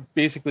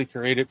basically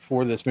created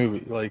for this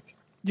movie. Like,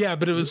 yeah,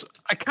 but it was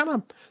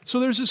so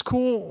there's this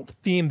cool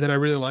theme that I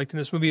really liked in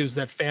this movie. It was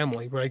that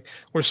family, right,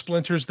 where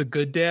Splinter's the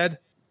good dad,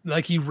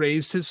 like he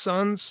raised his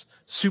sons.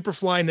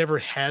 Superfly never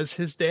has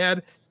his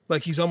dad.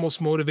 Like he's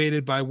almost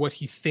motivated by what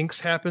he thinks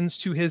happens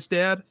to his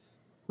dad,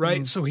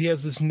 right? So he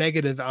has this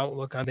negative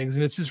outlook on things,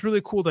 and it's this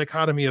really cool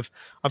dichotomy of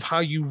how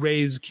you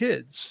raise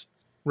kids,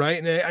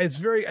 right? And I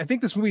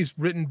think this movie is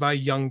written by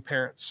young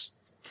parents,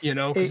 you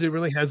know, because it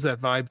really has that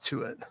vibe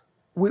to it.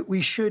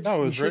 We should.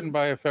 No, it was written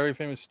by a very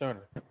famous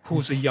stoner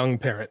who's a young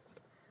parent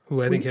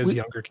who I think has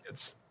younger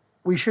kids.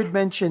 We should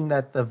mention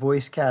that the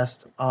voice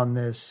cast on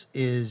this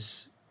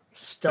is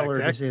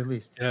stellar to say the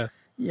least.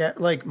 Yeah,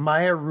 like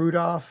Maya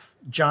Rudolph,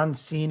 John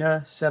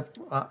Cena, Seth.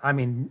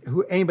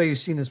 Anybody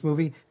who's seen this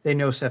movie, they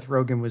know Seth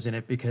Rogen was in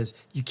it because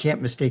you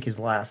can't mistake his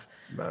laugh.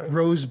 No.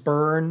 Rose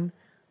Byrne,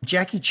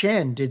 Jackie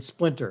Chan did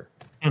Splinter.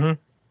 Mm-hmm.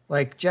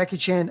 Like Jackie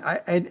Chan,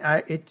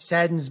 it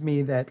saddens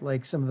me that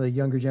like some of the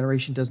younger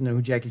generation doesn't know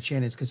who Jackie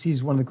Chan is because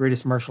he's one of the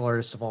greatest martial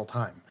artists of all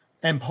time.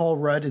 And Paul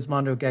Rudd is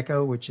Mondo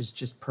Gecko, which is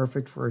just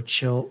perfect for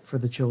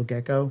the chill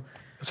gecko.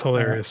 It's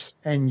hilarious.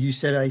 And you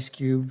said Ice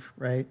Cube,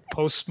 right?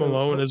 Post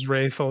Malone is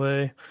Ray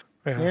Fillet.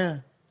 Yeah.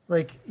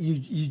 Like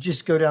you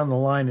just go down the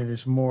line and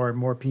there's more and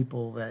more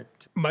people that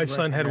my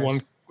son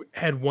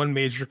had one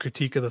major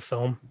critique of the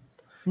film.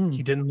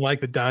 He didn't like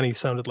that Donnie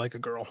sounded like a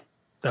girl.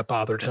 That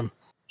bothered him.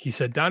 He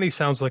said Donnie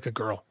sounds like a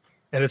girl.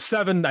 And at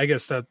 7, I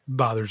guess that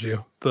bothers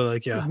you. But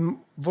like, yeah.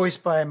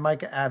 Voiced by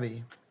Micah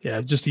Abbey.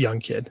 Yeah, just a young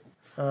kid.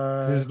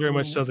 This very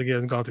much sounds like he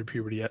hasn't gone through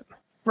puberty yet.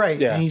 Right.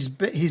 Yeah. And he's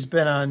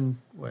been on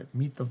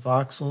Meet the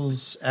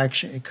Voxels,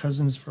 Action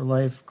Cousins for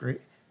Life, Grey's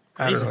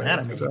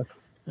Anatomy.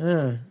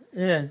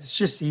 Yeah, it's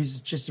just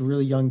he's just a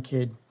really young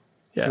kid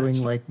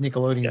doing like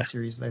Nickelodeon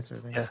series, that sort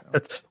of thing. Yeah.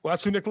 So.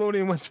 That's who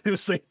Nickelodeon went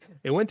to.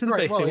 They went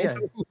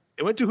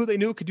to who they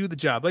knew could do the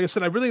job. Like I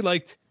said, I really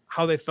liked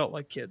how they felt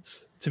like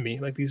kids to me.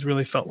 Like these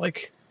really felt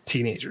like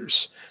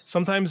teenagers.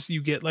 Sometimes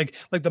you get like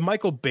the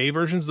Michael Bay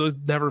versions, those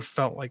never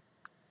felt like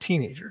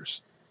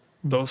teenagers.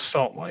 Those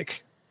felt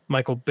like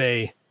Michael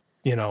Bay,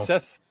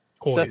 Seth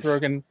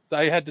Rogen.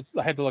 I had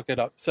to look it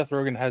up. Seth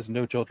Rogen has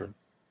no children.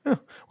 What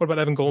about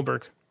Evan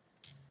Goldberg?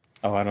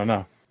 Oh, I don't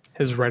know.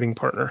 His writing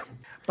partner.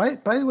 By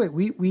the way,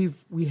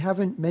 we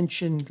haven't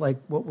mentioned like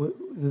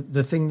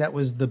the thing that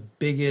was the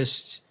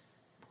biggest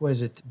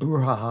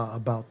brouhaha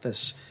about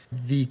this,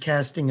 the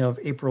casting of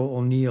April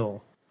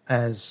O'Neil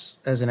as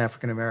an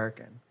African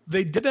American.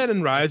 They did that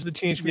in Rise of the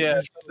Teenage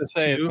Mutant.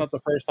 It's not the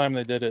first time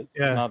they did it.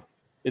 Yeah,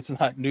 it's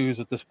not news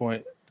at this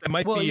point. It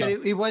might be.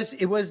 It was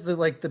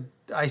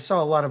I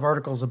saw a lot of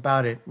articles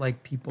about it,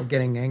 like people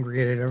getting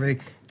angry at it and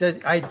everything.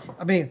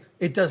 I mean,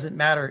 it doesn't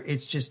matter.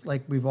 It's just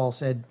like we've all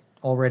said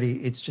already.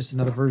 It's just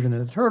another version of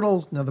the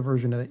Turtles, another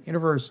version of the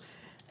universe,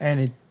 and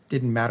it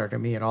didn't matter to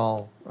me at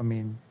all. I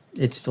mean,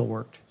 it still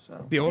worked.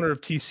 So the owner of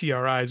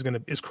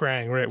TCRI is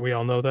crying, right? We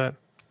all know that.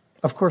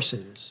 Of course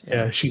it is.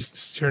 Yeah,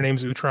 her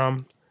name's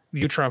Utrom.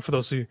 The Utrom, for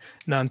those who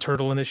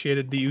non-turtle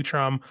initiated, the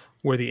Utrom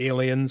were the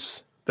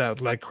aliens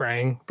that like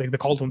Krang. They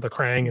called them the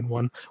Krang in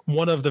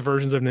one of the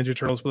versions of Ninja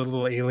Turtles with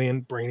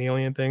little brain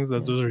alien things.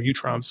 Those are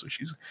Utroms. So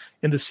she's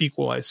in the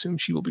sequel. I assume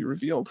she will be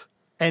revealed.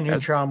 And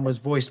Utrom was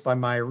voiced by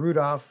Maya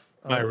Rudolph,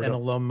 an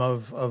alum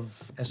of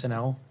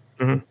SNL,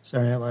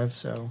 Saturday Night Live.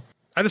 So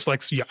I just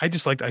liked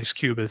Ice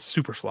Cube as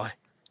Superfly.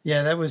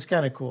 Yeah, that was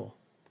kind of cool.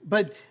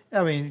 But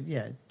I mean,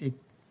 yeah,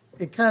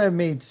 it kind of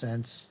made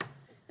sense.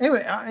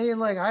 Anyway,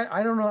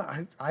 I don't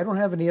know. I don't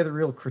have any other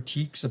real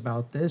critiques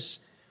about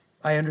this.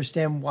 I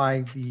understand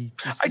why the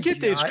CGI, I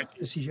get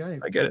the CGI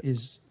I get it.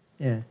 Is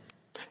yeah.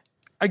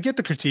 I get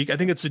the critique. I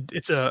think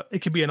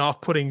it could be an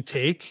off-putting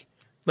take.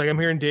 Like I'm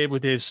hearing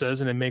what Dave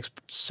says, and it makes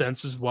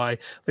sense as why.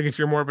 Like if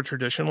you're more of a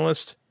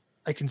traditionalist,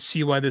 I can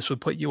see why this would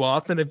put you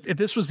off. And if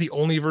this was the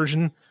only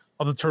version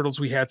of the Turtles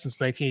we had since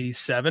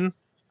 1987,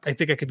 I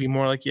think I could be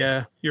more like,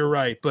 yeah, you're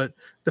right. But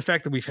the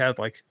fact that we've had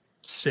like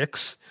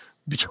 6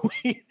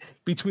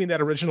 between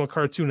that original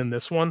cartoon and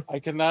this one, I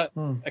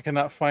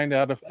cannot find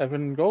out if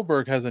Evan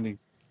Goldberg has any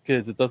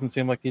kids. It doesn't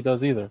seem like he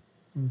does either.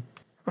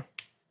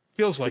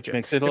 Feels like it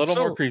makes it a little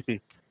more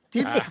creepy.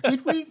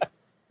 Did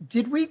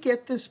we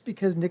get this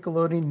because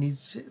Nickelodeon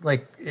needs,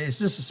 like, is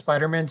this a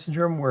Spider-Man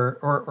syndrome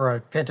or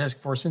a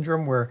Fantastic Four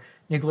syndrome where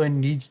Nickelodeon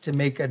needs to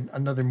make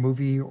another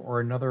movie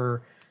or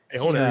another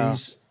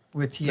series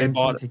with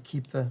TMNT to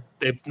keep the?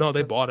 They bought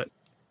it.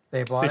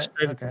 They bought it.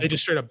 Okay. They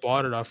just straight up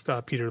bought it off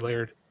Peter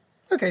Laird.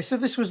 Okay, so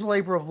this was a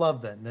labor of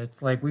love then.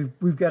 That's like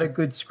we've got a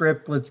good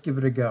script. Let's give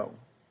it a go.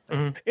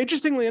 Mm-hmm.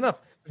 Interestingly enough,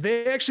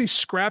 they actually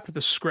scrapped the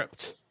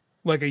script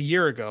like a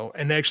year ago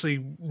and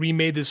actually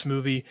remade this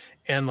movie.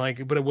 And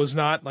but it was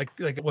not like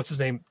what's his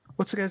name?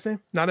 What's the guy's name?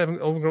 Not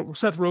Evan.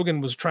 Seth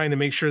Rogen was trying to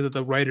make sure that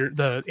the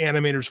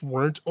animators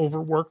weren't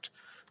overworked,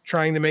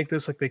 trying to make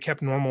this like they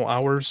kept normal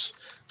hours.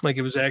 Like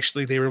it was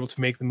actually they were able to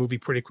make the movie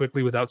pretty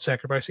quickly without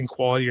sacrificing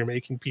quality or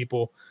making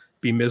people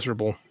be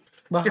miserable.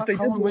 Well,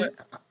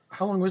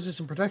 how long was this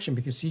in production?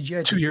 Because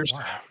CGI 2 years.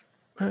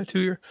 2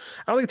 years.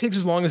 I don't think it takes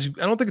as long as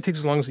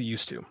it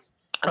used to.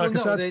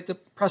 The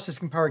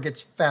processing power gets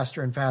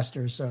faster and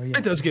faster. So yeah,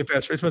 it does get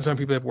faster. It depends on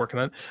people that have working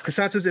on it.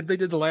 Cassat says if they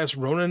did The Last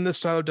Ronin in this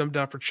style, dumbed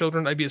down for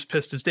children, I'd be as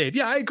pissed as Dave.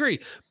 Yeah, I agree.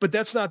 But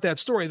that's not that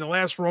story. The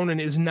Last Ronin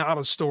is not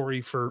a story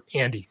for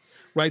Andy,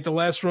 right? The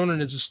Last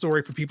Ronin is a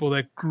story for people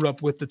that grew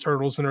up with the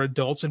Turtles and are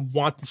adults and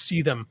want to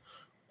see them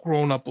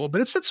grown up a little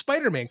bit. It's that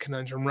Spider-Man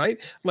conundrum, right?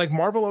 Like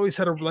Marvel always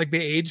had they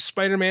aged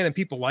Spider-Man and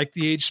people liked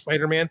the aged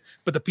Spider-Man,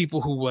 but the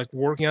people who like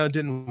working on it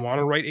didn't want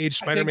to write aged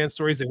Spider-Man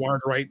stories. They wanted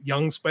to write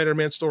young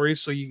Spider-Man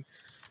stories. So you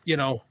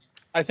know,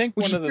 I think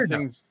one of the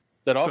things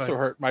that also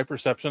hurt my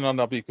perception, and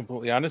I'll be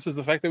completely honest, is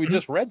the fact that we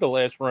just read The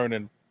Last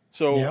Ronin.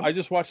 So I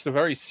just watched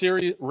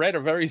read a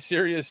very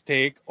serious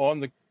take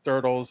on the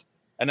Turtles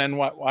and then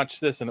watched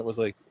this and it was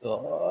like,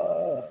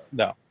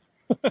 no.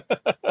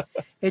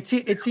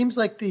 It seems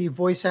like the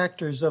voice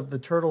actors of the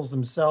Turtles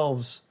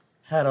themselves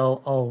had a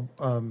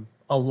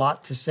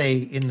lot to say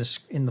in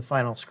the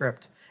final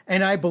script,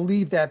 and I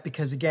believe that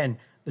because again,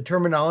 the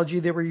terminology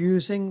they were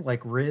using,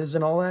 like Riz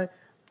and all that,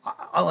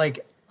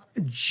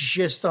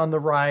 just on the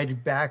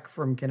ride back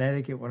from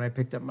Connecticut when I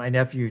picked up my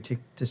nephew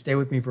to stay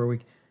with me for a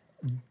week.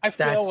 I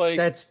feel like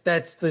that's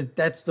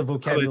the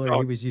vocabulary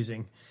he was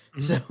using.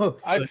 So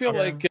I feel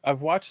like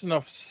I've watched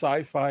enough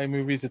sci-fi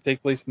movies that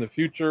take place in the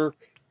future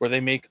where they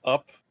make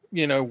up,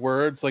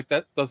 words like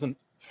that doesn't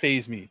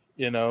faze me.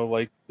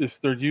 Like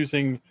if they're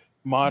using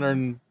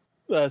modern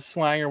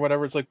slang or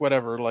whatever, it's like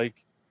whatever. Like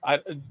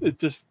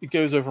it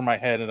goes over my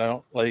head, and I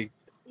don't like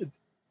it.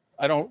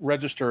 I don't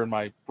register in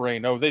my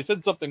brain. Oh, they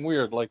said something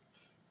weird. Like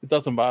it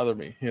doesn't bother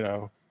me,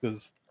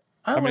 because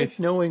I like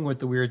knowing what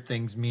the weird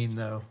things mean,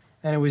 though.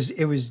 And it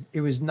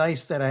was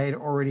nice that I had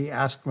already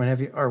asked my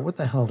nephew, or what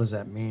the hell does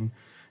that mean?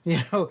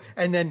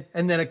 And then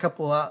a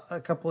couple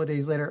of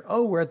days later,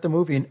 oh, we're at the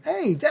movie, and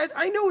hey, that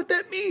I know what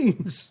that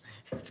means.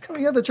 It's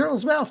coming out of the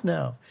turtle's mouth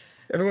now.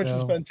 Everyone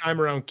should spend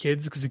time around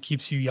kids because it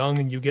keeps you young,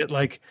 and you get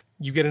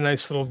a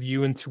nice little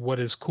view into what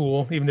is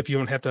cool, even if you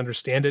don't have to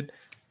understand it.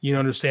 You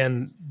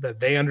understand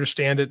that they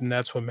understand it, and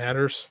that's what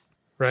matters,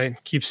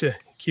 right? Keeps you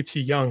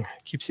young,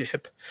 keeps you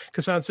hip.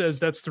 Kassan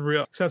says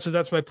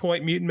that's my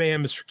point. Mutant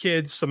Mayhem is for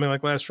kids. Something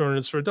like Last Ronin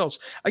is for adults.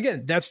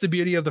 Again, that's the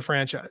beauty of the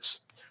franchise,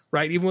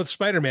 right? Even with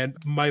Spider-Man,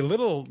 my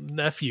little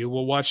nephew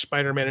will watch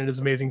Spider-Man and His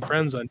Amazing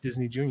Friends on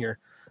Disney Junior,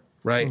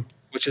 right?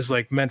 Which is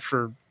like meant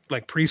for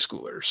like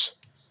preschoolers.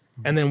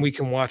 And then we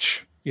can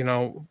watch,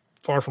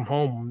 Far From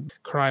Home,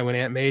 cry when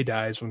Aunt May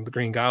dies, when the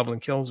Green Goblin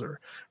kills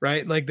her,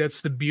 right? Like that's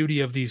the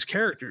beauty of these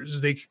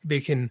characters. They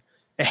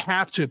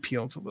have to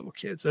appeal to little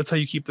kids. That's how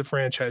you keep the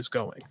franchise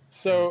going.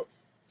 So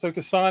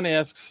Kassan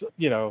asks,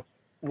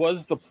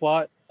 was the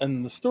plot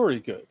and the story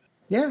good?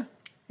 Yeah,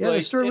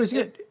 the story was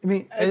good. I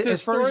mean, it's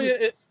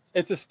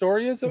a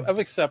story of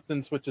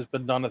acceptance, which has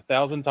been done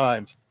 1,000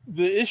 times.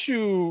 The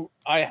issue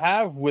I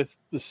have with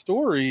the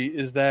story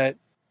is that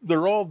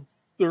they're all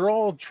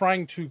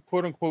trying to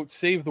quote unquote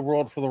save the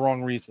world for the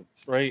wrong reasons,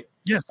 right?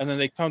 Yes. And then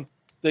they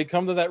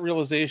come to that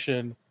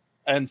realization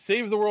and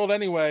save the world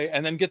anyway,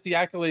 and then get the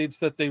accolades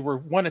that they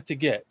wanted to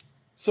get.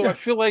 So I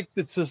feel like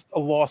it's just a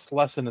lost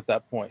lesson at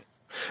that point.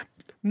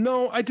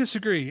 No, I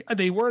disagree.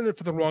 They were in it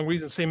for the wrong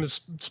reason, same as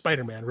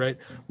Spider-Man, right?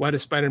 Why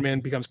does Spider-Man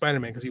become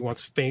Spider-Man? Because he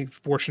wants fame,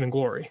 fortune, and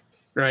glory,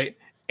 right?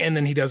 And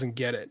then he doesn't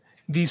get it.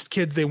 These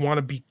kids, they want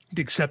to be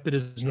accepted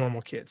as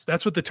normal kids.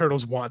 That's what the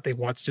Turtles want. They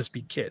want to just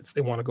be kids.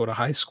 They want to go to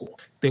high school.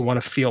 They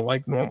want to feel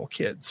like normal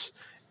kids.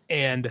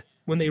 And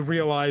when they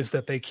realize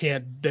that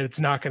that it's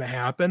not going to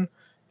happen,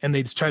 and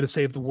they just try to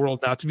save the world,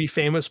 not to be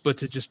famous, but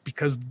to just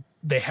because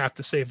they have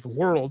to save the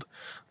world,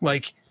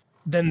 like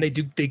then they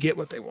get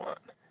what they want.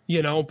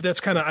 But that's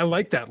kind of, I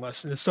like that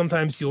lesson, is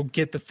sometimes you'll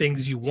get the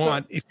things you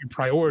want if your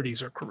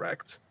priorities are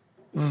correct.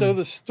 So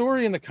the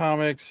story in the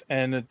comics,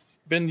 and it's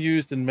been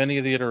used in many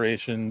of the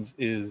iterations,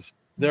 is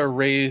they're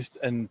raised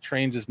and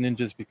trained as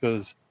ninjas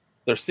because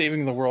they're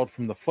saving the world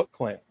from the Foot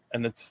Clan.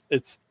 And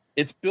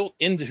it's built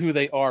into who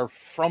they are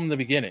from the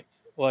beginning.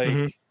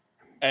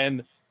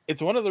 And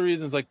it's one of the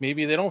reasons, like,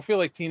 maybe they don't feel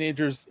like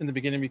teenagers in the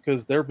beginning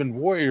because they've been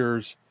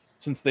warriors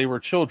since they were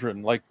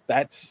children. Like,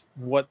 that's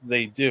what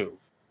they do.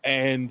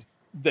 And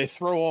they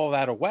throw all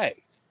that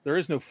away. There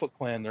is no Foot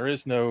Clan. There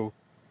is no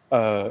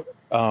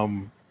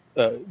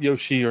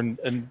Yoshi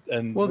and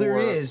well, there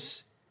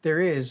is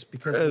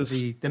because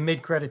of the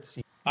mid-credits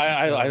scene.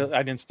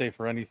 I didn't stay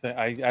for anything.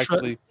 I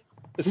actually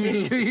as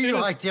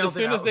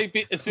soon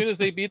as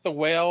they beat the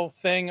whale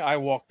thing, I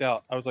walked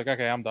out. I was like,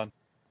 okay, I'm done.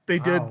 They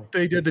did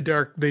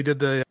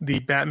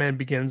the Batman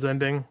Begins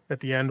ending at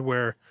the end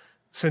where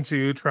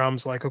Sensu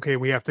Ultram's like, okay,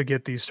 we have to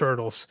get these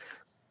turtles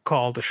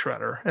called the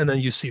Shredder, and then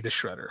you see the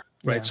Shredder,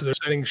 right? Yeah. So they're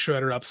setting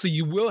Shredder up. So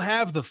you will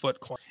have the Foot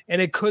Clan,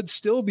 and it could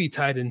still be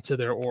tied into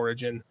their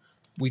origin.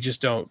 We just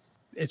don't.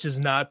 It's just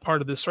not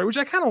part of this story, which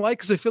I kind of like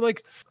because I feel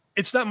like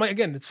it's not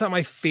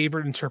my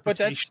favorite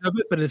interpretation of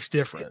it, but it's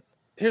different.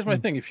 Here's my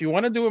thing: if you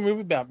want to do a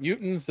movie about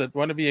mutants that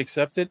want to be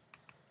accepted,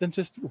 then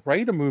just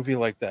write a movie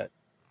like that.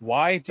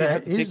 Why do you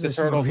have to take the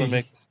turtles and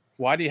make?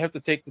 Why do you have to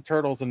take the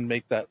turtles and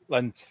make that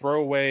and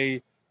throw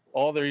away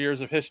all their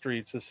years of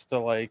history just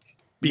to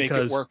make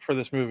it work for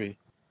this movie?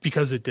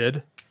 Because it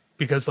did.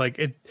 Because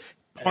it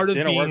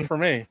didn't work for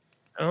me.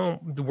 Oh,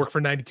 it worked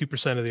for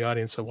 92% of the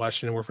audience that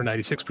watched it, and it worked for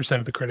 96%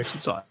 of the critics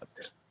that saw it.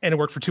 And it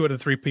worked for 2 out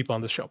of 3 people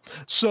on the show.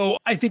 So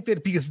I think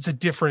that because it's a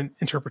different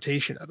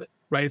interpretation of it,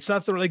 right? It's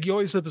not like you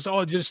always said this,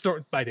 just throw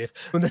it, bye, Dave.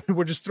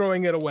 We're just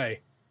throwing it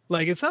away.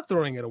 Like, it's not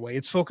throwing it away.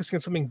 It's focusing on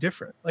something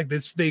different. Like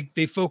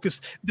their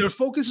focus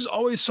is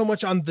always so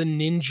much on the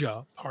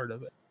ninja part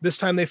of it. This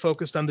time they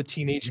focused on the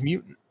teenage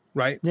mutant.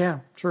 Right.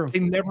 Yeah. True. We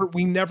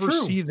never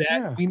see that.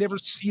 Yeah. We never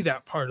see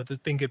that part of the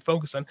thing get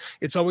focused on.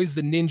 It's always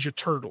the Ninja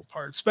Turtle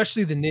part,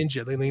 especially the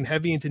ninja. They lean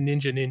heavy into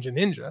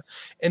ninja.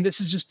 And this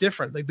is just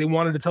different. Like they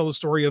wanted to tell the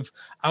story of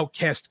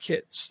outcast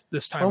kids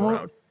this time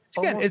around.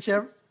 Again, it's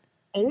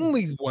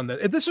only one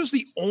that if this was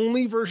the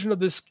only version of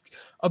this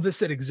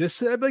that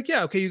existed, I'd be like,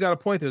 yeah, okay, you got a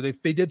point there. They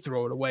did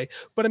throw it away.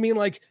 But I mean,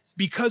 like,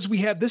 because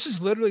this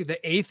is literally the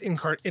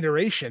 8th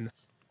iteration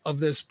of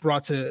this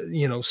brought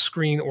to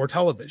screen or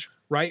television,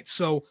 right?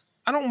 So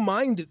I don't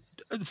mind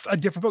a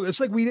different focus.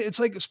 It's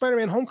like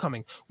Spider-Man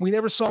Homecoming. We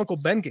never saw Uncle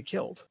Ben get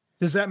killed,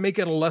 does that make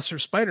it a lesser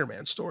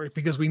Spider-Man story?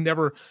 Because we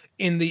never,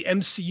 in the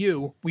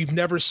MCU, we've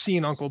never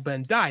seen Uncle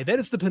Ben die. That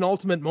is the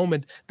penultimate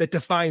moment that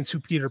defines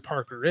who Peter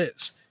Parker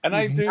is. And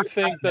I do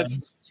think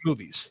that's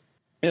movies.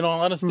 In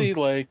all honesty,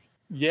 like,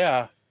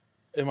 yeah,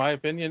 in my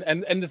opinion.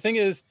 And the thing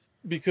is,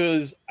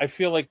 because I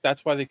feel like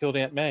that's why they killed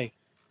Aunt May,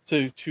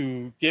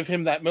 to give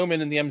him that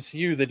moment in the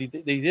MCU that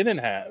they didn't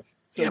have.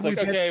 So it's like,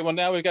 okay, well,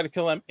 now we've got to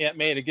kill Aunt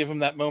May to give him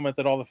that moment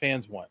that all the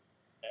fans want.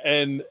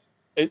 And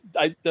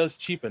it does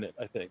cheapen it,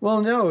 I think.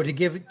 Well, no, to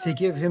give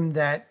him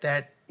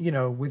that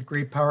with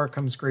great power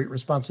comes great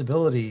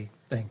responsibility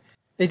thing.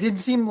 It didn't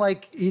seem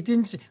like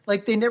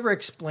they never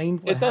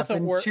explained what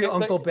happened to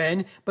Uncle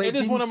Ben, but it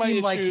didn't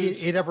seem like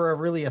it ever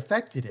really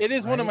affected it. It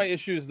is one of my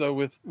issues, though,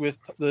 with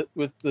the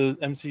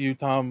MCU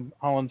Tom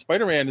Holland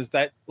Spider-Man, is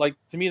that, like,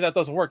 to me that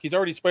doesn't work. He's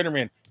already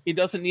Spider-Man. He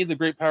doesn't need the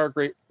great power,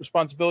 great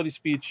responsibility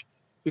speech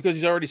because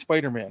he's already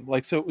Spider-Man.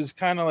 Like, so it was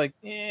kind of like,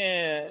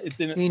 it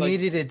didn't. He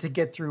needed it to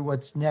get through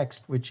what's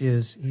next, which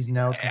is he's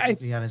now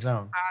completely on his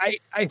own.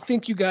 I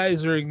think you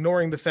guys are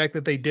ignoring the fact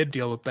that they did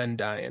deal with Ben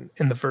dying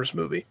in the first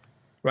movie.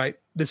 Right.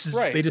 This is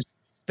right.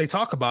 They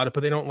talk about it,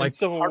 but they don't like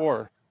Civil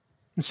War.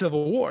 In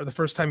Civil War, the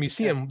first time you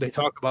see him, they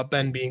talk about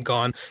Ben being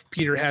gone.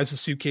 Peter has a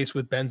suitcase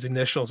with Ben's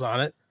initials on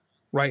it.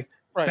 Right.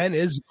 Ben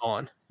is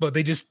gone, but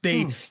they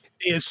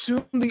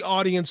assume the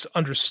audience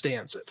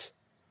understands it.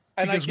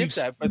 And I get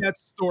that, but that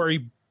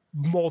story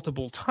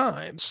multiple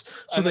times,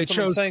 so they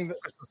chose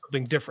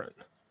something different.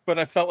 But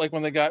I felt like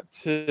when they got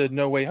to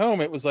No Way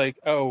Home, it was like,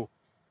 oh,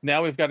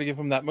 now we've got to give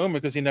him that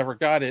moment because he never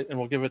got it, and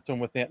we'll give it to him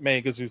with Aunt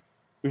May because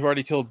we've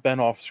already killed Ben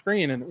off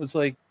screen. And it was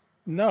like,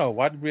 no,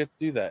 why did we have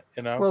to do that?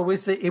 You know? Well,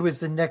 it was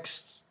the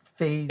next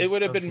phase. It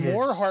would have been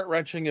more heart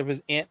wrenching if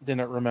his aunt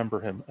didn't remember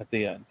him at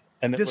the end.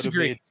 And it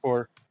Disagree.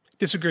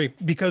 Disagree,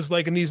 because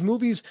like in these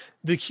movies,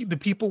 the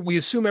people, we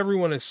assume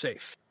everyone is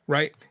safe,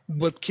 right?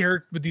 What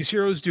these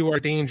heroes do are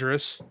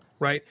dangerous,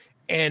 right?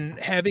 And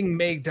having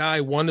Meg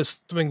die, one, is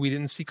something we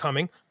didn't see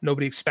coming.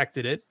 Nobody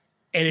expected it.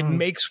 And it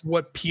makes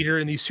what Peter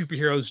and these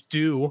superheroes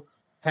do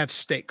have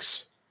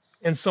stakes.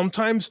 And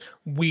sometimes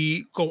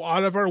we go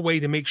out of our way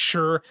to make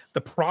sure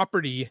the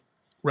property,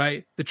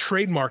 right, the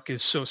trademark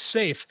is so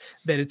safe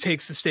that it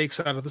takes the stakes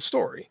out of the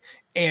story.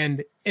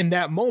 And in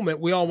that moment,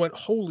 we all went,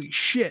 holy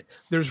shit,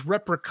 there's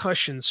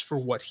repercussions for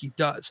what he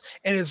does.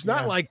 And it's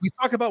not like we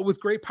talk about with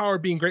great power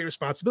being great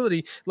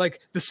responsibility.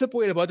 Like the simple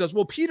way about it does,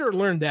 well, Peter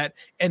learned that,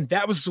 and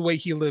that was the way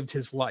he lived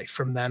his life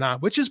from then on,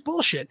 which is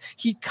bullshit.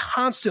 He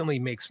constantly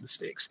makes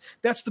mistakes.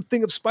 That's the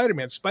thing of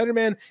Spider-Man.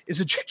 Spider-Man is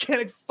a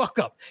gigantic fuck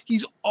up.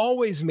 He's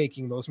always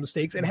making those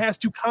mistakes and has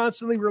to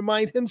constantly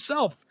remind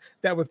himself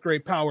that with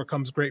great power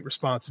comes great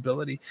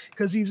responsibility,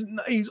 because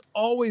he's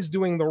always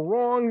doing the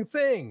wrong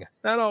thing.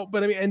 Not all,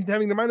 but I mean, and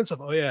having to remind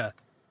himself, oh yeah,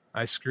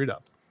 I screwed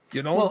up.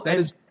 You know,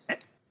 well,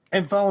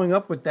 and following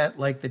up with that,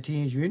 like the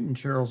Teenage Mutant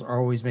Turtles are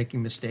always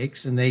making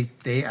mistakes, and they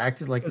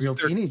acted like real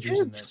teenagers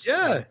in this.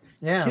 Yeah.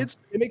 Kids,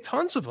 they make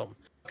tons of them.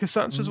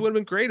 Because would have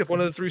been great if one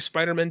of the three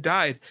Spider-Men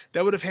died.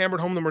 That would have hammered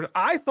home the murder.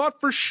 I thought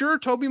for sure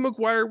Tobey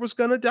Maguire was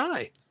going to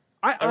die.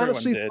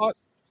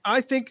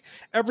 I think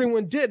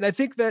everyone did. And I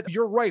think that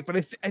you're right.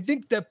 But I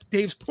think that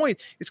Dave's point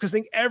is because I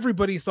think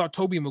everybody thought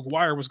Tobey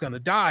Maguire was going to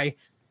die,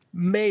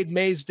 made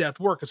May's death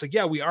work. It's like,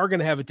 yeah, we are going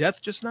to have a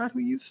death, just not who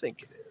you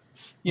think it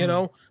is, you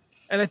know?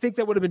 And I think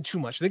that would have been too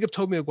much. I think if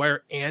Tobey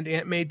Maguire and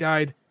Aunt May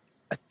died,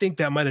 I think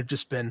that might have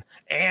just been,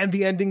 and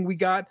the ending we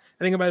got,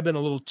 I think it might have been a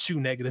little too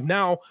negative.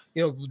 Now,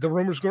 you know, the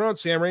rumors going on,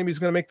 Sam Raimi's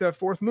going to make that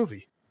fourth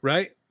movie,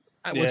 right?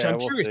 Which I'm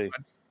curious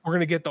about. We're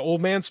going to get the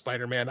old man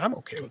Spider-Man. I'm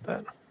okay with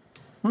that.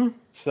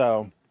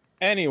 So,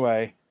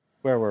 anyway,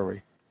 where were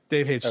we?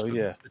 Dave hates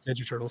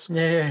Ninja Turtles.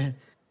 Yeah.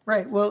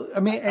 Right. Well, I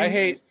mean, I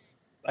hate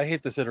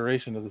this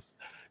iteration of this.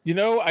 You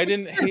know, I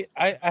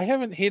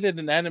haven't hated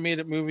an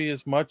animated movie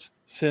as much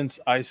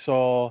since I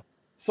saw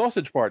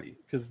Sausage Party,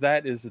 because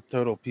that is a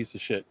total piece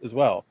of shit as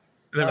well.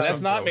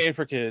 That's not made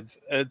for kids.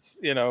 It's,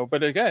 you know,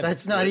 but again,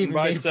 that's not even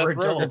made for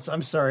adults.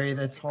 I'm sorry.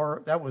 That's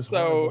horrible. That was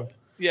horrible.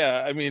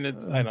 Yeah, I mean,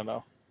 it's I don't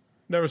know.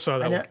 Never saw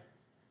that one.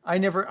 I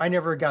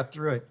never got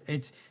through it.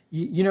 It's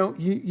you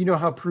know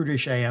how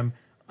prudish I am.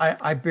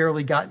 I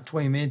barely got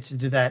 20 minutes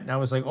into that, and I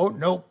was like, oh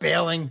no,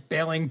 bailing,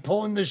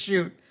 pulling the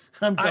chute.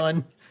 I'm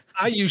done.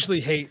 I usually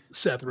hate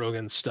Seth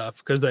Rogen's stuff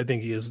because I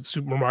think he is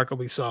super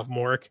remarkably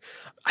sophomoric.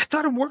 I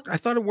thought it worked. I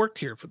thought it worked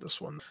here for this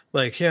one.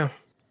 Like, yeah,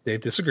 Dave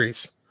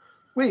disagrees.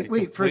 Wait,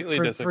 for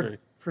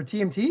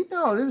TMT?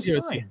 No, it was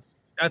fine.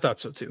 I thought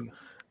so too.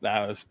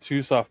 No, it's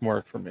too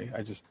sophomoric for me.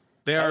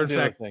 They're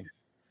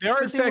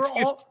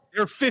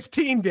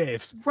 15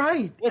 days.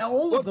 Right.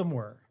 All of them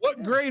were.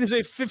 What grade is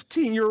a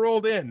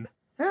 15-year-old in?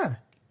 Yeah.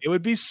 It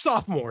would be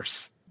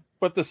sophomores.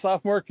 But the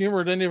sophomoric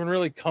humor didn't even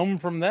really come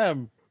from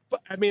them.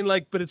 But I mean,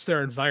 but it's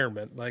their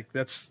environment. Like,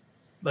 that's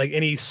like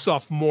any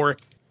sophomoric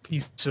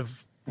piece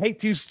of, I hate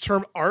to use the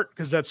term art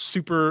because that's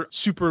super,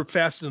 super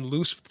fast and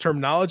loose with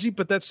terminology,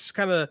 but that's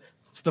kind of,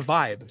 it's the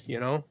vibe, you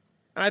know?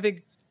 And I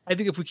think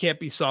if we can't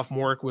be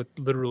sophomoric with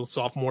literal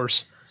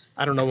sophomores,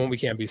 I don't know when we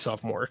can't be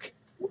sophomoric.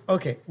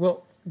 Okay.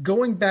 Well,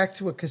 going back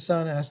to what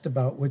Kassan asked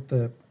about with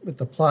the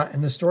plot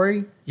and the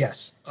story,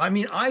 yes. I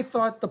mean, I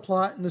thought the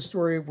plot and the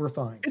story were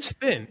fine. It's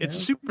thin. It's a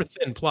super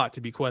thin plot,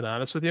 to be quite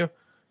honest with you.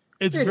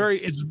 It's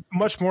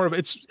It's more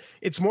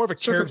of a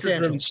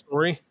character-driven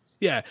story.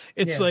 Yeah,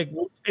 it's they're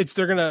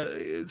gonna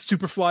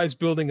Superfly's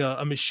building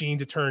a machine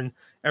to turn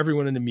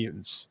everyone into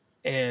mutants,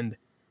 and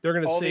they're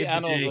gonna save the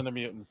animals day. into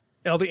mutants.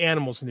 All the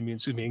animals into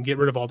mutants, and get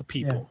rid of all the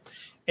people. Yeah.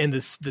 And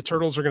the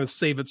turtles are going to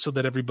save it so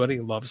that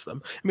everybody loves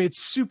them. I mean,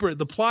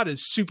 the plot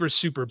is super,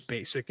 super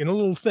basic and a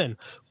little thin,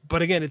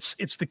 but again,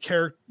 it's the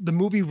character. The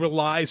movie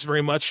relies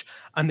very much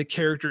on the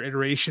character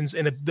iterations,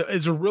 and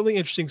it's a really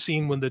interesting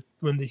scene when the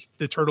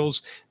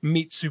turtles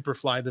meet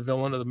Superfly, the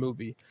villain of the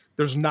movie.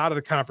 There's not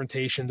a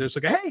confrontation. There's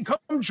like, hey, come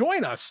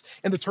join us,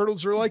 and the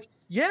turtles are like,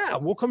 yeah,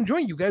 we'll come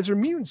join you. Guys are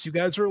mutants. You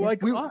guys are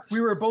like us. We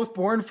were both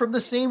born from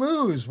the same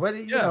ooze.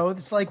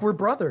 It's like we're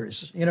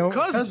brothers.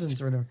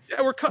 Cousins or whatever.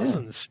 Yeah, we're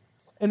cousins. Yeah.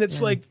 And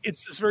it's like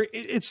it's very,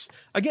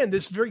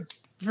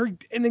 very.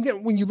 And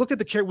again, when you look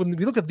at when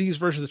we look at these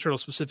versions of the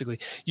Turtles specifically,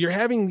 you're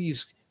having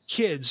these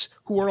kids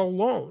who are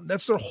alone.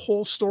 That's their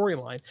whole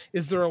storyline.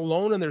 Is they're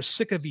alone and they're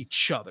sick of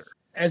each other,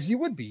 as you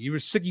would be. You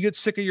get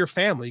sick of your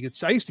family.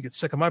 I used to get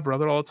sick of my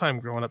brother all the time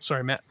growing up.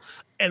 Sorry, Matt.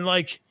 And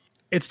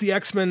it's the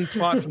X-Men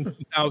plot from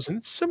 2000.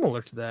 It's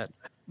similar to that.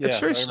 It's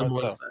very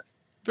similar to that.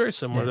 Very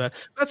similar to that.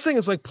 That's the thing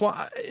is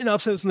plot.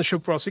 I've said this in the show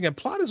before. So again,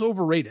 plot is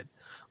overrated.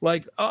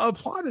 A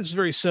plot is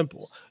very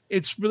simple.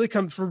 It's really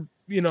come from,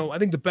 I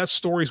think the best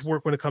stories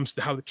work when it comes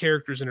to how the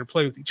characters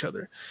interplay with each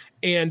other.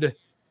 And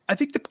I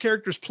think the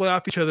characters play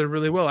off each other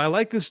really well. I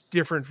like this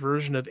different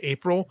version of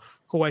April,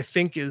 who I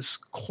think is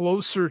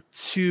closer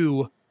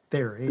to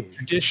their age.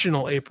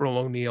 Traditional April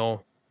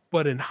O'Neil,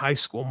 but in high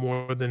school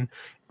more than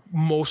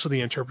most of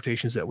the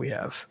interpretations that we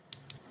have.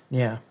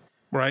 Yeah.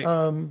 Right.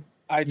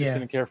 I just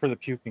didn't care for the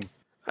puking.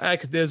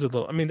 There's a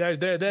little, I mean, there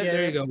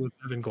you go with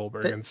Evan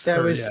Goldberg.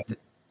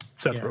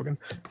 Seth Rogen.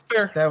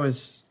 Fair.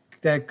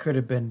 That could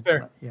have been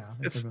fair.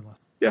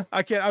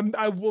 I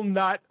I will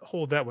not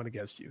hold that one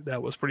against you.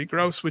 That was pretty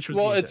gross.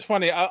 It's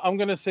funny. I'm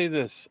going to say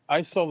this.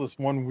 I saw this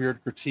one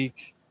weird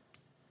critique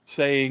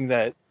saying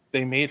that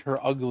they made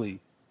her ugly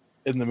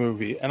in the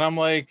movie, and I'm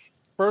like,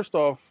 first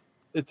off,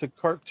 it's a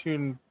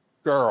cartoon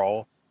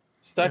girl.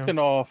 Second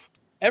off,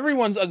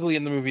 everyone's ugly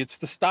in the movie. It's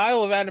the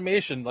style of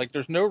animation.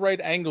 There's no right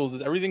angles.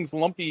 Everything's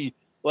lumpy.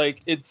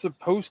 It's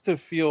supposed to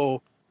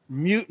feel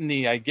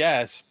mutiny, I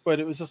guess, but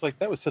it was just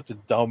that was such a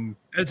dumb.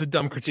 It's a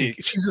dumb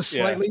critique. She's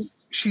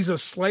a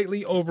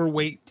slightly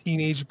overweight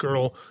teenage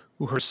girl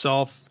who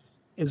herself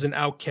is an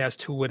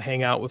outcast who would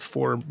hang out with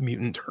 4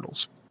 mutant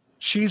turtles.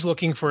 She's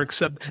looking for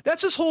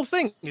That's his whole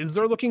thing. Is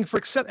they're looking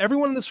for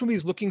everyone in this movie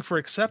is looking for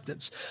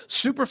acceptance.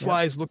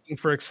 Superfly is looking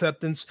for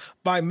acceptance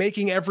by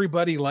making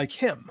everybody like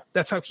him.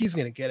 That's how he's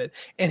going to get it.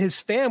 And his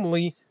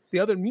family, the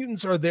other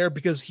mutants, are there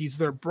because he's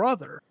their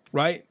brother,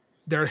 right?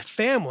 Their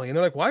family, and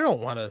they're like, well, I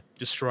don't want to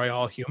destroy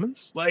all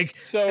humans.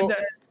 It's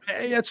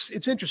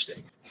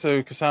interesting.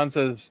 So Kassan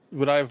says,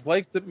 would I have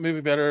liked the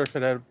movie better if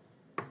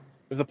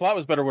the plot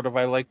was better? Would have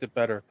I liked it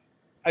better?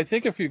 I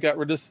think if you got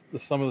rid of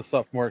some of the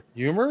stuff, more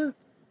humor,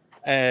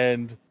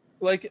 and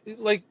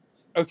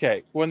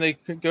okay, when they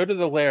go to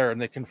the lair and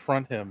they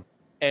confront him,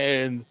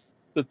 and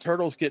the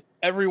turtles get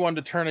everyone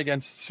to turn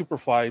against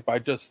Superfly by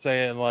just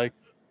saying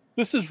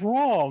this is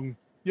wrong.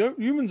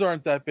 Humans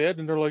aren't that bad,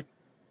 and they're like,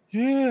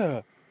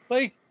 yeah.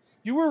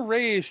 You were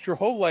raised your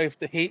whole life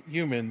to hate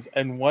humans,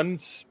 and one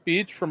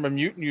speech from a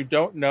mutant you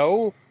don't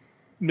know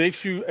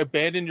makes you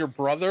abandon your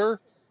brother.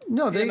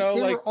 No, they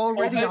were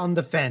already on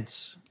the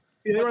fence.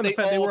 Yeah, they were on the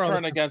fence. They were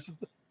turn against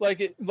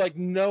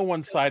no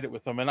one sided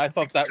with them, and I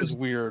thought that was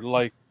weird.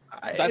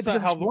 That's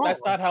not how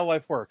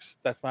life works.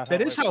 That's not.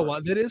 That is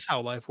how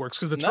life works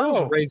because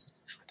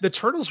the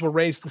turtles were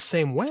raised the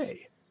same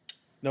way.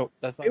 No,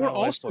 that's not. They were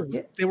also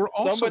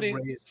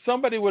raised.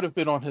 Somebody would have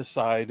been on his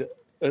side.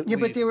 But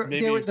they were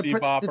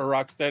Bebop or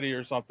Rocksteady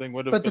or something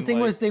would have. But the thing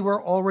was, they were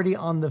already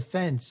on the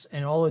fence,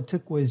 and all it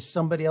took was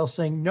somebody else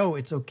saying, "No,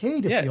 it's okay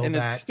to feel and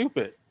that." It's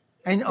stupid.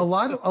 And a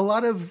lot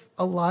of.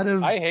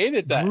 I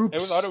hated that. I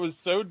thought it was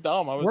so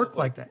dumb. I was work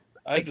like that.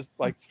 I just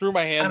threw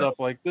my hand up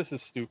this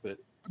is stupid.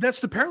 That's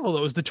the parallel,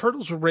 though. Is the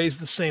turtles were raised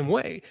the same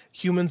way.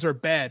 Humans are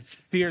bad.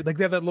 Fear. They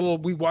have that little.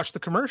 We watched the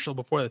commercial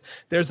before.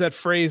 There's that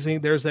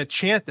phrasing. There's that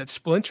chant that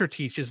Splinter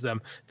teaches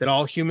them that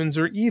all humans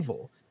are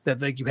evil.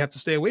 That you have to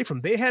stay away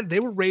from. They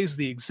were raised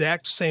the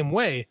exact same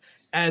way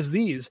as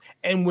these,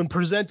 and when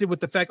presented with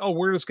the fact,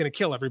 we're just going to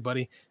kill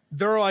everybody,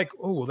 they're like,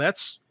 oh, well,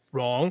 that's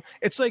wrong.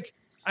 It's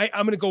I'm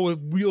going to go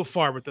real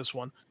far with this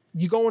one.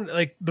 You go in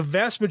the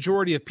vast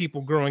majority of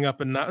people growing up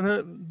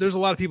there's a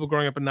lot of people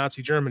growing up in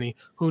Nazi Germany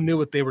who knew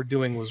what they were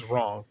doing was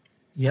wrong.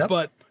 Yeah,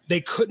 but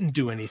they couldn't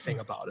do anything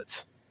about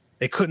it.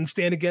 They couldn't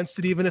stand against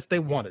it even if they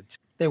wanted to.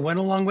 They went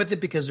along with it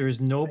because there was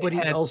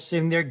nobody else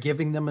in there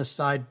giving them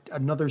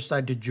another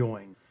side to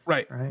join.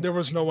 Right. There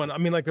was no one. I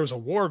mean, there was a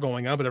war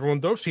going on,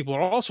 but those people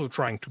are also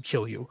trying to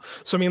kill you.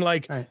 So I mean,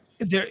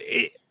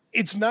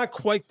 it's not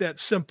quite that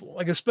simple.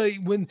 Especially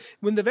when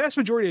the vast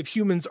majority of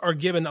humans are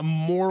given a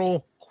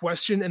moral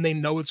question and they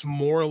know it's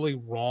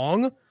morally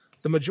wrong,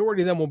 the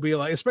majority of them will be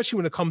like, especially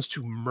when it comes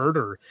to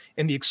murder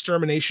and the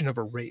extermination of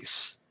a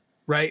race,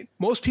 right?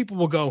 Most people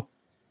will go,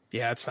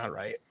 yeah, it's not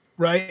right,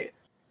 right?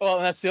 Well,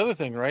 and that's the other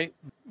thing, right?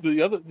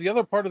 The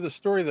other part of the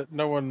story that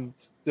the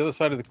other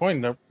side of the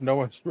coin, no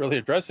one's really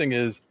addressing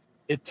is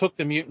it took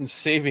the mutants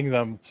saving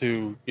them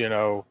to,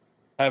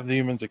 have the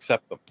humans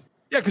accept them.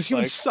 Yeah, because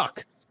humans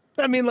suck.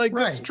 I mean,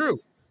 that's true.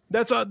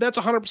 That's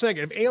 100%.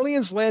 If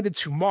aliens landed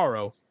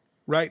tomorrow,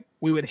 right,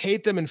 we would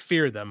hate them and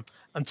fear them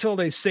until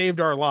they saved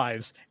our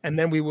lives, and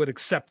then we would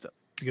accept them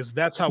because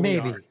that's how we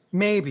are.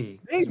 Maybe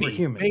we're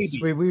humans.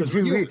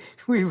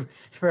 We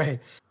right.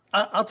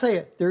 I'll tell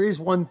you, there is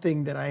one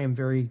thing that I am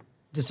very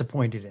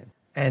disappointed in,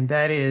 and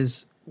that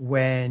is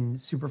when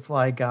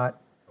Superfly got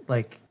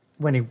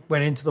when he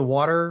went into the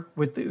water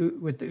with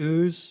the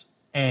ooze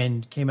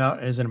and came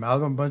out as an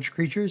amalgam bunch of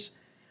creatures.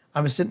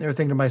 I was sitting there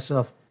thinking to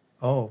myself,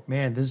 "Oh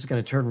man, this is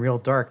going to turn real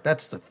dark."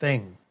 That's the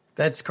Thing.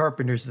 That's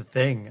Carpenter's The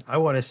Thing. I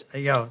want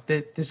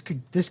to, this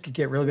could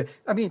get really bad.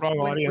 I mean,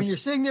 when you're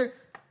sitting there,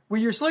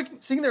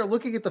 sitting there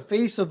looking at the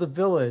face of the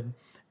villain,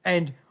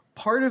 and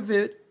part of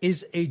it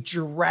is a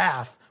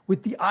giraffe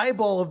with the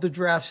eyeball of the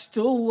giraffe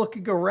still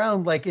looking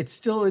around like it's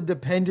still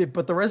independent,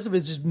 but the rest of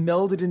it's just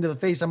melded into the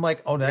face. I'm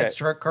like, oh, that's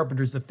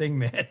Carpenter's The Thing,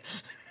 man.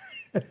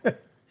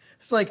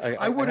 It's like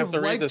I would have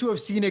liked to have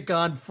seen it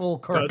gone full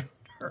Carpenter.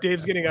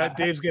 Dave's getting an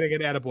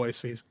attaboy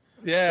fees.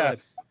 Yeah.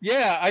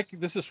 Yeah,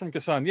 this is from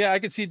Kassan. Yeah, I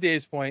can see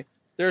Dave's point.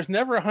 There's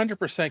never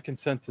 100%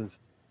 consensus.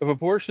 If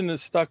abortion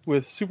is stuck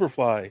with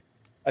Superfly,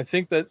 I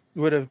think that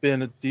would have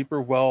been a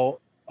deeper well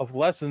of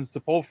lessons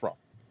to pull from.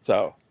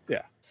 So,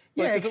 yeah.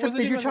 Yeah, except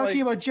that you're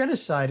talking about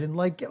genocide. And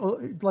like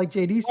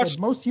JD said,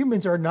 most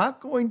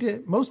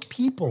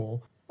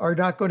people are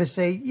not going to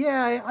say,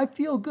 yeah, I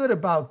feel good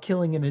about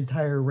killing an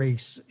entire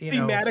race,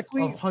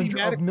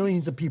 of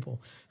millions of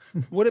people.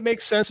 Would it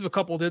make sense if a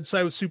couple did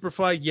side with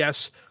Superfly?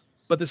 Yes.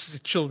 But this is a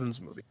children's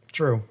movie.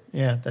 True.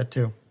 Yeah, that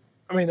too.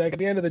 I mean, at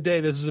the end of the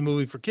day, this is a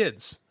movie for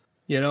kids.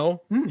 Yeah,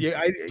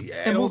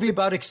 a movie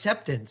about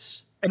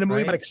acceptance. And a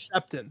movie about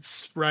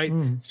acceptance, right?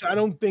 So I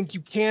don't think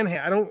you can.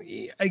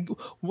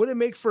 Would it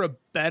make for a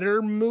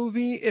better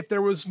movie if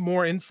there was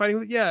more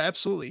infighting? Yeah,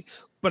 absolutely.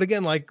 But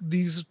again,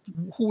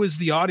 who is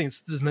the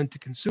audience that is meant to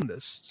consume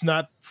this? It's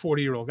not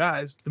 40-year-old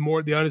guys. The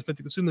audience meant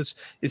to consume this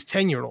is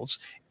 10-year-olds.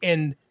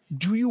 And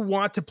do you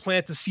want to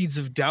plant the seeds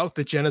of doubt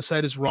that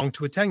genocide is wrong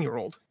to a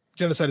 10-year-old?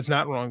 Genocide is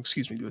not wrong,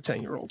 to a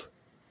 10-year-old,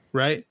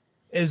 right?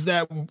 Is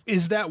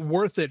that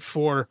worth it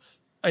for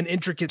an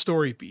intricate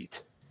story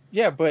beat?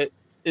 Yeah, but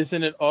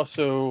isn't it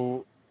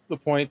also the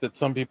point that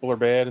some people are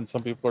bad and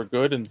some people are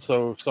good, and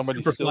so if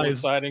somebody's still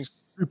deciding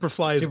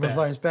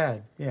Superfly is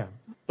bad, yeah.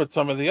 But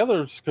some of the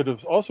others could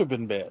have also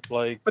been bad,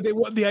 but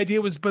the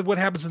idea was, but what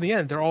happens in the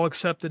end? They're all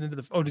accepted into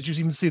the. Oh, did you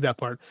even see that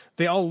part?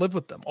 They all live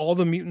with them. All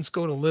the mutants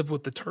go to live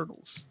with the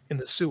turtles in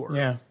the sewer.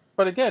 Yeah,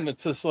 but again,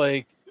 it's just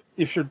like.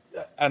 If you're,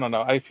 I don't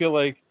know. I feel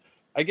like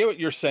I get what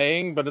you're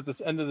saying, but at the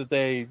end of the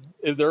day,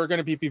 if there are going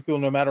to be people,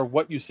 no matter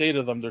what you say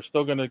to them, they're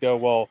still going to go,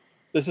 well,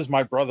 this is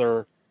my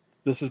brother.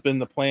 This has been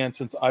the plan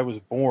since I was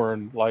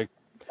born. Like,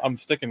 I'm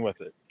sticking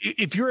with it.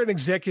 If you're an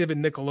executive at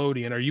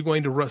Nickelodeon, are you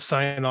going to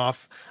sign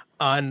off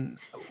on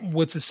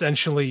what's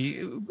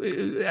essentially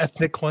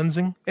ethnic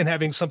cleansing and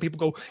having some people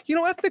go,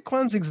 ethnic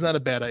cleansing is not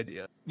a bad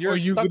idea? You're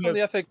stuck on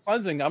the ethnic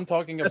cleansing. I'm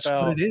talking about.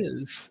 That's what it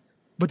is.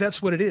 But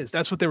that's what it is.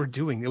 That's what they were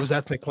doing. It was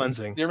ethnic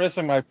cleansing. You're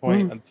missing my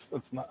point.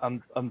 It's not.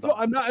 I'm done. Well,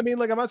 I'm not. I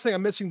mean, I'm not saying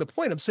I'm missing the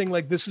point. I'm saying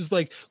this is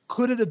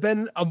could it have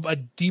been a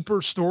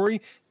deeper story?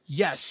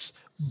 Yes,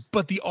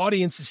 but the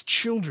audience is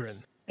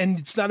children, and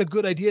it's not a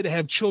good idea to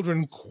have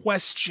children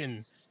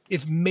question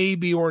if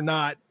maybe or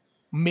not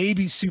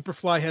maybe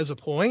Superfly has a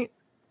point.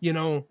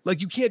 You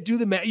can't do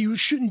you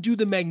shouldn't do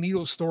the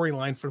Magneto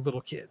storyline for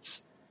little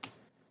kids.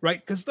 Right,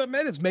 because the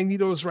man is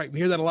Magneto is right. We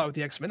hear that a lot with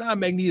the X-Men.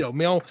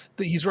 Magneto,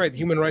 he's right. The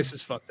human race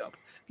is fucked up.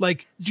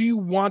 Do you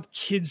want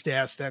kids to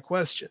ask that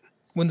question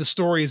when the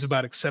story is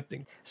about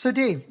accepting? So,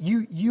 Dave,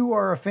 you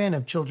are a fan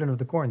of Children of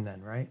the Corn,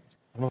 then, right?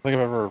 I don't think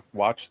I've ever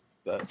watched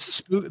that. It's a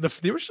spook.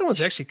 The original one's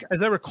actually,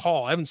 as I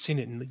recall, I haven't seen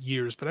it in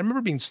years, but I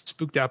remember being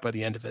spooked out by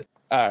the end of it.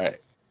 All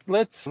right,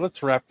 let's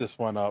wrap this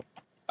one up.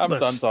 I'm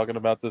done talking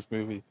about this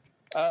movie.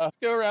 Let's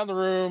go around the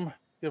room,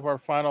 give our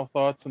final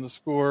thoughts and the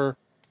score.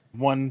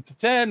 1 to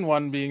 10,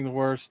 1 being the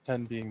worst,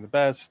 10 being the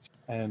best.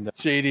 And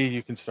JD,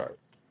 you can start.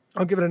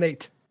 I'll give it an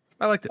 8.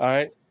 I liked it. All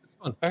right.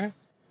 Okay.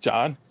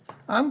 John?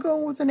 I'm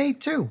going with an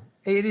 8 too.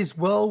 It is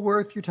well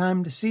worth your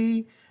time to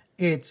see.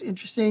 It's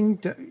interesting,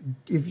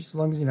 as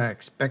long as you're not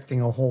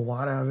expecting a whole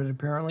lot out of it,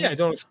 apparently. Yeah, I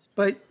don't.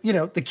 But,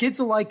 the kids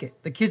will like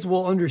it. The kids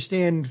will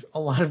understand a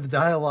lot of the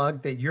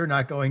dialogue that you're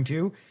not going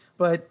to.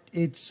 But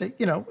it's,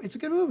 it's a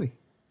good movie.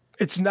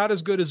 It's not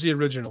as good as the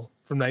original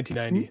from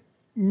 1990.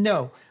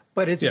 No.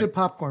 But it's a good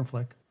popcorn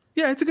flick.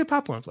 Yeah, it's a good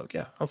popcorn flick.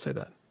 Yeah, I'll say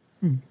that.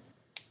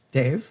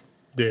 Dave?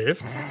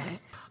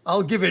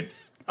 I'll give it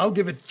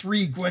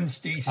 3 Gwen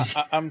Stacy.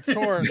 I'm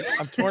torn.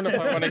 I'm torn if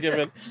I want to give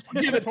it.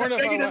 Give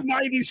it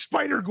 90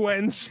 Spider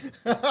Gwens.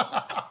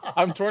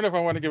 I'm torn if I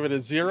want to give it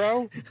a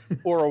 0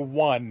 or a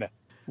 1.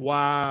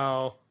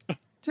 Wow.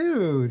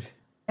 Dude,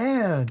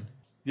 man.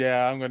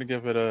 Yeah, I'm gonna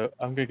give it a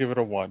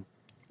 1.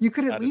 You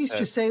could at Out of least 10.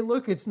 just say,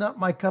 look, it's not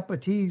my cup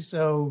of tea,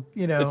 so,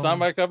 you know. It's not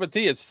my cup of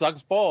tea. It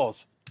sucks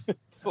balls.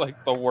 It's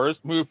like the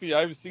worst movie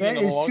I've seen That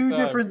in a is long two time.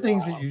 different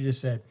things that you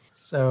just said.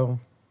 So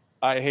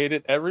I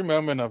hated every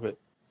moment of it.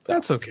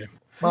 That's okay.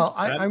 well,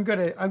 I'm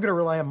gonna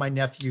rely on my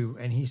nephew,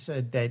 and he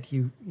said that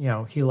he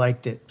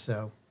liked it.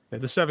 So Yeah,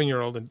 the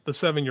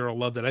 7-year-old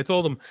loved it. I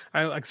told him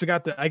I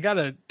got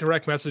a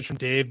direct message from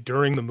Dave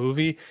during the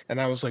movie, and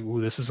I was like, "Ooh,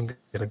 this isn't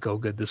gonna go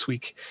good this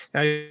week."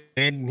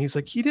 And he's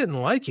like, "He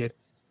didn't like it."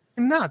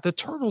 Not the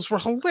turtles were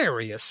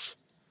hilarious.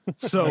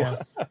 So,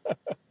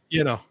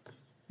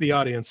 the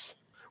audience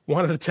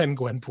 1 out of 10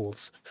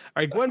 Gwenpools.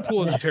 All right,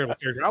 Gwenpool is a terrible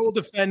character. I will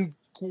defend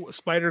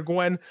Spider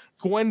Gwen.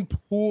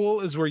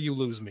 Gwenpool is where you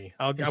lose me.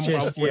 I'm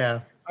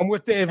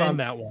with Dave on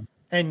that one.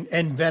 And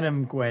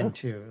Venom Gwen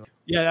too.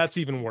 Yeah, that's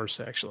even worse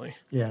actually.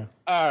 Yeah.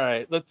 All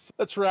right, let's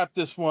wrap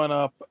this one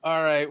up.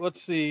 All right,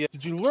 let's see.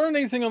 Did you learn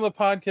anything on the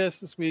podcast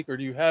this week, or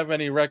do you have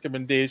any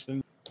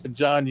recommendations? And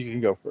John, you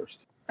can go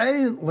first. I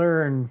didn't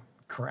learn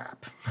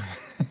crap.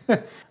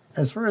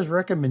 As far as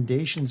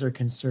recommendations are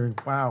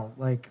concerned, wow,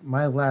 like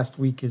my last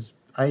week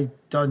I've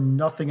done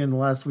nothing in the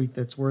last week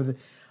that's worth it.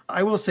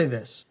 I will say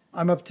this.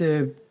 I'm up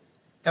to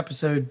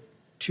episode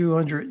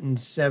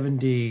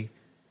 270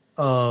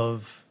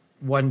 of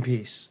One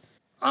Piece.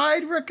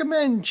 I'd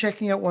recommend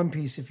checking out One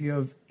Piece if you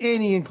have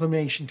any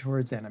inclination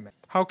towards anime.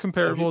 How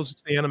comparable is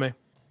the anime?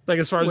 Like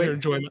as far as your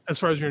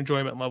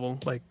enjoyment level,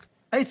 like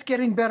it's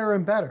getting better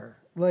and better.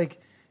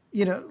 Like,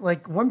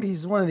 like One Piece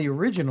is one of the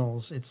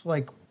originals. It's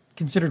like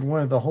considered one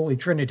of the Holy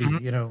Trinity,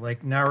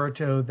 like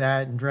Naruto,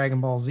 that, and Dragon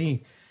Ball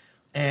Z.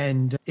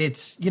 And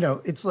it's,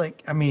 it's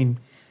like, I mean,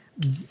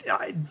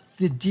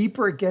 the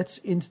deeper it gets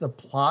into the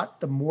plot,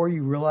 the more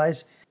you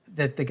realize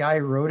that the guy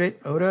who wrote it,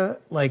 Oda,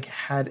 like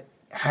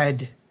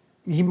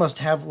he must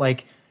have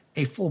like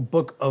a full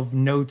book of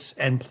notes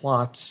and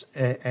plots,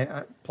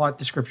 plot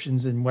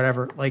descriptions and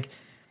whatever. Like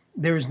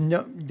there is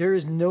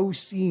no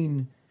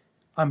scene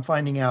I'm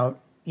finding out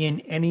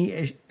in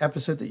any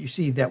episode that you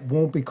see that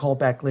won't be called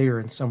back later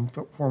in some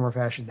form or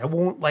fashion. That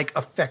won't like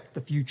affect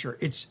the future.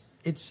 It's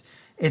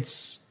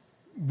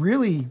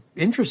really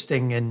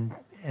interesting and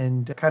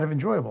kind of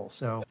enjoyable.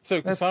 So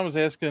Kassan was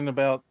asking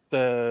about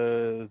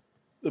the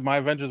My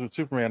Adventures with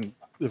Superman.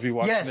 Have you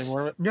watched any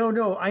more of it?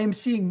 No. I am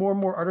seeing more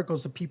and more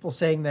articles of people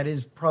saying that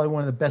is probably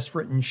one of the best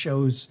written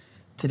shows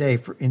today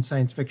in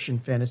science fiction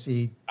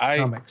fantasy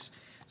comics.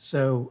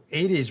 So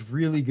it is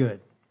really good.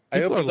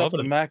 I opened up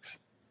the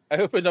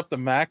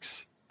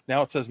Max.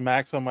 Now it says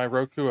Max on my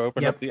Roku. I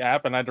opened up the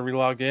app and I had to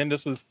relog in.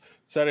 This was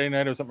Saturday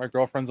night. I was at my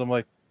girlfriend's. I'm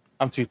like,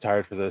 I'm too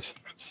tired for this,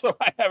 so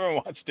I haven't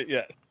watched it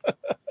yet.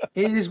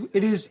 It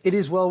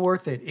is well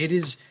worth it. It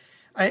is,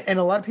 and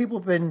a lot of people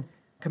have been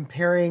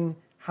comparing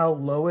how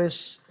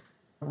Lois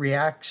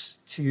reacts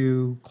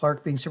to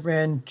Clark being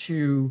Superman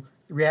to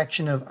the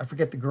reaction of, I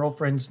forget the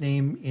girlfriend's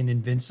name in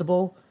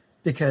Invincible,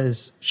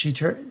 because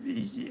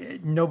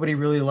nobody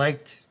really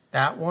liked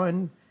that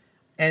one.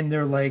 And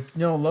they're like,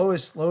 no,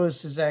 Lois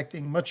is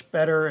acting much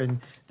better, and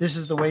this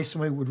is the way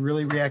somebody would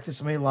really react to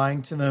somebody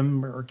lying to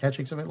them or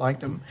catching somebody lying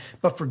to them,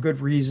 but for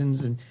good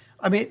reasons. And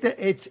I mean,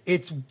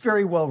 it's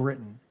very well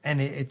written, and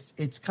it's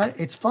fun,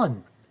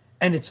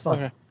 and it's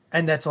fun, okay.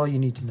 And that's all you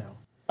need to know.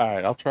 All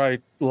right, I'll try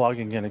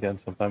logging in again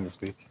sometime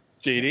this week.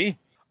 JD,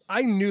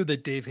 I knew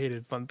that Dave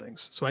hated fun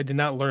things, so I did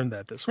not learn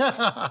that this week.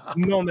 I've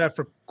known that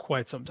for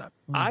quite some time.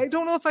 I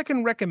don't know if I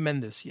can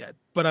recommend this yet,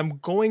 but I'm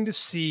going to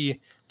see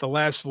The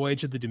Last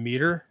Voyage of the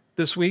Demeter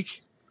this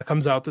week. It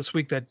comes out this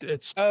week.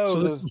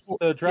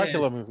 The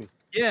Dracula movie.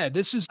 Yeah,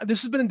 this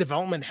has been in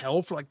development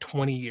hell for like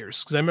 20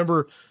 years. Because I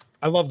remember,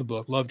 I love the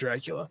book, love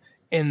Dracula,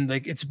 and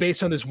like it's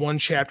based on this one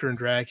chapter in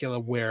Dracula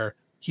where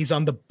he's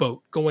on the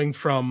boat going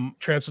from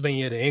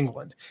Transylvania to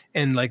England,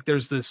 and like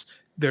there's this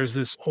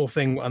whole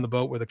thing on the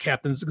boat where the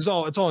captain's, it's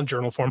all in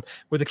journal form,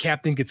 where the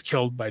captain gets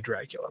killed by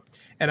Dracula.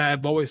 And I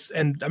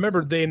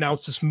remember they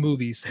announced this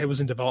movie, it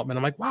was in development.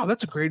 I'm like, wow,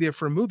 that's a great idea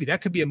for a movie.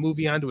 That could be a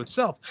movie unto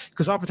itself,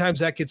 because oftentimes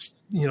that gets,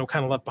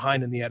 kind of left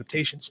behind in the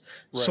adaptations.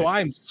 Right. So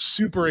I'm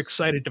super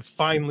excited to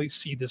finally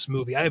see this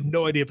movie. I have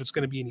no idea if it's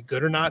going to be any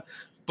good or not,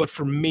 but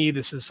for me,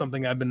 this is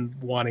something I've been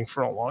wanting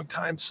for a long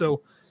time.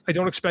 So I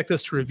don't expect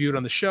us to review it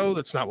on the show.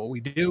 That's not what we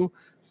do.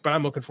 But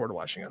I'm looking forward to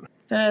watching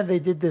it. They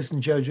did this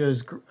in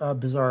JoJo's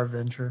Bizarre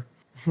Adventure.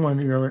 One of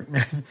the earlier.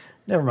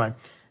 Never mind.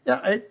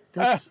 Yeah,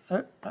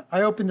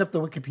 I opened up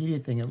the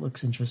Wikipedia thing. It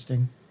looks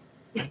interesting.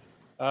 I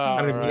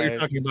don't even know what you're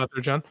talking about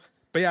there, John.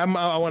 But yeah,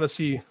 I want to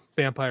see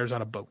vampires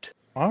on a boat.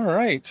 All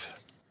right.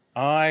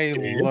 I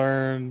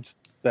learned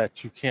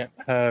that you can't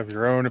have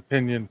your own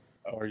opinion.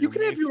 Or you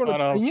can have your own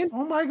opinion.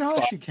 Oh my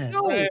gosh, you can.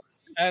 No,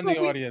 and the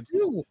audience.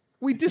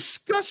 We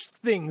discuss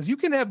things. You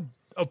can have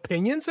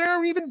opinions. There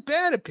are even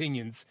bad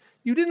opinions.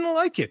 You didn't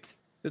like it.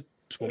 That's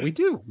what we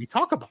do. We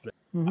talk about it.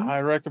 Mm-hmm.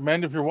 I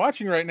recommend, if you're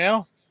watching right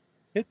now,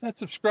 hit that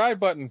subscribe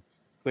button.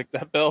 Click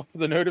that bell for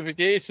the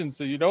notification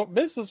so you don't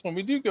miss us when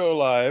we do go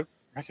live.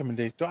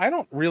 recommendation. I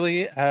don't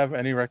really have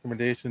any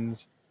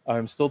recommendations.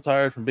 I'm still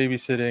tired from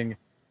babysitting,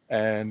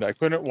 and I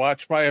couldn't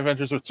watch my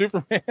Adventures with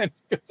Superman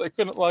because I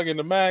couldn't log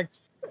into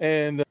Max.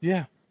 And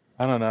yeah,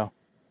 I don't know.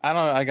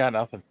 I got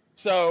nothing.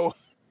 So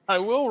I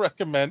will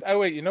recommend. Oh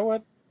wait, you know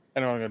what?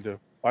 I know what I'm gonna do.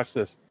 Watch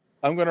this.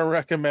 I'm gonna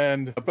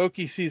recommend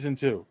Boki season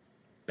 2.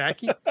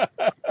 Baki?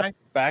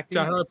 Baki?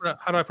 John,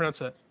 how do I pronounce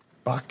that?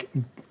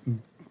 Baki,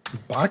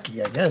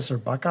 I guess, or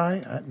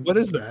Buckeye. What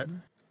is that?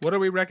 What are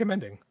we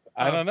recommending?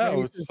 I don't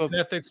know. It's a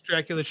Netflix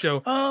Dracula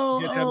show.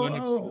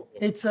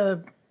 It's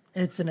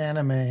an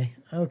anime.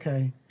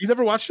 Okay. You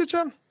never watched it,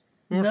 John?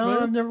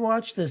 No, I've never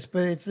watched this,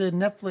 but it's a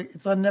Netflix.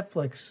 It's on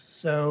Netflix,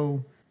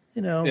 so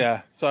you know.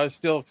 Yeah. So I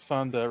still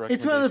on the.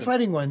 It's one of the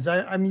fighting ones.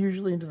 I'm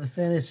usually into the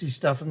fantasy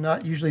stuff. I'm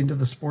not usually into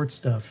the sports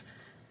stuff,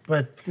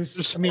 but this.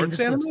 This looks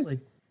like.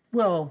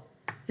 Well,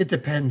 it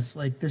depends.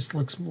 Like this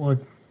looks like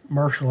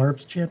martial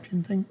arts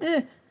champion thing.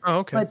 Oh,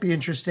 okay. Might be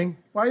interesting.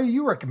 Why are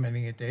you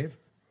recommending it, Dave?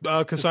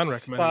 Kassan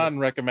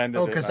recommended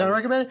it. Oh, Kassan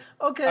recommended it?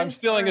 Okay. I'm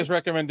stealing his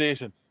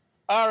recommendation.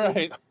 All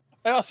right.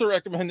 I also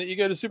recommend that you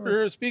go to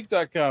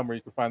superheroespeak.com where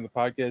you can find the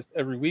podcast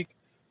every week.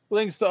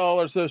 Links to all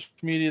our social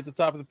media at the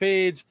top of the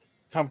page,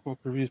 comic book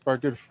reviews by our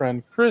good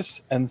friend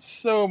Chris, and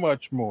so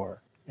much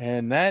more.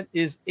 And that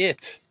is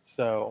it.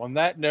 So on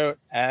that note,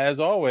 as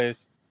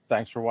always,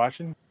 thanks for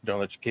watching. Don't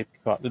let your cape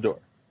get caught in the door.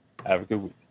 Have a good week.